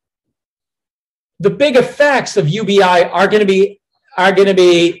 the big effects of UBI are going to be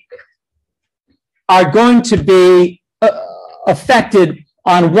affected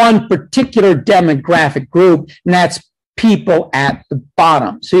on one particular demographic group, and that's people at the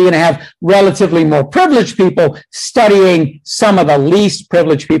bottom. So you're going to have relatively more privileged people studying some of the least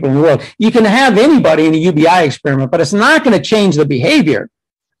privileged people in the world. You can have anybody in a UBI experiment, but it's not going to change the behavior.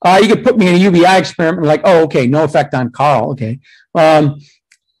 You could put me in a UBI experiment like, oh, okay, no effect on Carl, okay.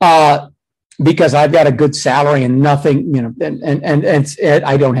 Because I've got a good salary and nothing, you know, and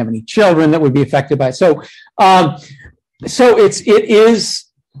I don't have any children that would be affected by it. So it is,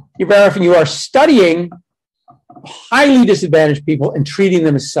 you are studying highly disadvantaged people and treating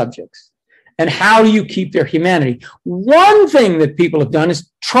them as subjects. And how do you keep their humanity? One thing that people have done is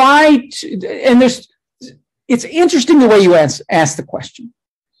it's interesting the way you ask the question,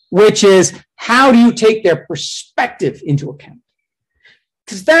 which is, how do you take their perspective into account?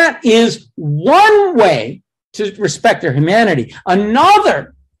 Because that is one way to respect their humanity.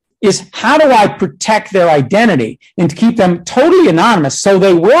 Another is, how do I protect their identity and to keep them totally anonymous so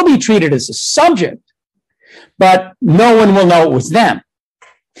they will be treated as a subject, but no one will know it was them.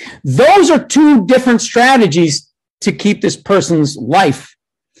 Those are two different strategies to keep this person's life,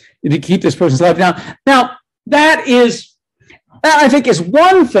 Now that I think is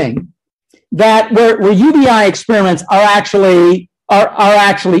one thing that where UBI experiments are actually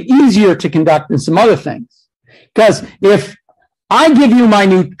easier to conduct than some other things. Because if I give you my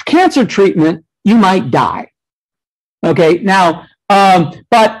new cancer treatment, you might die. Okay, now,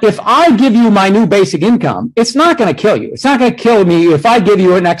 but if I give you my new basic income, it's not going to kill you. It's not going to kill me if I give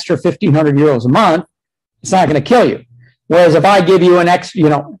you an extra 1,500 euros a month. It's not going to kill you. Whereas if I give you an extra,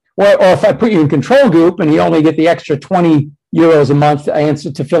 or if I put you in control group and you only get the extra 20 euros a month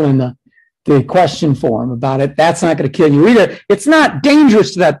to fill in the question form about it, that's not going to kill you either. It's not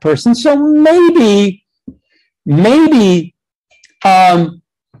dangerous to that person. So maybe anonymizing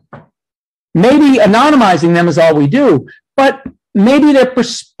them is all we do, but maybe their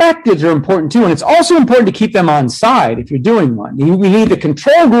perspectives are important too. And it's also important to keep them on side if you're doing one. We need the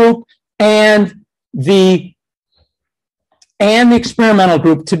control group and the experimental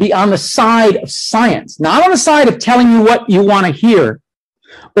group to be on the side of science, not on the side of telling you what you want to hear,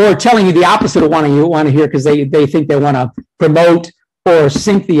 or telling you the opposite of what you want to hear because they think they want to promote or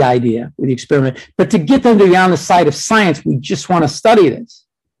sink the idea with the experiment. But to get them to be on the side of science, we just want to study this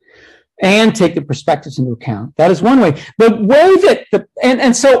and take the perspectives into account. That is one way. The way that,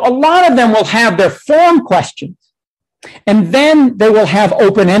 and so a lot of them will have their form questions, and then they will have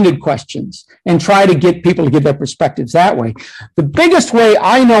open-ended questions and try to get people to give their perspectives that way. The biggest way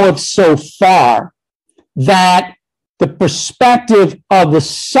I know of so far that the perspective of the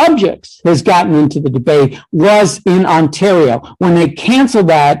subjects has gotten into the debate was in Ontario when they canceled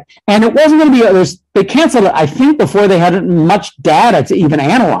that. And it wasn't going to be, they canceled it, I think, before they had much data to even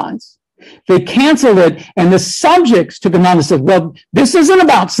analyze. They canceled it, and the subjects took them on and said, well, this isn't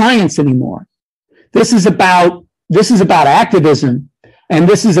about science anymore. This is about activism, and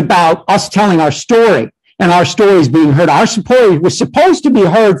this is about us telling our story, and our story is being heard. Our story was supposed to be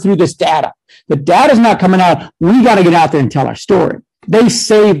heard through this data. The data's not coming out. We got to get out there and tell our story. They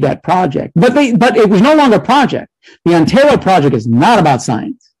saved that project, but it was no longer a project. The Ontario project is not about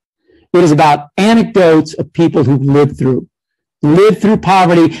science. It is about anecdotes of people who've lived through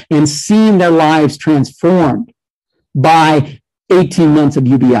poverty and seen their lives transformed by 18 months of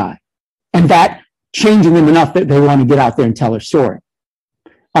UBI, and that changing them enough that they want to get out there and tell their story.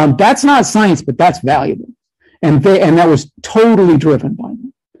 That's not science, but that's valuable, and that was totally driven by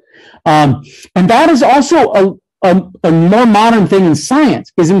them. And that is also a more modern thing in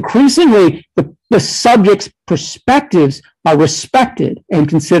science, is increasingly the subject's perspectives are respected and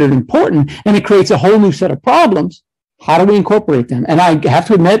considered important, and it creates a whole new set of problems. How do we incorporate them? And I have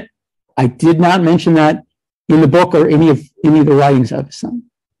to admit, I did not mention that in the book or any of the writings I've done.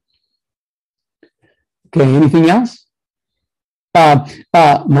 Okay, anything else?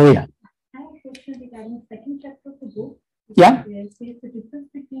 Maria. I have a question regarding the second chapter of the book. Yeah. There says the difference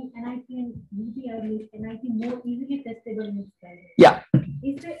between NIT and UBI makes NIT more easily testable in its value. Yeah.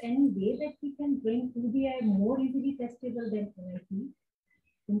 Is there any way that we can bring UBI more easily testable than NIT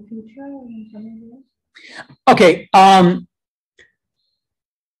in future or in coming years? Okay. I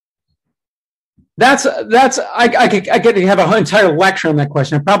could have an entire lecture on that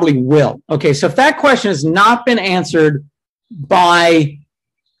question. I probably will. Okay. So if that question has not been answered by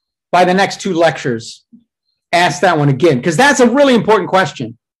the next two lectures, ask that one again, because that's a really important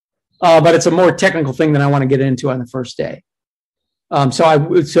question. But it's a more technical thing than I want to get into on the first day. So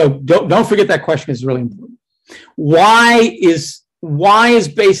don't forget that question is really important. Why is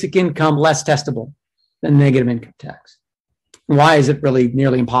basic income less testable than negative income tax? Why is it really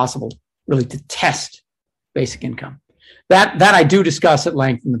nearly impossible really to test basic income? That I do discuss at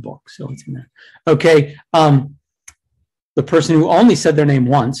length in the book, so it's in there. Okay, the person who only said their name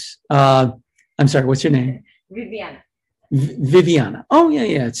once, I'm sorry, what's your name? Viviana. Viviana. Oh,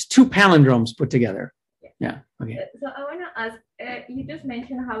 yeah, it's two palindromes put together. Yeah, okay. So I want to ask, you just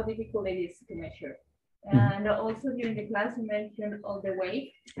mentioned how difficult it is to measure. And also during the class, you mentioned all the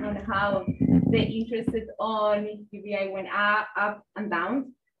way on how the interest on UBI went up and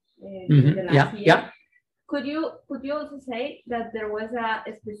down in the last year. Yeah. Could you also say that there was a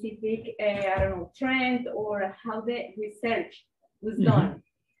specific, trend or how the research was done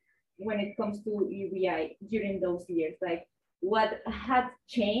when it comes to UBI during those years? Like what had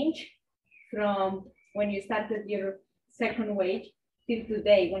changed from when you started your second wave till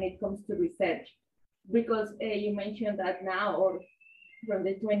today when it comes to research? Because you mentioned that now, or from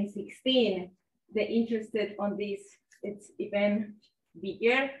the 2016, the interest on this, it's even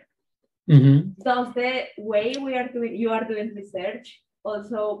bigger. Does the way you are doing research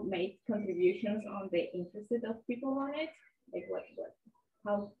also make contributions on the interest of people on it? Like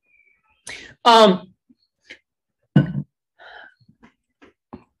how?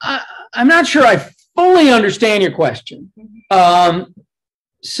 I'm not sure I fully understand your question.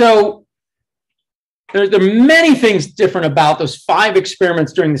 So there are many things different about those 5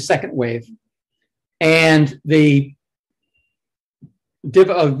 experiments during the second wave and the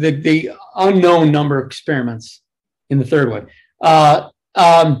unknown number of experiments in the third wave.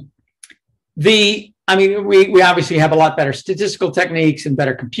 We obviously have a lot better statistical techniques and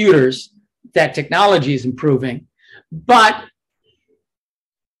better computers. That technology is improving, but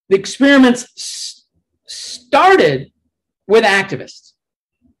the experiments started with activists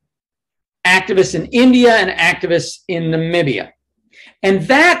in India and activists in Namibia. And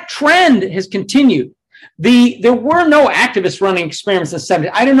that trend has continued. There were no activists running experiments in the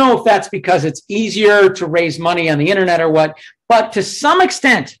 70s. I don't know if that's because it's easier to raise money on the internet or what, but to some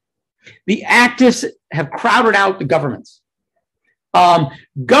extent, the activists have crowded out the governments.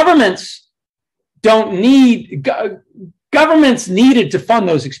 Governments needed to fund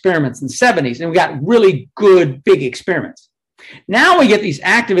those experiments in the 70s, and we got really good big experiments Now we get these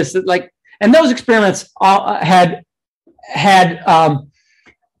activists that like, and those experiments had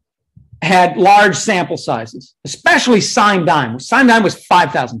large sample sizes, especially Sine Dime. Sine Dime was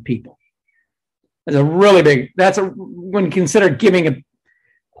 5,000 people. That's a really big, when you consider giving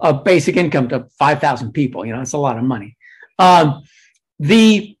a basic income to 5,000 people, you know, it's a lot of money.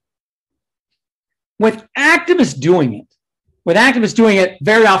 With activists doing it,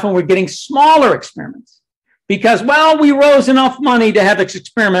 very often we're getting smaller experiments because, well, we rose enough money to have this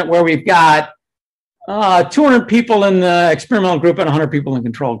experiment where we've got 200 people in the experimental group and 100 people in the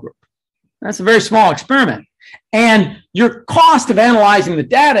control group. That's a very small experiment. And your cost of analyzing the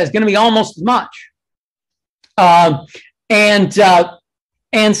data is going to be almost as much. And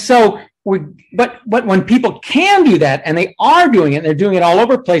so but when people can do that, and they are doing it, they're doing it all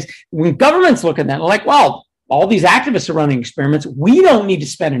over the place. When governments look at that, they're like, well, all these activists are running experiments. We don't need to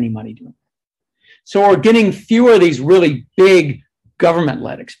spend any money doing it. So we're getting fewer of these really big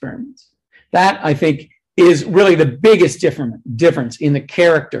government-led experiments. That, I think, is really the biggest difference in the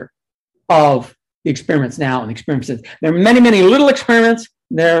character of the experiments now and the experiments since. There are many, many little experiments.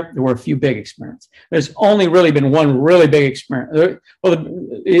 There were a few big experiments. There's only really been one really big experiment,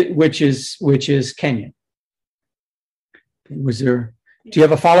 which is Kenya. Do you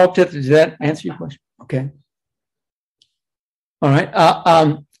have a follow-up to that? Does that answer your question? Okay. All right.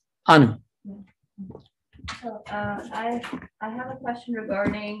 Anu. So I have a question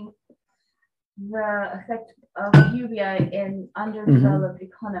regarding the effect of UBI in underdeveloped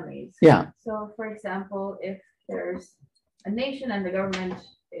economies. Yeah. So, for example, if there's a nation and the government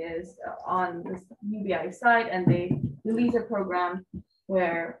is on this UBI side and they release a program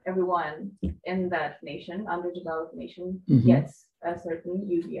where everyone in that nation, underdeveloped nation, gets a certain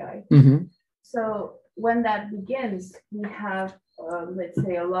UBI. So when that begins, we have, let's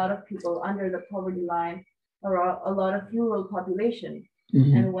say, a lot of people under the poverty line or a lot of rural population.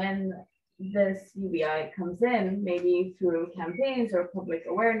 And when this UBI comes in, maybe through campaigns or public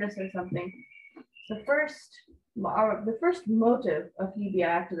awareness or something, the first motive of UBI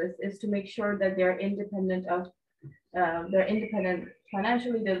activists is to make sure that they're independent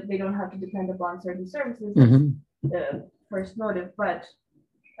financially, that they don't have to depend upon certain services. That's the first motive. But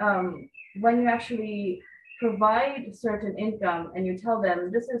when you actually provide certain income and you tell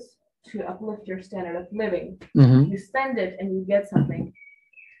them this is to uplift your standard of living, you spend it and you get something.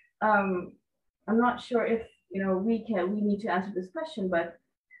 I'm not sure if we need to answer this question, but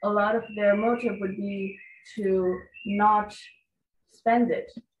a lot of their motive would be to not spend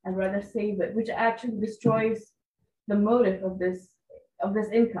it and rather save it, which actually destroys the motive of this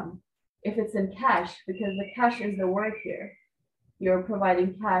income if it's in cash, because the cash is the work here. You're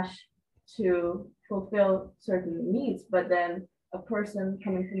providing cash to fulfill certain needs, but then a person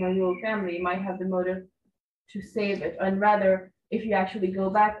coming from a rural family might have the motive to save it. And rather, if you actually go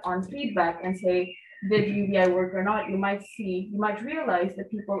back on feedback and say, did UBI work or not, you might realize that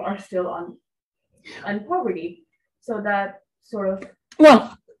people are still on poverty. So that sort of...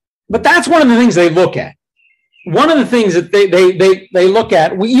 Well, but that's one of the things they look at. One of the things that they look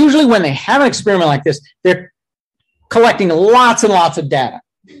at, usually when they have an experiment like this, they're collecting lots and lots of data.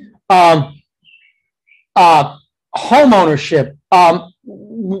 Home ownership,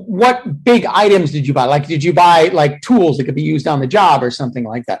 what big items did you buy? Like, did you buy like tools that could be used on the job or something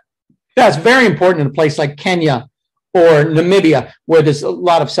like that? That's very important in a place like Kenya or Namibia, where there's a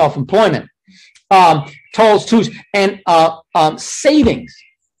lot of self-employment. Tools, and savings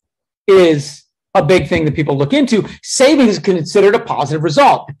is a big thing that people look into. Savings is considered a positive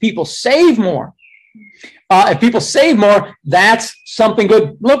result. If people save more, that's something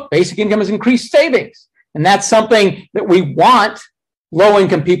good. Look, basic income has increased savings. And that's something that we want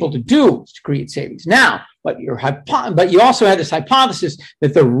low-income people to do, is to create savings. Now, but you also have this hypothesis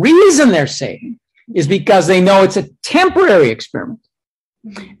that the reason they're saving is because they know it's a temporary experiment.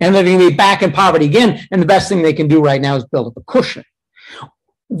 And they're going to be back in poverty again. And the best thing they can do right now is build up a cushion.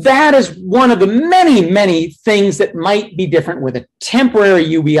 That is one of the many, many things that might be different with a temporary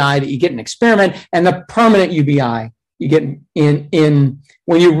UBI that you get in an experiment and the permanent UBI you get in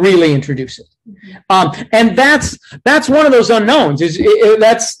when you really introduce it. And that's one of those unknowns.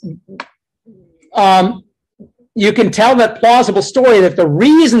 You can tell that plausible story that the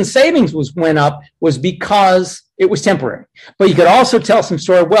reason savings went up was because it was temporary. But you could also tell some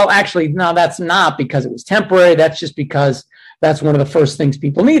story, well, actually, no, that's not because it was temporary. That's just because that's one of the first things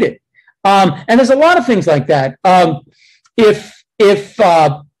people needed. And there's a lot of things like that.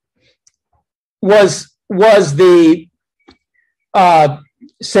 Was the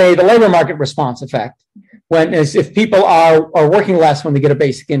say the labor market response effect, as if people are working less when they get a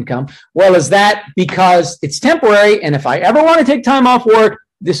basic income? Well, is that because it's temporary, and if I ever want to take time off work,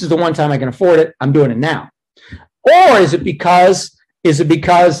 this is the one time I can afford it, I'm doing it now? Or is it because or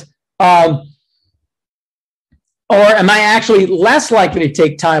am I actually less likely to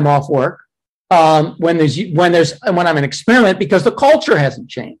take time off work when I'm an experiment because the culture hasn't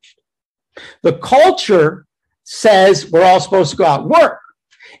changed? The culture says we're all supposed to go out and work.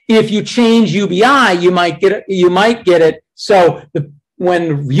 If you change UBI, you might get it. So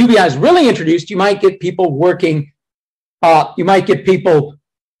when UBI is really introduced, you might get people working. You might get people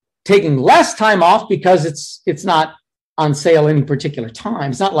taking less time off because it's not on sale any particular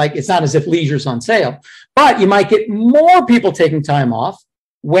time. It's not as if leisure's on sale, but you might get more people taking time off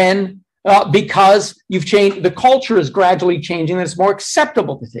when because you've changed. The culture is gradually changing, and it's more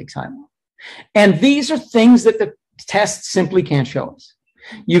acceptable to take time off. And these are things that the tests simply can't show us.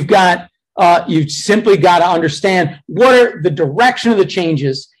 You've simply got to understand what are the direction of the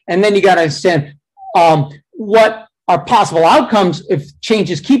changes, and then you got to understand what are possible outcomes if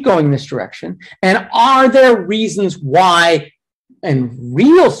changes keep going in this direction, and are there reasons why in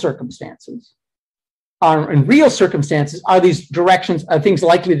real circumstances are these directions, are things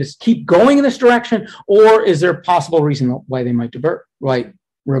likely to keep going in this direction, or is there a possible reason why they might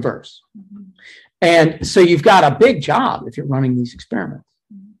reverse? Mm-hmm. And so you've got a big job if you're running these experiments.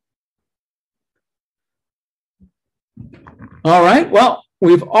 All right, well,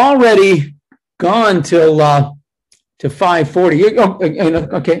 we've already gone till to 5:40.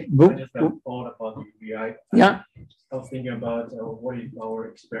 Okay. I just have a thought about the UBI. Yeah. I was thinking about what if our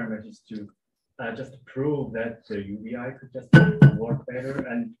experiment is to just prove that the UBI could just work better,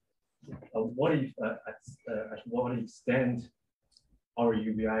 and what if at what extent our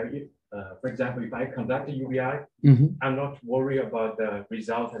UBI, for example, if I conduct a UBI, mm-hmm. I'm not worried about the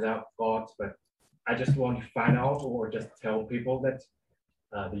result that I've got, but I just want to find out or just tell people that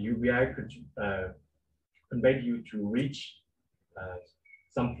the UBI could make you to reach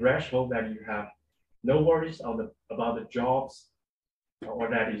some threshold that you have no worries about the jobs, or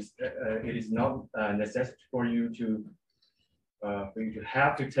that it is not necessary for you to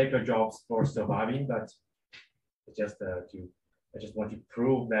have to take a jobs for surviving, but I just want to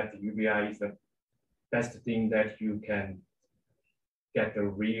prove that the UBI is the best thing that you can get the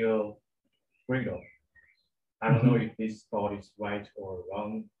real freedom. I don't know if this thought is right or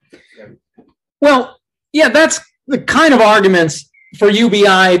wrong. Well, yeah, that's the kind of arguments for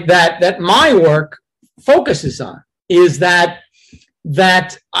UBI that my work focuses on, is that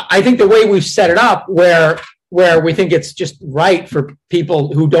I think the way we've set it up, where we think it's just right for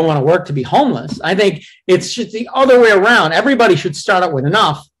people who don't want to work to be homeless, I think it's just the other way around. Everybody should start out with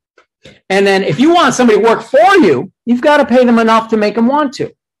enough. And then if you want somebody to work for you, you've got to pay them enough to make them want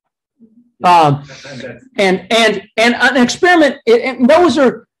to. And an experiment, and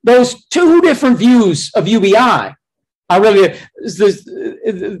those two different views of UBI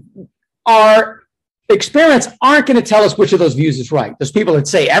are experiments aren't going to tell us which of those views is right. There's people that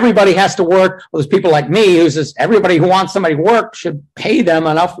say everybody has to work. Well, there's people like me who says everybody who wants somebody to work should pay them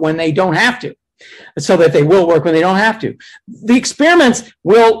enough when they don't have to, so that they will work when they don't have to. The experiments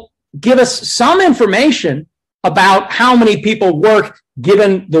will give us some information about how many people work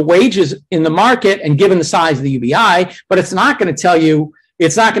given the wages in the market and given the size of the UBI, but it's not going to tell you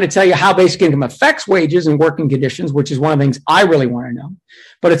how basic income affects wages and working conditions, which is one of the things I really want to know.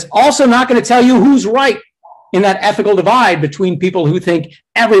 But it's also not going to tell you who's right in that ethical divide between people who think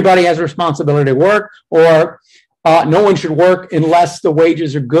everybody has a responsibility to work, or no one should work unless the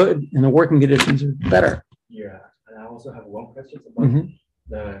wages are good and the working conditions are better. Yeah, and I also have one question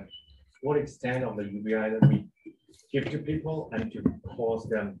about what extent of the UBI that we give to people and to cause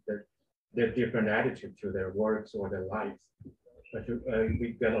them their different attitude to their works or their lives. But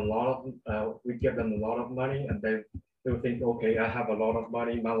we give them a lot of money, and they will think, okay, I have a lot of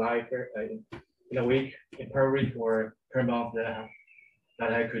money in my life in a week, per week, or per month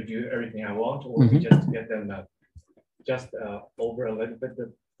that I could do everything I want, or we just get them over a little bit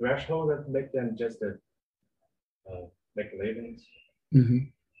the threshold that make them just make livings.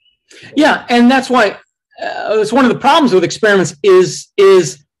 Yeah, and that's why it's one of the problems with experiments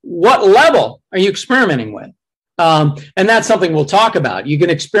is what level are you experimenting with? And that's something we'll talk about. You can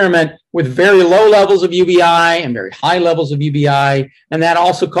experiment with very low levels of UBI and very high levels of UBI, and that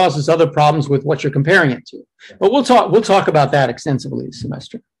also causes other problems with what you're comparing it to. But we'll talk about that extensively this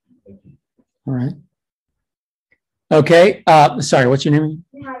semester. All right. Okay. Sorry, what's your name?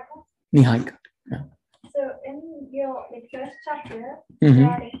 Nihaika. Yeah. So in your first chapter, there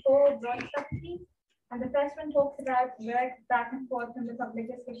are 4 broad strategies And the first one talks about where back and forth from the public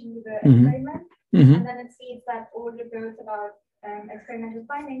discussion with the Mhm. experiment. Mhm. And then it states that all reports about experimental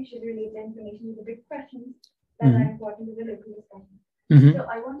findings should relate the information to the big questions that are important to the local discussion. Mhm. So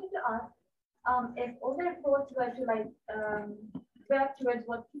I wanted to ask if all the reports were to like work towards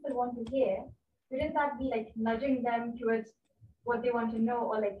what people want to hear, wouldn't that be like nudging them towards what they want to know,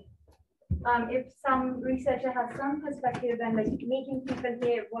 or like if some researcher has some perspective and like making people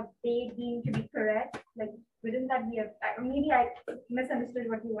hear what they deem to be correct, like wouldn't that be maybe I misunderstood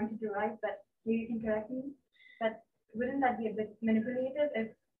what you wanted to write, but maybe you can correct me. But wouldn't that be a bit manipulative if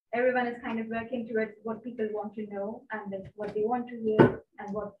everyone is kind of working towards what people want to know and like what they want to hear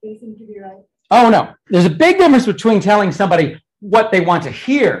and what they seem to be right? Oh, no. There's a big difference between telling somebody what they want to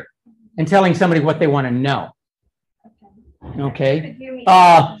hear and telling somebody what they want to know. Okay.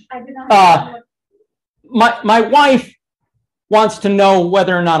 My wife wants to know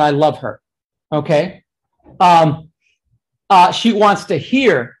whether or not I love her. Okay. She wants to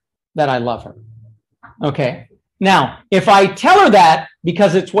hear that I love her. Okay. Now, if I tell her that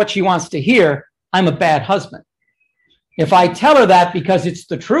because it's what she wants to hear, I'm a bad husband. If I tell her that because it's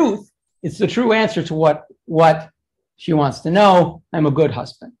the truth, it's the true answer to what she wants to know, I'm a good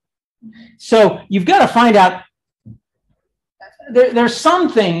husband. So you've got to find out. There's some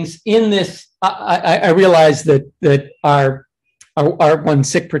things in this. I realize that our one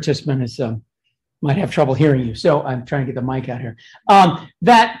sick participant is might have trouble hearing you, so I'm trying to get the mic out here.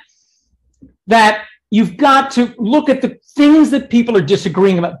 That you've got to look at the things that people are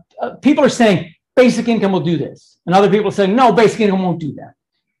disagreeing about. People are saying basic income will do this, and other people are saying no, basic income won't do that.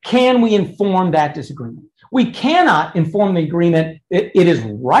 Can we inform that disagreement? We cannot inform the agreement that it is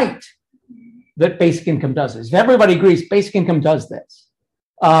right that basic income does this. If everybody agrees basic income does this,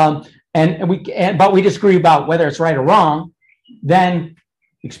 but we disagree about whether it's right or wrong, then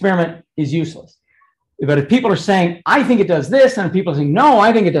experiment is useless. But if people are saying, I think it does this, and people are saying, no,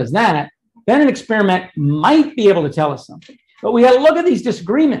 I think it does that, then an experiment might be able to tell us something. But we got to look at these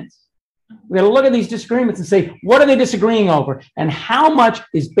disagreements. We got to look at these disagreements and say, what are they disagreeing over? And how much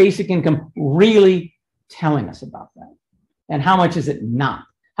is basic income really telling us about that? And how much is it not?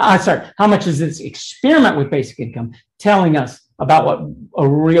 How much is this experiment with basic income telling us about what a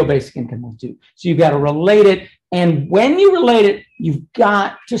real basic income will do? So you've got to relate it. And when you relate it, you've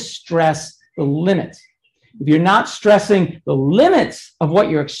got to stress the limits. If you're not stressing the limits of what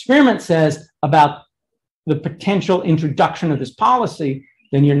your experiment says about the potential introduction of this policy,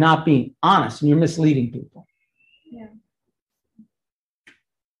 then you're not being honest and you're misleading people. Yeah.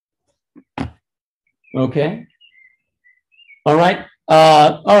 Okay. All right.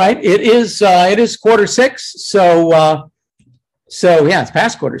 All right. It is 6:45. So yeah, it's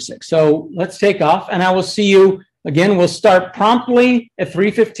past 6:45. So let's take off, and I will see you again. We'll start promptly at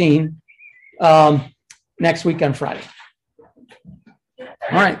 3:15 next week on Friday.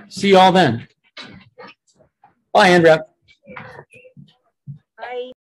 All right. See you all then. Bye, Andrea. Bye.